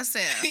repeat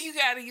yourself. You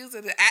gotta use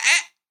it.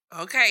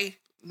 Okay,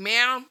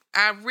 ma'am.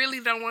 I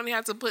really don't want to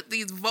have to put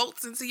these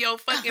votes into your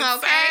fucking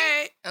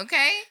side.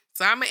 Okay.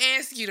 So I'm gonna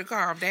ask you to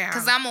calm down.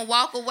 Because I'm gonna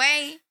walk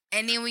away.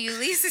 And then when you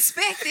least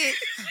expect it,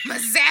 I'm going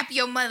to zap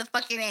your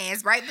motherfucking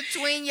ass right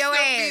between your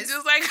ass.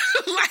 Just like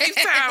a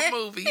Lifetime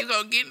movie. You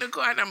going to get in the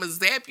car and I'm going to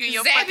zap you in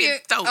your fucking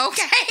throat.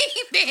 Okay,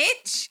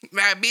 bitch.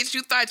 Now, bitch,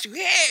 you thought you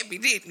had me,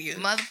 didn't you?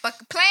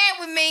 Motherfucker playing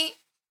with me.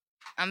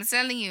 I'm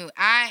telling you,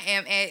 I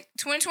am at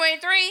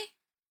 2023.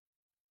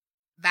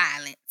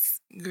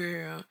 violence.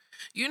 Girl,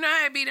 you know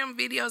how it be them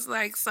videos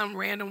like some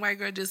random white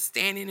girl just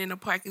standing in a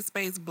parking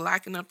space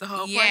blocking up the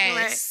whole parking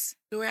lot?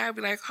 The way I'd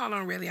be like, hold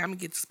on, really, I'm going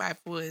to get the spot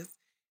for us.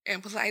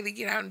 And politely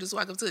get out and just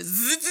walk up to it.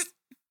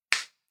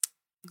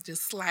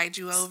 Just slide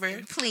you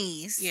over.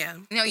 Please. Yeah.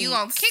 No, you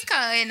gonna kick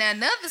her in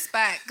another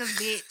spot, because,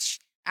 bitch,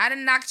 I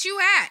done knocked you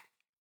out.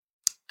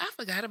 I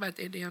forgot about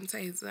that damn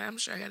taser. I'm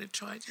sure I got to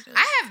charge it up.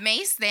 I have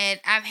mace that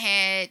I've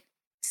had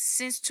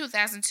since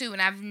 2002,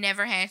 and I've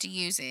never had to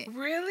use it.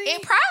 Really?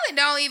 It probably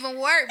don't even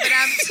work, but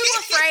I'm too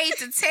afraid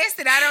to test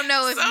it. I don't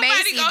know if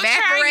mace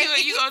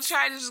evaporates. You gonna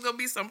try? There's just gonna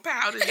be some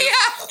powder. Yeah,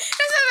 that's what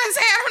I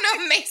say. I don't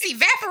know if mace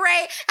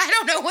evaporate. I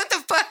don't know what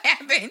the fuck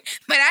happened,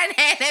 but I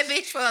had that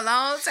bitch for a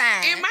long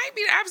time. It might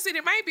be the opposite.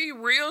 It might be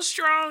real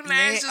strong.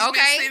 Now it's just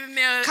been sitting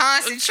there.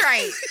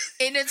 Concentrate.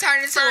 It done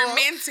turned into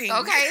fermenting.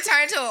 It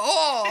turned into an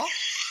oil.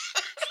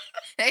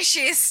 That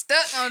shit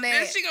stuck on that.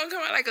 That shit gonna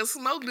come out like a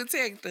smoke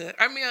detector.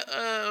 I mean,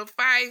 a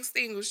fire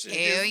extinguisher.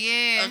 Hell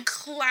yeah. A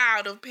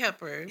cloud of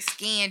pepper.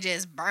 Skin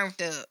just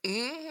burnt up.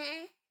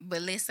 Mm-hmm.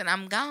 But listen,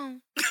 I'm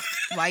gone.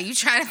 Why you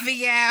trying to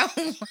figure out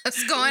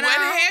what's going on?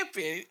 What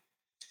happened?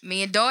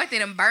 Me and Dorothy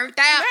done burnt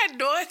out. Not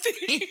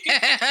Dorothy.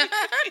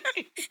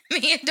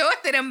 Me and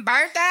Dorothy done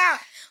burnt out.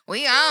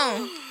 We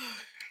on.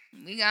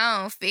 We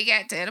gone. Figure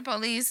out, tell the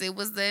police it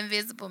was the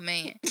invisible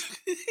man.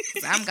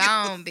 I'm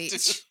gone,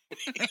 bitch.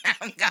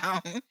 I'm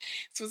gone.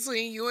 It's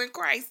between you and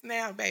Christ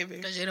now, baby.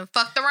 Because you done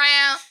fucked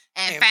around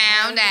and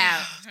found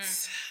out.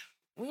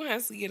 We'll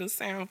have to get a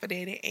sound for that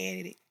and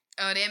add it.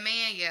 Oh, that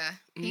man, yeah.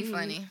 He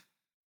funny.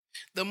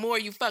 The more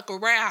you fuck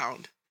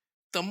around,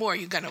 the more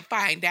you're going to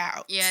find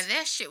out. Yeah,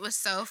 that shit was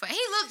so funny.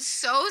 He looked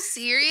so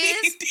serious.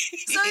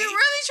 So you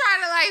really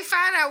trying to like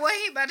find out what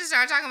he about to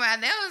start talking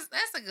about.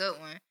 That's a good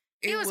one.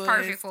 He was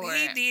perfect for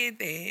it. He did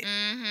that.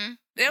 Mm-hmm.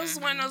 That was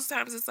one of those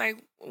times it's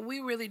like, we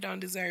really don't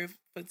deserve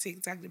for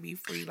TikTok to be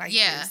free like this.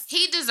 Yeah,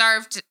 he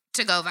deserved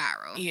to go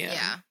viral.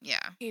 Yeah.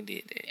 He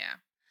did that. Yeah.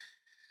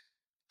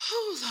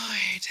 Oh,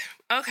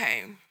 Lord.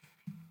 Okay.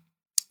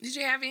 Did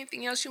you have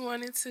anything else you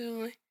wanted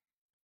to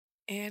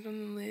add on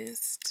the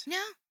list?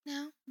 No.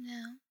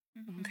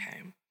 Mm-hmm.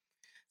 Okay.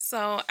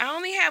 So, I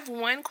only have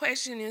one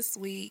question this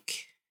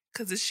week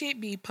because it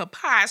should be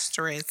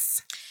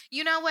preposterous.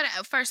 You know what?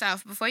 First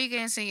off, before you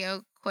get into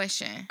your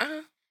question,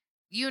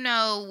 you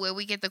know where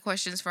we get the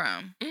questions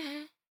from.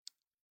 Mm-hmm.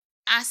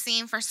 I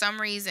seen for some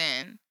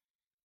reason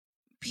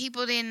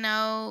people didn't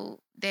know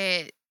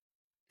that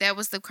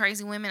was the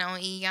crazy women on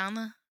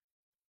Iyanla.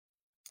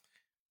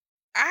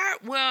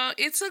 Well,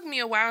 it took me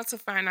a while to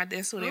find out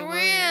that's what it was.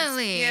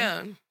 Really?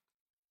 Yeah.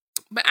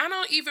 But I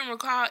don't even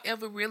recall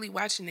ever really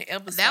watching the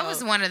episode. That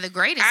was one of the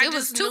greatest. It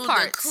was 2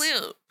 parts. The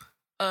clip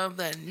of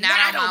the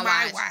Not on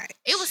my watch.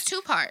 It was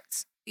 2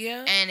 parts.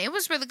 Yeah. And it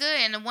was really good.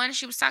 And the one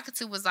she was talking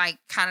to was like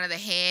kind of the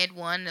head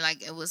one.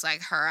 Like it was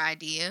like her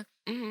idea.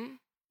 Mm-hmm.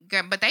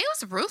 But they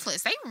was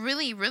ruthless. They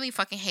really, really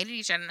fucking hated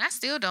each other. And I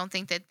still don't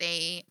think that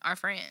they are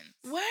friends.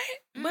 What?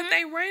 Mm-hmm. But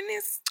they run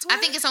this? I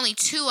think it's only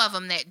 2 of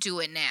them that do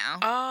it now.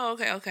 Oh,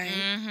 okay.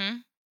 Mm-hmm.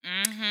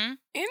 Mm-hmm.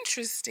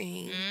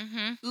 Interesting.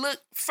 Mm-hmm. Look,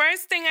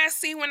 first thing I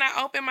see when I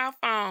open my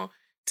phone,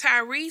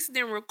 Tyrese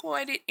then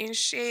recorded and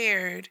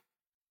shared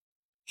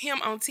him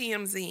on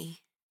TMZ.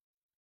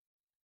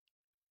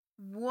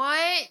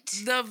 What?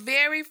 The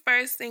very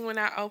first thing when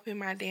I open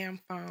my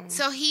damn phone.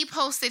 So he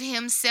posted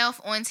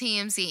himself on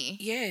TMZ.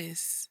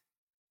 Yes.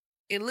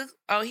 It looked.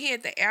 Oh, he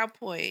at the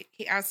airport.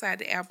 He outside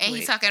the airport. And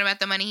he's talking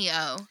about the money he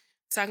owe.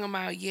 Talking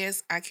about,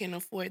 yes, I can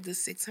afford the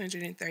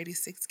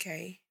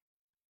 $636K.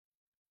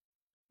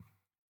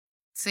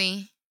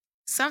 See,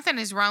 something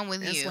is wrong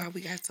with That's you. why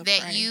we got to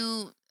that pray.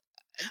 you.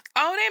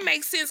 Oh, that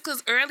makes sense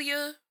because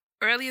earlier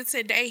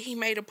today he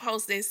made a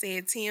post that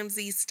said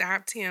TMZ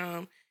stopped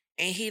him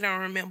and he don't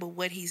remember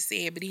what he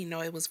said, but he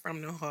know it was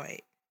from the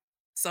heart.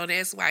 So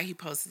that's why he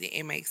posted it.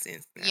 It makes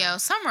sense now. Yo,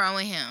 something wrong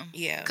with him.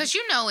 Yeah. Because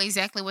you know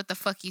exactly what the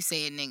fuck you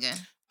said, nigga.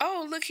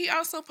 Oh, look, he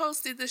also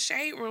posted the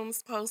Shade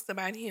Room's post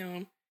about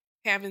him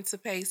having to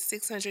pay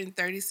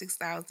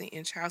 $636,000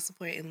 in child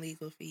support and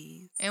legal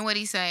fees. And what'd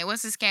he say?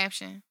 What's his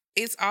caption?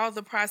 It's all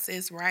the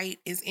process, right?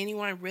 Is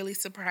anyone really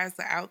surprised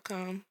the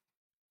outcome?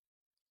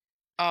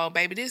 Oh,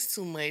 baby, this is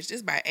too much. This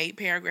is about 8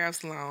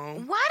 paragraphs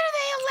long. Why do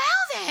they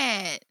allow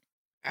that?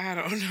 I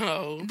don't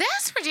know.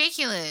 That's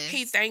ridiculous.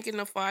 He thanking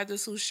the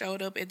fathers who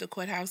showed up at the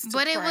courthouse to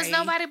But pray. it was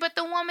nobody but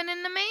the woman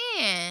and the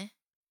man.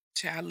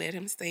 Child, let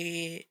him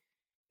say it.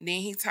 Then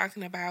he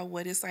talking about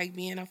what it's like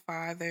being a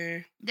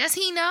father. Does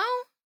he know?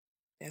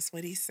 That's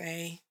what he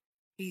say.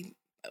 He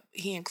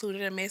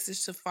included a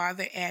message to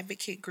father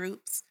advocate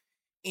groups.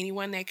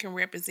 Anyone that can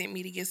represent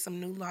me to get some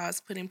new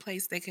laws put in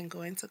place that can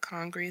go into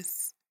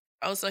Congress.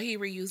 Oh, so he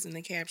reusing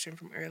the caption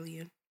from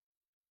earlier.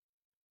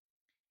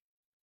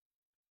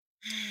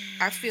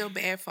 I feel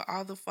bad for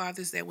all the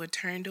fathers that were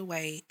turned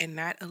away and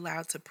not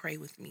allowed to pray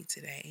with me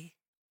today.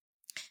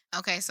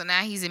 Okay, so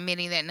now he's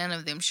admitting that none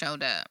of them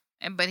showed up.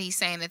 But he's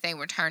saying that they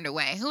were turned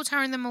away. Who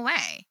turned them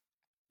away?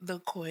 The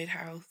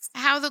courthouse.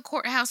 How the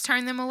courthouse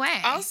turned them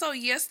away? Also,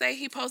 yesterday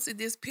he posted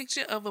this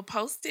picture of a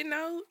Post-it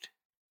note.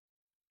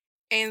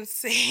 and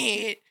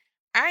said,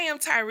 I am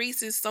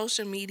Tyrese's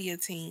social media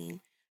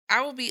team.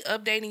 I will be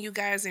updating you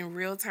guys in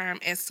real time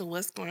as to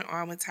what's going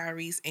on with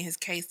Tyrese and his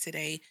case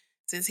today,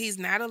 since he's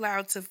not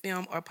allowed to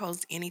film or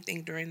post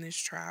anything during this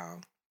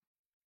trial.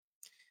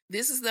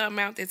 This is the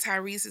amount that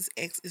Tyrese's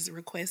ex is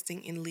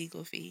requesting in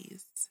legal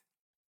fees.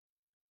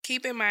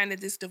 Keep in mind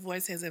that this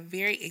divorce has a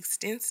very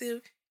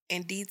extensive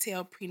and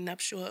detailed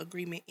prenuptial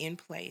agreement in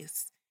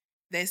place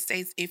that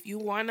states if you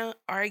want to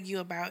argue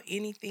about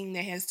anything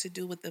that has to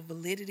do with the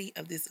validity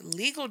of this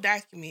legal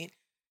document,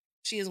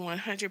 she is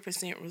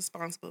 100%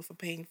 responsible for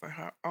paying for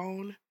her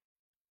own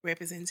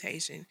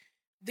representation.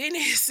 Then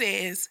it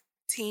says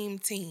team.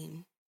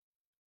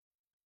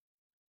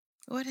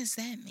 What does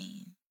that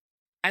mean?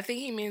 I think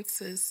he meant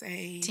to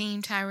say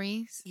Team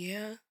Tyrese?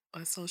 Yeah,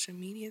 or social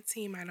media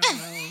team. I don't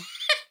know.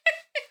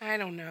 I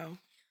don't know.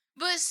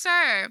 But,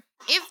 sir,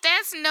 if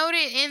that's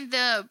noted in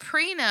the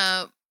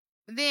prenup,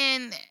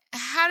 then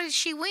how did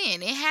she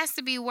win? It has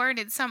to be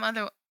worded some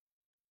other.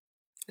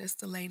 That's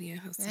the lady in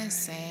her side. That's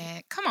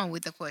sad. Come on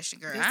with the question,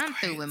 girl. That's I'm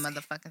crazy. through with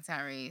motherfucking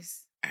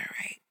Tyrese. All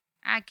right.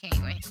 I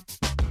can't wait.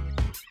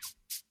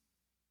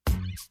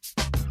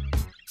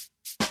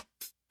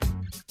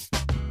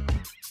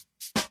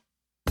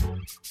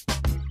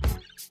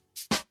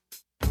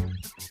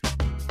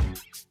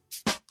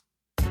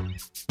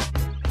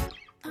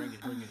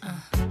 Bring it.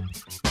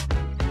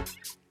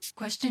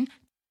 Question.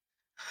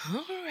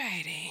 All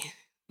righty.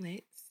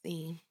 Let's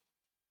see.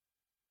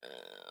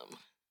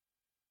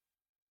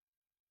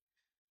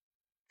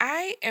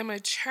 I am a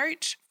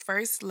church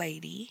first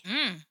lady,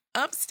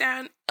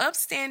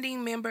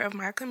 upstanding member of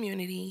my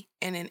community,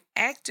 and an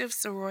active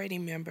sorority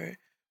member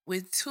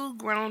with 2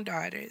 grown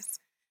daughters.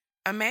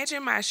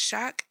 Imagine my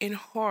shock and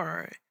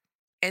horror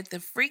at the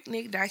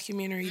Freaknik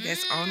documentary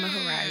that's on the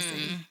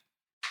horizon.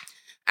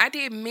 I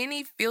did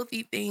many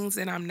filthy things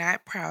that I'm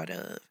not proud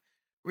of,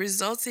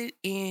 resulted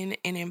in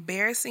an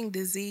embarrassing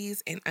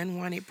disease and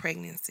unwanted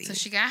pregnancy. So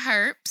she got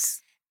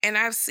herpes. And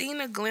I've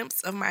seen a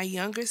glimpse of my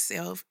younger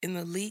self in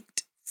the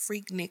leaked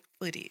Freaknik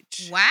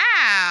footage.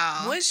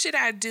 Wow. What should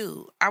I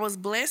do? I was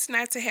blessed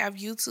not to have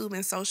YouTube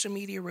and social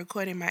media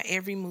recording my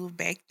every move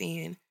back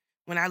then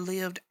when I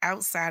lived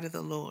outside of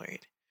the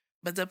Lord.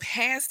 But the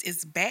past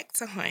is back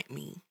to haunt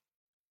me.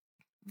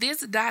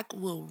 This doc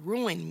will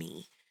ruin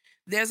me.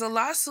 There's a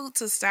lawsuit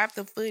to stop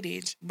the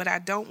footage, but I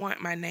don't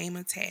want my name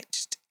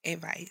attached.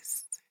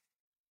 Advice.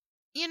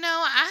 You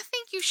know, I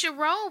think you should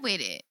roll with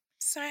it.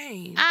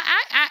 Same.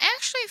 I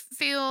actually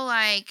feel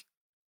like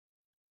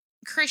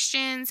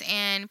Christians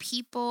and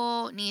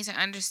people need to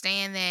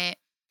understand that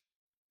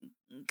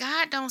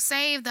God don't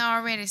save the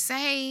already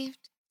saved.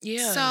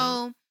 Yeah.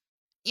 So,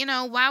 you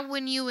know, why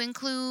wouldn't you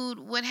include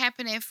what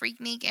happened at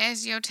Freaknik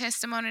as your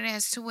testimony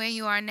as to where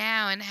you are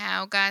now and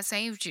how God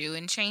saved you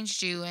and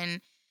changed you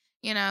and,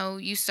 you know,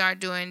 you start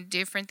doing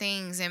different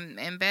things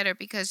and better,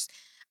 because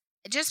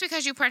just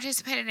because you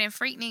participated in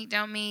Freaknik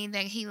don't mean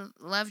that he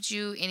loved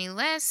you any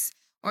less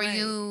or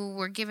you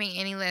were giving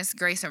any less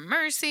grace or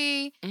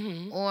mercy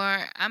or,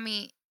 I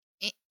mean,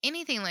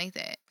 anything like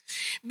that.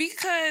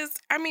 Because,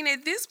 I mean,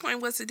 at this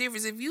point, what's the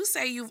difference? If you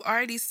say you've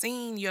already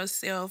seen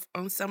yourself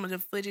on some of the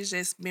footage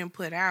that's been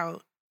put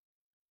out,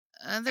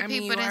 other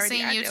people done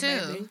seen you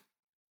too. Baby.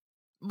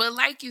 But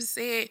like you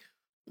said,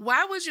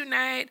 why would you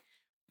not?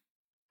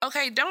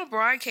 Okay, don't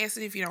broadcast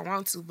it if you don't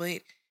want to,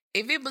 but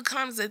if it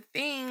becomes a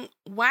thing,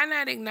 why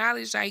not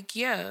acknowledge, like,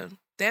 yeah,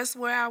 that's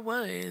where I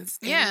was.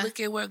 And look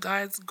at where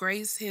God's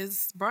grace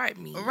has brought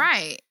me.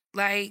 Right.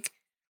 Like,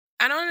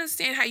 I don't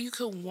understand how you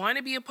could want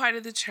to be a part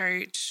of the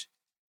church,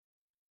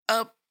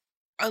 a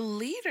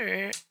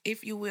leader,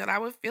 if you will. I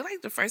would feel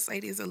like the first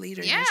lady is a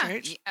leader in the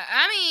church.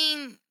 I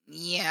mean,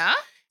 yeah.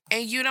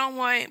 And you don't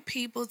want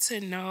people to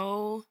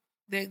know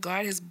that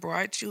God has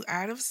brought you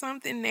out of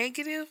something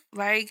negative?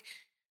 Like,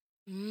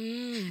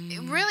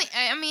 really,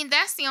 I mean,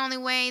 that's the only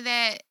way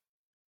that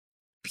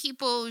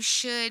people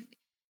should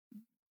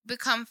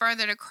become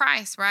further to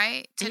Christ,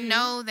 right? To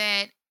know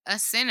that a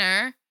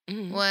sinner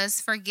was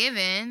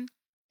forgiven,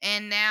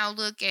 and now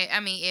look at,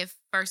 I mean, if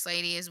First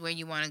Lady is where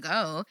you want to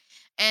go,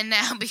 and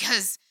now,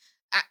 because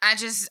I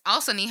just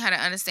also need her to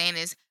understand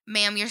is,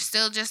 ma'am, you're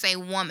still just a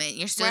woman.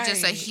 You're still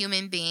just a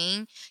human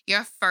being.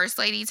 Your First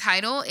Lady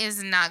title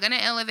is not going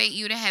to elevate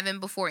you to heaven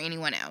before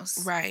anyone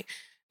else. Right.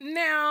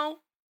 Now,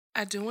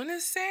 I do want to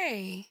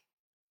say,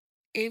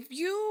 if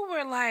you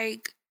were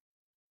like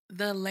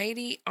the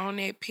lady on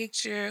that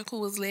picture who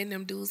was letting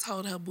them dudes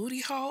hold her booty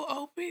hole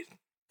open,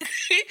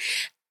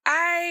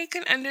 I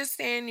can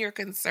understand your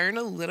concern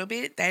a little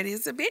bit. That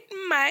is a bit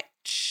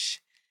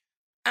much.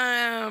 But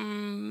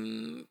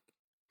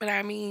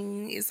I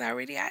mean, it's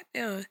already out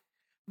there.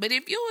 But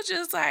if you were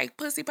just like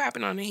pussy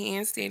popping on a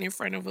handstand in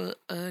front of a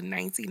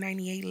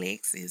 1998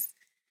 Lexus,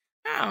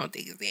 I don't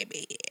think it's that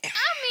bad.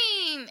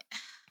 I mean,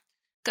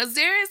 because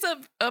there is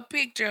a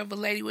picture of a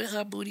lady with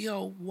her booty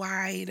hole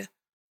wide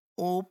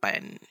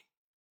open.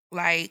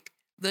 Like,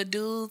 the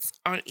dudes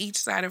on each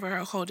side of her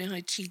holding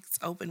her cheeks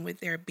open with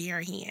their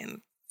bare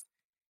hands.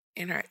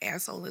 And her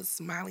asshole is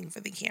smiling for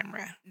the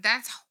camera.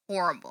 That's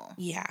horrible.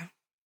 Yeah.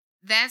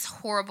 that's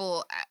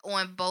horrible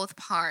on both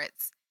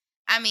parts.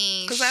 I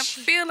mean, because I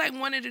feel like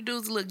one of the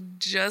dudes looked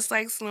just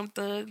like Slim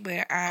Thug,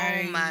 but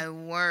oh my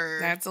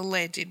word, that's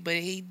alleged, but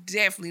he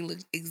definitely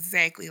looked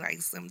exactly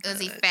like Slim Thug.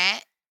 Was he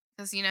fat?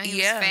 Because he was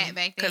fat back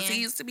then. Because he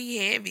used to be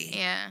heavy.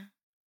 Yeah,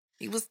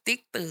 he was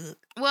thick thug.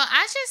 Well,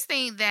 I just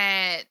think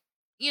that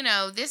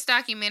this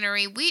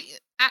documentary,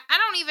 I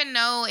don't even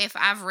know if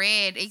I've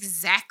read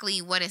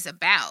exactly what it's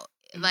about.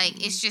 Like,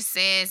 it just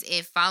says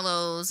it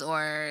follows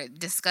or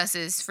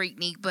discusses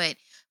Freaknik, but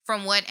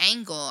from what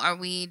angle? Are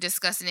we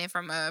discussing it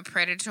from a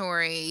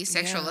predatory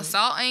sexual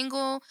assault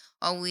angle?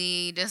 Are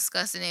we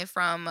discussing it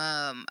from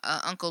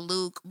Uncle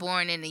Luke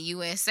born in the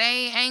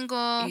USA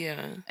angle?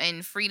 Yeah.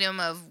 And freedom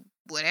of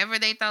whatever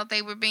they thought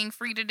they were being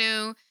free to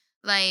do?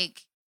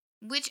 Like,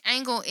 which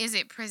angle is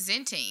it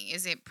presenting?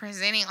 Is it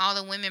presenting all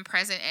the women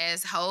present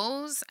as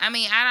hoes? I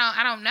mean,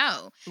 I don't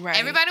know. Right.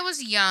 Everybody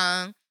was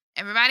young.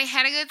 Everybody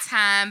had a good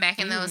time back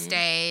in those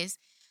days.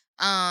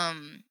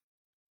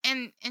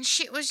 And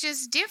shit was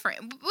just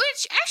different.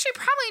 Which actually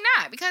probably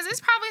not, because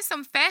there's probably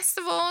some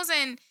festivals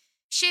and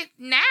shit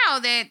now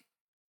that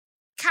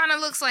kind of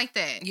looks like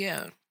that.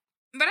 Yeah.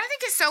 But I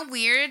think it's so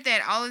weird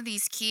that all of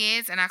these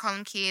kids, and I call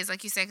them kids,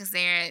 like you said, because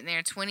they're in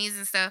their 20s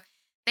and stuff,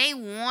 they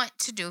want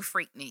to do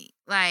Freaknik.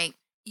 Like,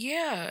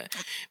 yeah.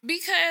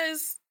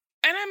 Because,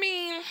 and I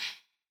mean,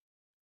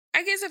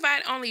 I guess if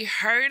I'd only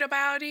heard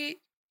about it,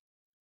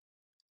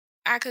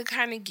 I could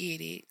kind of get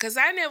it. Because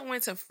I never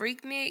went to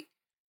Freaknik.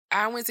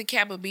 I went to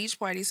Kappa Beach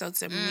Party, so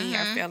to me,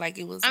 I felt like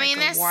it was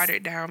a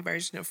watered down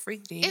version of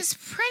Freaknik. It's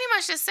pretty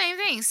much the same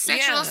thing.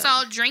 Sexual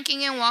assault,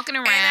 drinking and walking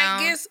around. And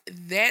I guess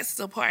that's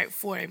the part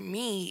for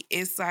me.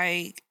 It's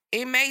like,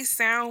 it may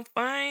sound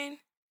fun,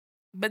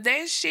 but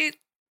that shit,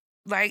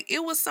 like, it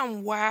was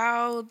some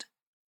wild,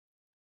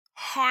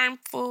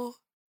 harmful,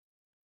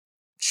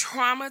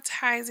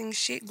 traumatizing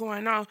shit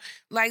going on.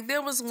 Like,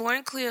 there was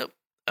one clip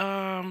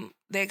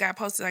that got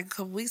posted like a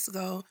couple weeks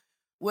ago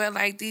where,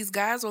 like, these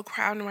guys were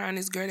crowding around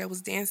this girl that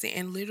was dancing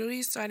and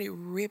literally started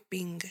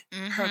ripping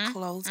her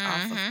clothes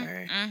off of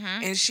her.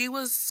 And she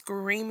was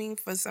screaming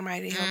for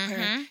somebody to help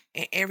her,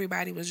 and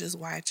everybody was just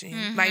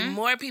watching. Like,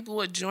 more people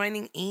were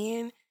joining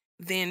in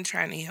than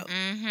trying to help.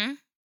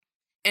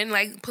 And,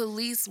 like,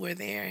 police were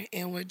there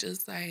and were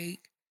just like,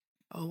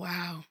 oh,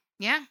 wow.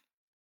 Yeah.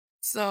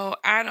 So,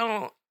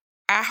 I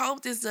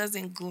hope this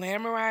doesn't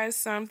glamorize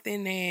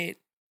something that,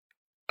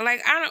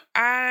 like,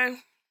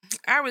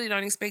 I really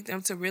don't expect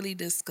them to really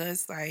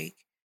discuss, like,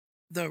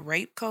 the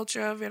rape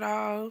culture of it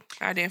all.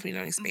 I definitely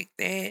don't expect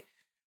that.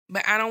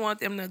 But I don't want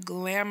them to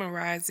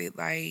glamorize it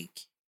like,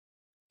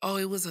 oh,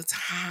 it was a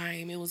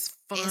time. It was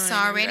fun. It's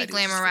already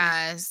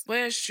glamorized.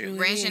 Well, it's true.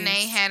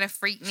 Reginae had a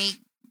Freaknik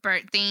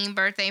themed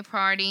birthday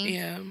party.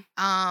 Yeah.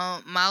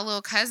 My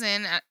little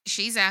cousin,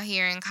 she's out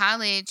here in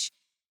college.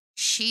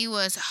 She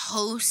was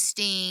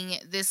hosting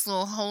this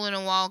little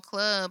hole-in-the-wall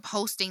club,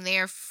 hosting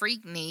their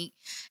Freaknik.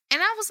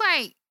 And I was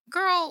like,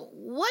 girl,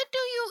 what do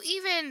you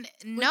even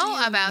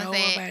know about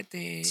that?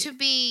 To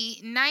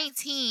be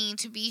 19,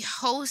 to be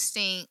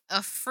hosting a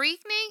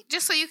Freaknik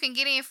just so you can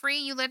get in free,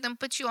 you let them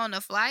put you on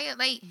the flyer?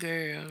 Like,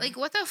 girl. Like,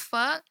 what the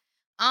fuck?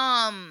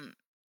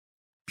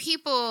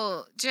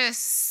 People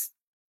just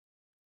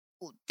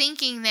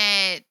thinking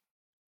that,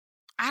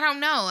 I don't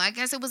know. I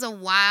guess it was a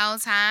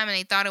wild time and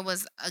they thought it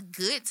was a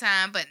good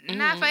time, but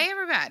not for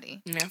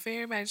everybody. Not for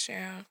everybody,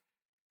 child.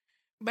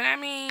 But I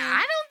mean, I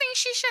don't think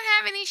she should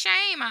have any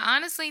shame. I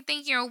honestly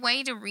think your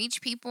way to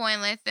reach people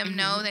and let them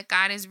know that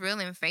God is real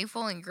and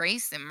faithful and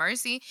grace and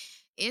mercy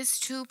is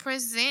to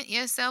present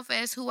yourself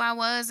as who I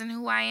was and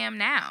who I am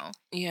now.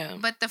 Yeah.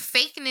 But the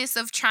fakeness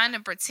of trying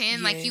to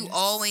pretend like you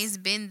always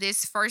been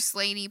this first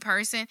lady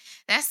person,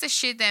 that's the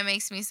shit that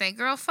makes me say,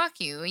 girl, fuck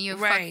you. You're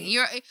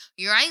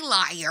you're a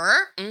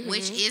liar,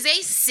 which is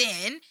a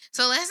sin.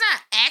 So let's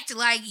not act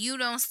like you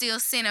don't still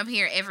sin up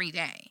here every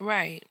day.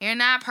 Right. You're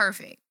not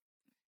perfect.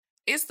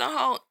 It's the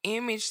whole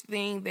image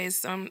thing that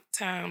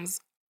sometimes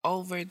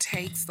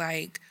overtakes,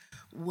 like,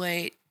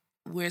 what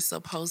we're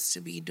supposed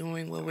to be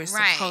doing, what we're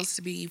supposed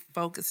to be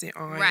focusing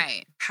on,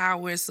 how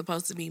we're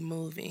supposed to be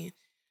moving.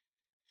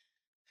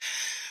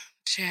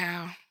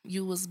 Child,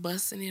 you was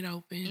busting it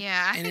open.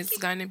 Yeah. And it's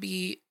going to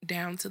be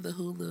down to the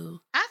Hulu.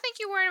 I think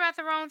you're worried about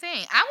the wrong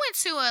thing. I went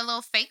to a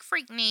little fake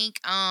Freaknik.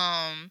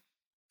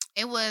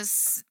 It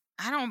was,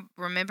 I don't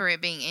remember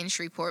it being in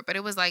Shreveport, but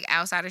it was like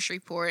outside of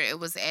Shreveport. It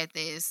was at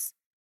this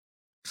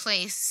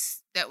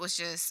place that was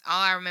just, all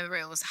I remember,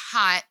 it was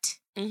hot.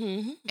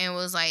 And it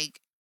was like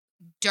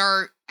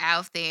dirt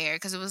out there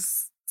because it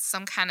was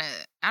some kind of,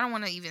 I don't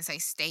want to even say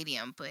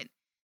stadium, but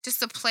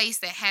just a place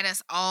that had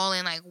us all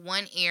in like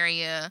one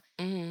area.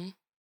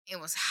 It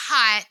was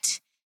hot.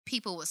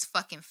 People was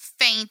fucking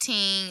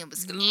fainting. It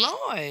was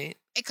Lord,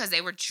 because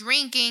they were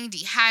drinking,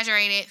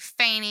 dehydrated,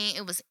 fainting.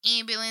 It was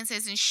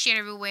ambulances and shit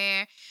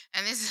everywhere.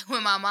 And this is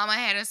when my mama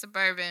had a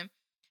Suburban.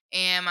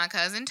 And my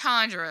cousin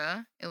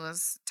Tondra, it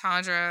was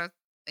Tondra,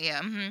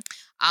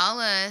 all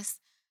us,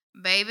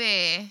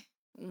 baby,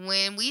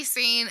 when we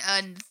seen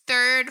a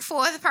third,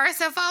 fourth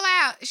person fall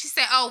out, she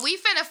said, "Oh, we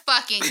finna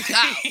fucking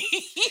go."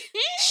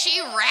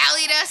 She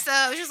rallied us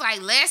up. She was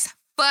like, "Let's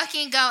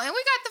fucking go," and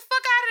we got the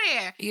fuck out of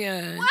there.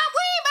 Yeah. Well, we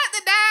ain't about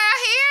to die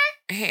out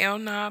here. Hell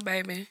no,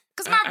 baby.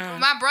 Because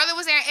my brother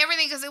was there and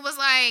everything. Because it was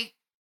like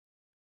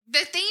the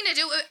thing to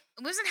do.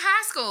 It was in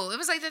high school. It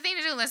was like the thing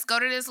to do. Let's go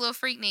to this little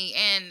Freaknik.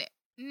 And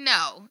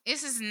no,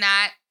 this is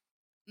not.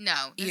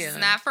 No, this is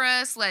not for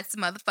us. Let's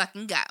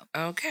motherfucking go.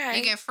 Okay.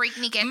 You can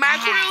Freaknik at my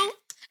the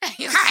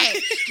crew.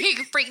 Right. You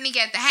can Freaknik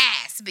at the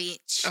house,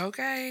 bitch.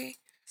 Okay.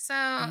 So,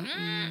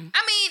 I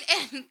mean,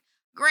 and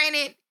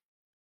granted,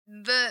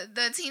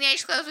 the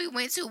teenage clubs we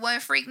went to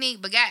wasn't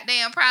Freaknik, but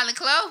goddamn probably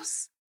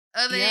close.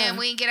 Other than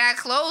we didn't get our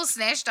clothes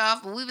snatched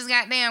off, but we was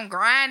goddamn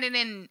grinding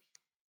and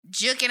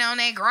juking on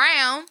that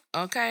ground.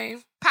 Okay.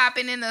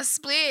 Popping in the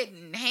split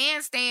and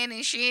handstand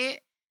and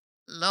shit.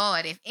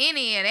 Lord, if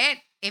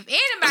anybody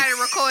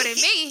recorded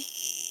me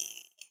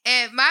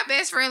at my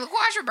best friend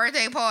LaQuasha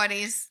birthday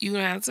parties. You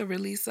gonna have to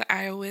release an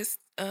iOS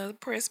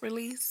press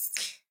release?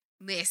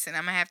 Listen,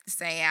 I'm gonna have to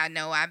say I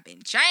know I've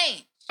been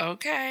changed.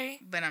 Okay.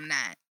 But I'm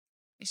not.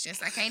 It's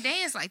just I can't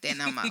dance like that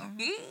no more.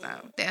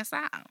 So that's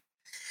all.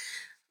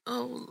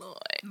 Oh, Lord.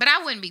 But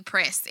I wouldn't be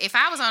pressed. If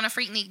I was on a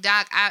Freaknik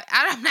doc,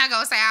 I'm not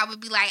going to say I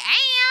would be like,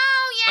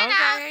 "Ayo,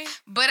 know.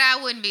 But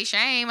I wouldn't be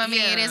ashamed. I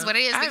mean, it is what it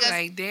is. I because was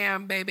like,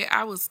 damn, baby,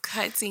 I was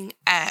cutting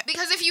up.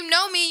 Because if you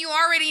know me, you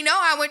already know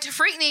I went to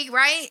Freaknik,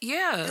 right?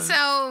 Yeah.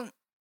 So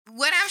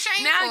what I'm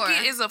ashamed now, for.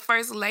 Now, as a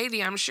first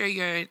lady, I'm sure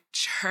your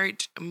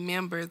church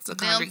members, the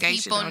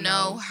congregation, people don't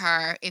know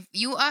her. If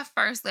you are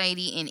first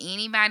lady in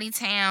anybody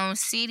town,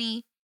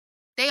 city,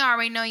 they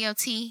already know your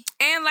tea.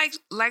 And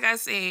like I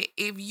said,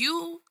 if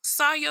you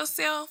saw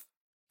yourself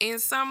in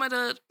some of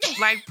the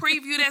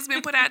preview that's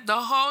been put out, the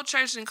whole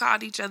church and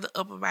called each other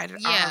up about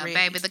it already.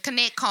 Baby. The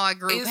Connect Card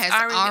group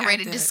has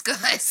already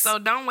discussed. So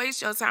don't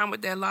waste your time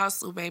with that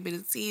lawsuit, baby.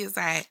 The tea is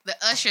out. The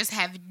ushers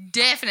have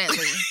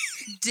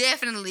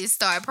definitely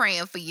started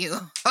praying for you.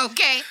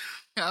 Okay?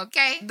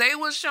 Okay? They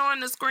was showing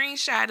the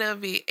screenshot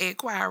of it at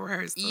choir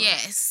rehearsal.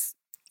 Yes.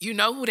 You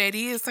know who that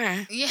is,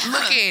 huh? Yeah.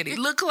 Look at it.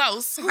 Look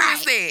close. Who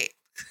is that?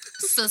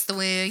 Sister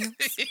Williams.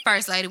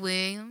 First Lady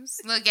Williams.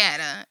 Look at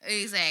her.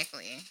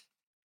 Exactly.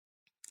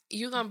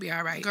 You're going to be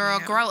all right. Girl,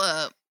 now. grow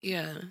up.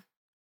 Yeah.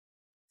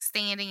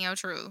 Stand in your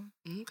truth.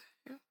 Okay.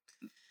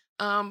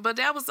 But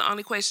that was the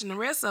only question. The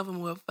rest of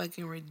them were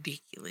fucking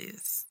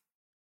ridiculous.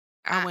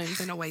 I wasn't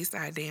going to waste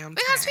our damn time.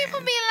 Because people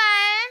be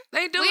lying.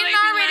 They do. We they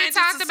already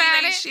talked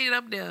about it. Shit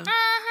up there.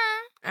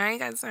 Uh-huh. I ain't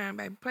got time,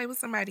 baby. Play with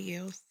somebody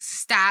else.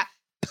 Stop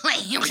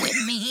playing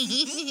with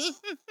me.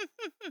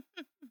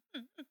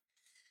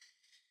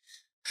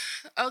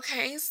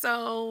 Okay,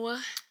 so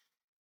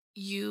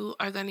you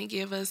are going to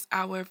give us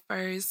our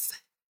first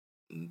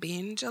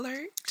binge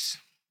alert?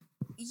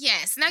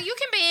 Yes. Now, you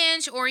can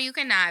binge or you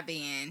cannot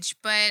binge.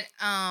 But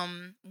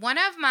one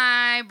of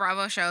my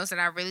Bravo shows that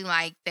I really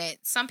like that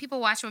some people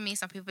watch with me,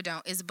 some people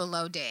don't, is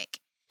Below Deck.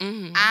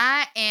 Mm-hmm.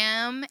 I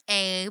am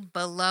a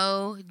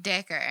below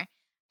decker.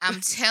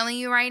 I'm telling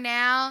you right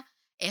now,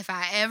 if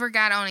I ever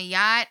got on a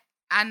yacht,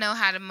 I know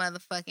how to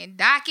motherfucking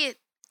dock it.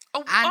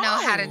 I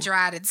know how to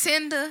dry the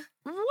tender.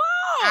 Whoa.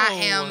 I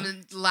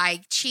am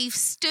like Chief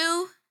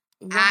Stew.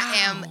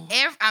 Wow.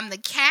 I'm the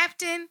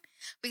captain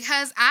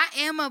because I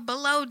am a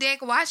below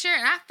deck watcher,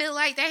 and I feel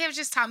like they have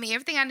just taught me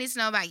everything I need to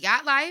know about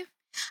yacht life.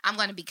 I'm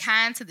going to be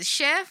kind to the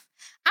chef.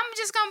 I'm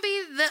just going to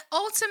be the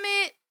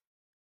ultimate,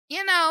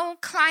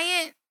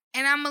 client,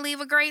 and I'm going to leave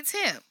a great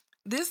tip.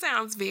 This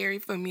sounds very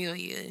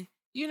familiar.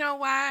 You know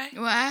why?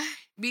 Why?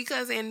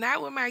 Because in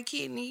Not With My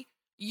Kidney,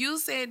 you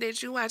said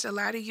that you watch a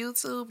lot of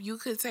YouTube. You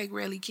could take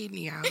Relly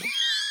Kidney out.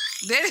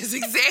 That is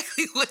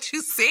exactly what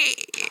you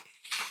said.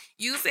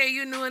 You said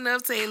you knew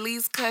enough to at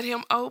least cut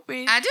him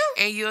open. I do.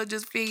 And you'll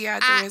just figure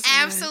out the rest of it.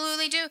 I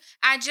absolutely do.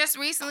 I just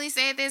recently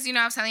said this.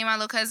 I was telling you my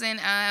little cousin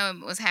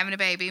was having a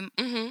baby.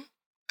 Mm-hmm.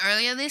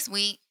 Earlier this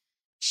week,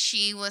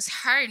 she was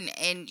hurting.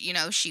 And,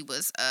 she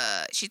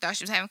thought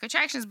she was having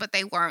contractions, but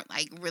they weren't,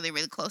 really,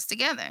 really close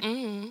together.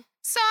 Mm-hmm.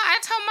 So I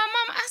told my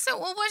mom, I said,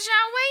 well, what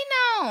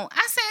y'all waiting on?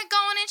 I said, go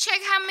on and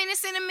check how many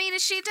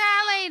centimeters she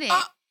dilated.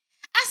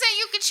 I said,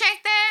 you can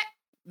check that.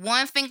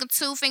 1 finger,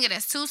 2 finger,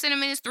 that's 2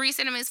 centimeters, 3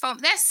 centimeters, 4.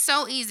 That's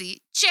so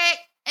easy. Check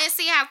and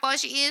see how far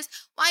she is.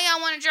 Why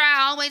y'all want to drive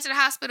all the way to the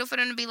hospital for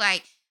them to be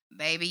like,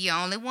 baby, you're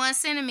only 1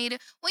 centimeter,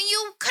 when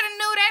you could have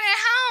knew that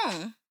at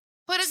home?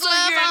 Put a glove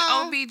on. So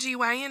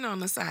you're an OBGYN on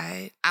the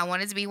side. I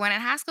wanted to be one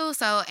in high school,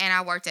 and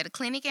I worked at a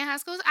clinic in high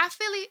school. I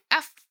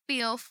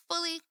feel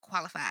fully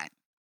qualified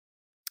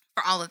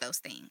for all of those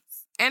things.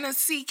 And a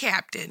sea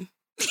captain.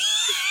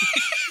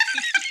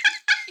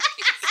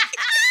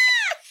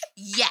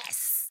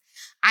 Yes,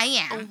 I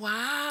am.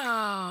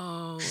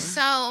 Wow.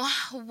 So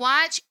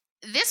watch.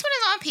 This one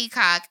is on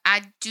Peacock.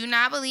 I do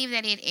not believe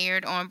that it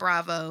aired on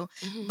Bravo,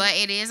 but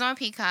it is on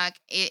Peacock.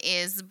 It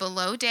is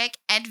Below Deck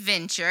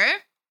Adventure.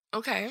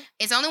 Okay.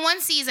 It's only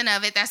 1 season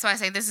of it. That's why I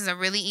say this is a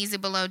really easy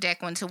Below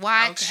Deck one to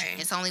watch. Okay.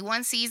 It's only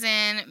 1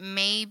 season,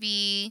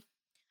 maybe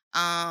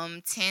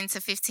 10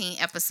 to 15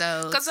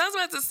 episodes. Because I was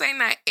about to say,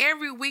 now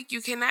every week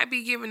you cannot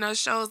be giving us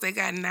shows that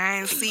got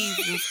 9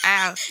 seasons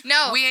out.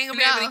 No, we ain't gonna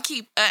be able to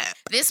keep up.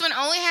 This one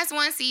only has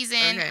 1 season.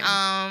 Okay.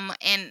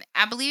 And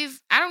I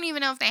don't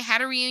even know if they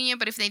had a reunion,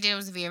 but if they did, it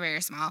was very,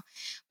 very small.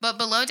 But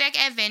Below Deck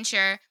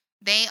Adventure,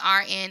 they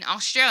are in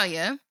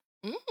Australia.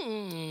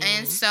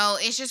 And so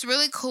it's just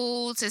really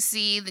cool to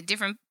see the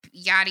different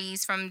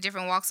yachties from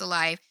different walks of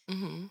life.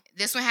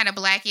 This one had a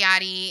black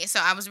yachty, so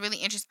I was really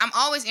interested. I'm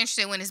always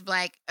interested when it's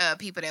black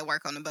people that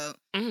work on the boat,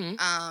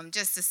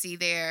 just to see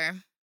their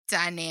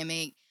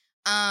dynamic.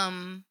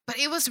 But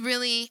it was a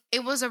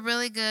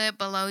really good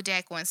Below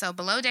Deck one. So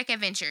Below Deck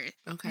Adventure.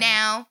 Okay.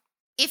 Now,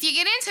 if you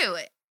get into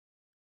it,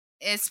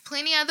 it's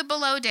plenty other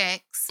Below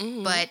Decks,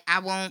 but I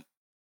won't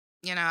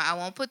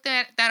put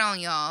that on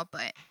y'all.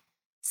 But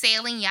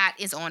Sailing Yacht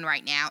is on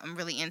right now. I'm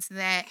really into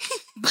that.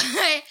 But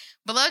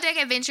Below Deck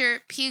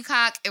Adventure,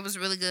 Peacock, it was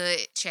really good.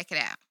 Check it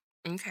out.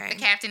 Okay. The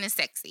captain is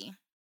sexy.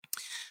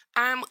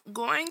 I'm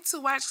going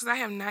to watch, because I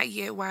have not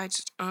yet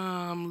watched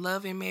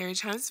Love and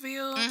Marriage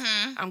Huntsville.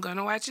 I'm going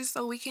to watch it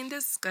so we can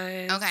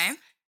discuss. Okay.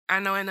 I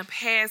know in the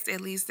past,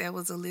 at least, that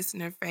was a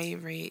listener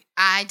favorite.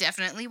 I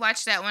definitely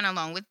watched that one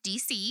along with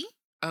DC.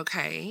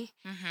 Okay.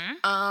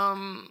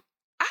 I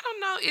don't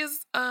know.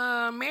 Is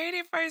Married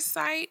at First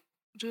Sight,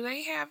 do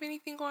they have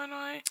anything going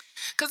on?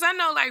 Because I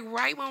know, like,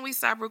 right when we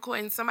stopped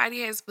recording,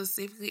 somebody had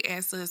specifically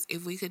asked us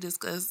if we could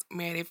discuss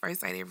Married at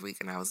First Sight every week.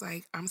 And I was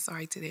like, I'm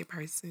sorry to that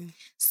person.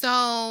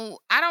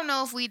 So, I don't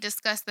know if we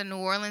discussed the New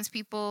Orleans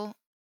people,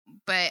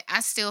 but I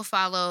still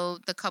follow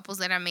the couples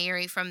that are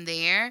married from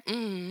there.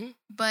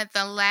 But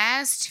the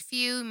last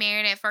few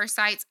Married at First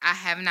Sights, I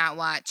have not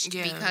watched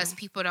because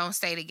people don't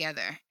stay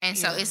together. And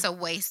so, it's a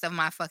waste of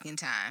my fucking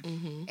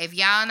time. If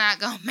y'all not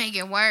gonna make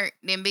it work,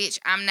 then, bitch,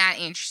 I'm not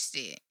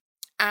interested.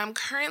 I'm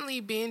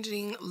currently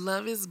binging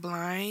Love is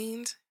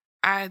Blind.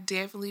 I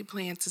definitely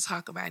plan to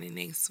talk about it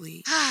next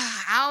week.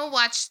 I'll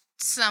watch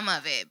some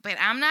of it, but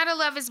I'm not a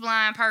Love is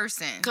Blind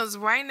person. Because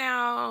right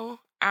now,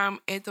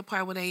 I'm at the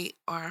part where they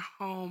are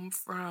home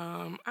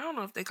from, I don't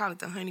know if they call it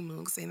the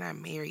honeymoon because they're not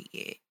married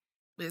yet.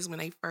 But it's when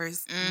they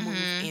first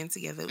move in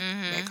together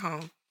back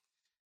home.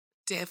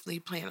 Definitely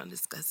plan on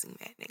discussing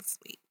that next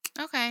week.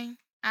 Okay.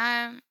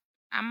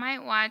 I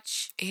might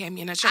watch. It had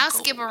me in a I'll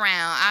skip around.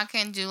 I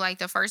can do like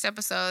the first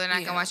episode and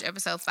I can watch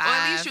episode 5. Or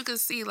at least you can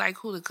see like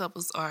who the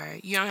couples are.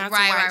 You don't have to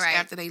watch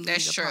after they leave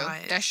the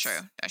pods. That's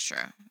true.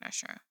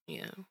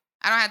 Yeah.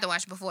 I don't have to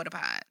watch before the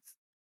pods.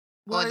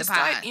 Well, the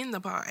start in the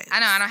pods. I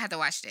know. I don't have to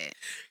watch that.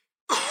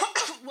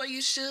 Well,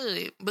 you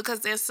should, because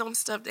there's some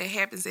stuff that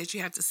happens that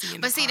you have to see in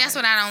the pods. But see, that's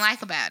what I don't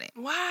like about it.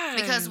 Why?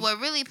 Because what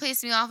really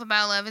pissed me off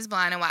about Love is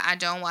Blind and why I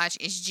don't watch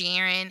is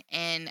Jaren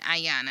and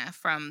Ayana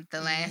from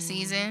the last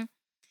season.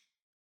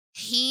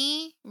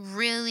 He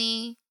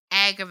really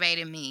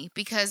aggravated me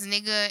because,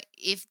 nigga,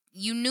 if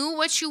you knew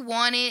what you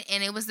wanted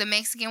and it was the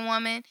Mexican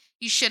woman,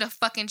 you should have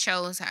fucking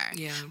chose her.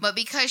 Yeah. But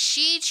because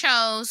she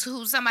chose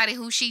somebody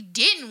who she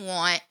didn't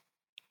want,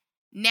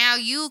 now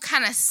you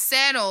kind of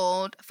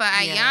settled for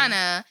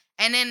Ayana,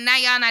 and then now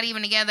y'all not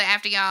even together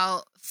after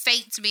y'all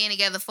faked being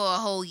together for a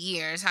whole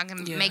year,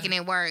 talking making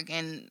it work,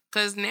 and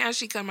because now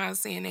she come out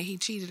saying that he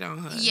cheated on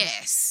her.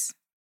 Yes.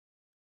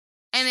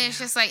 And it's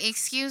just like,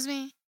 excuse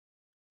me?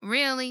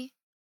 Really?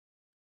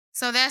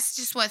 So that's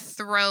just what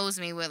throws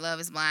me with Love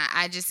is Blind.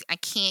 I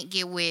can't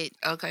get with.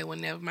 Okay, well,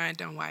 never mind.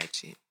 Don't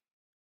watch it.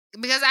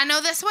 Because I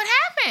know that's what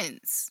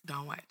happens.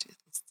 Don't watch it.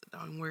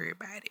 Don't worry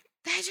about it.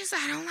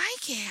 I don't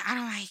like it. I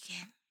don't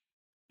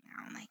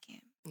like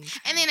it. Okay.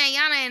 And then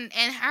Ayana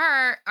and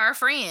her are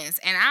friends,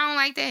 and I don't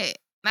like that.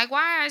 Like,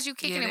 why are you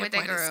kicking it with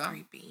that girl?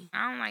 Creepy.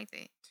 I don't like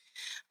that.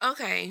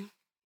 Okay.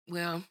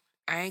 Well,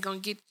 I ain't gonna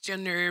get your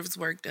nerves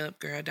worked up,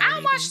 girl.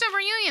 I'll watch the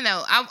reunion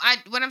though.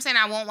 What I'm saying,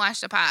 I won't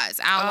watch the pods.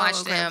 I'll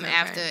watch them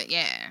after.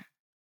 Yeah.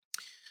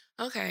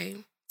 Okay.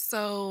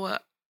 So,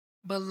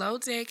 Below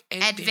Deck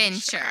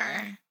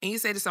Adventure. And you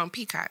said it's on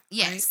Peacock.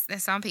 Yes, right?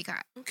 That's on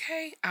Peacock.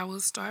 Okay, I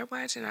will start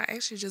watching. I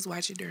actually just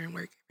watch it during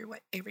work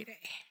every day.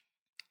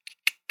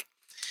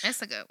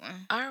 That's a good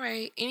one. All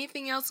right.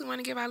 Anything else we want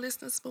to give our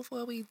listeners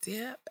before we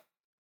dip?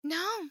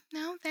 No,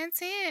 that's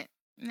it.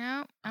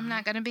 No, I'm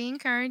not gonna be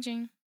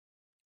encouraging.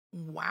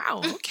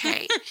 Wow.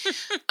 Okay.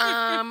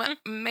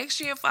 Make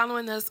sure you're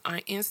following us on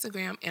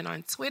Instagram and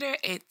on Twitter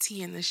at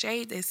Tea in the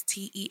Shade. That's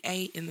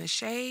TEA in the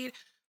Shade.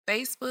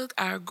 Facebook,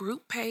 our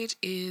group page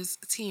is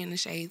Tea in the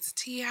Shade's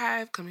Tea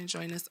Hive. Come and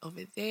join us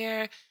over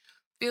there.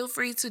 Feel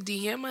free to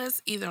DM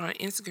us either on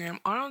Instagram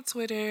or on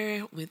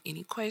Twitter with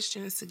any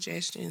questions,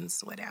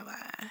 suggestions, whatever.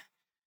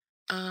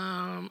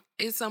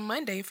 It's a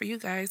Monday for you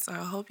guys, so I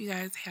hope you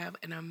guys have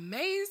an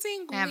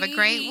amazing week. Have a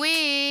great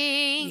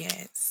week.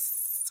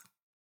 Yes.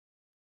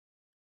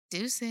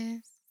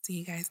 Deuces. See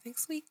you guys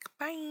next week.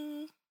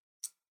 Bye.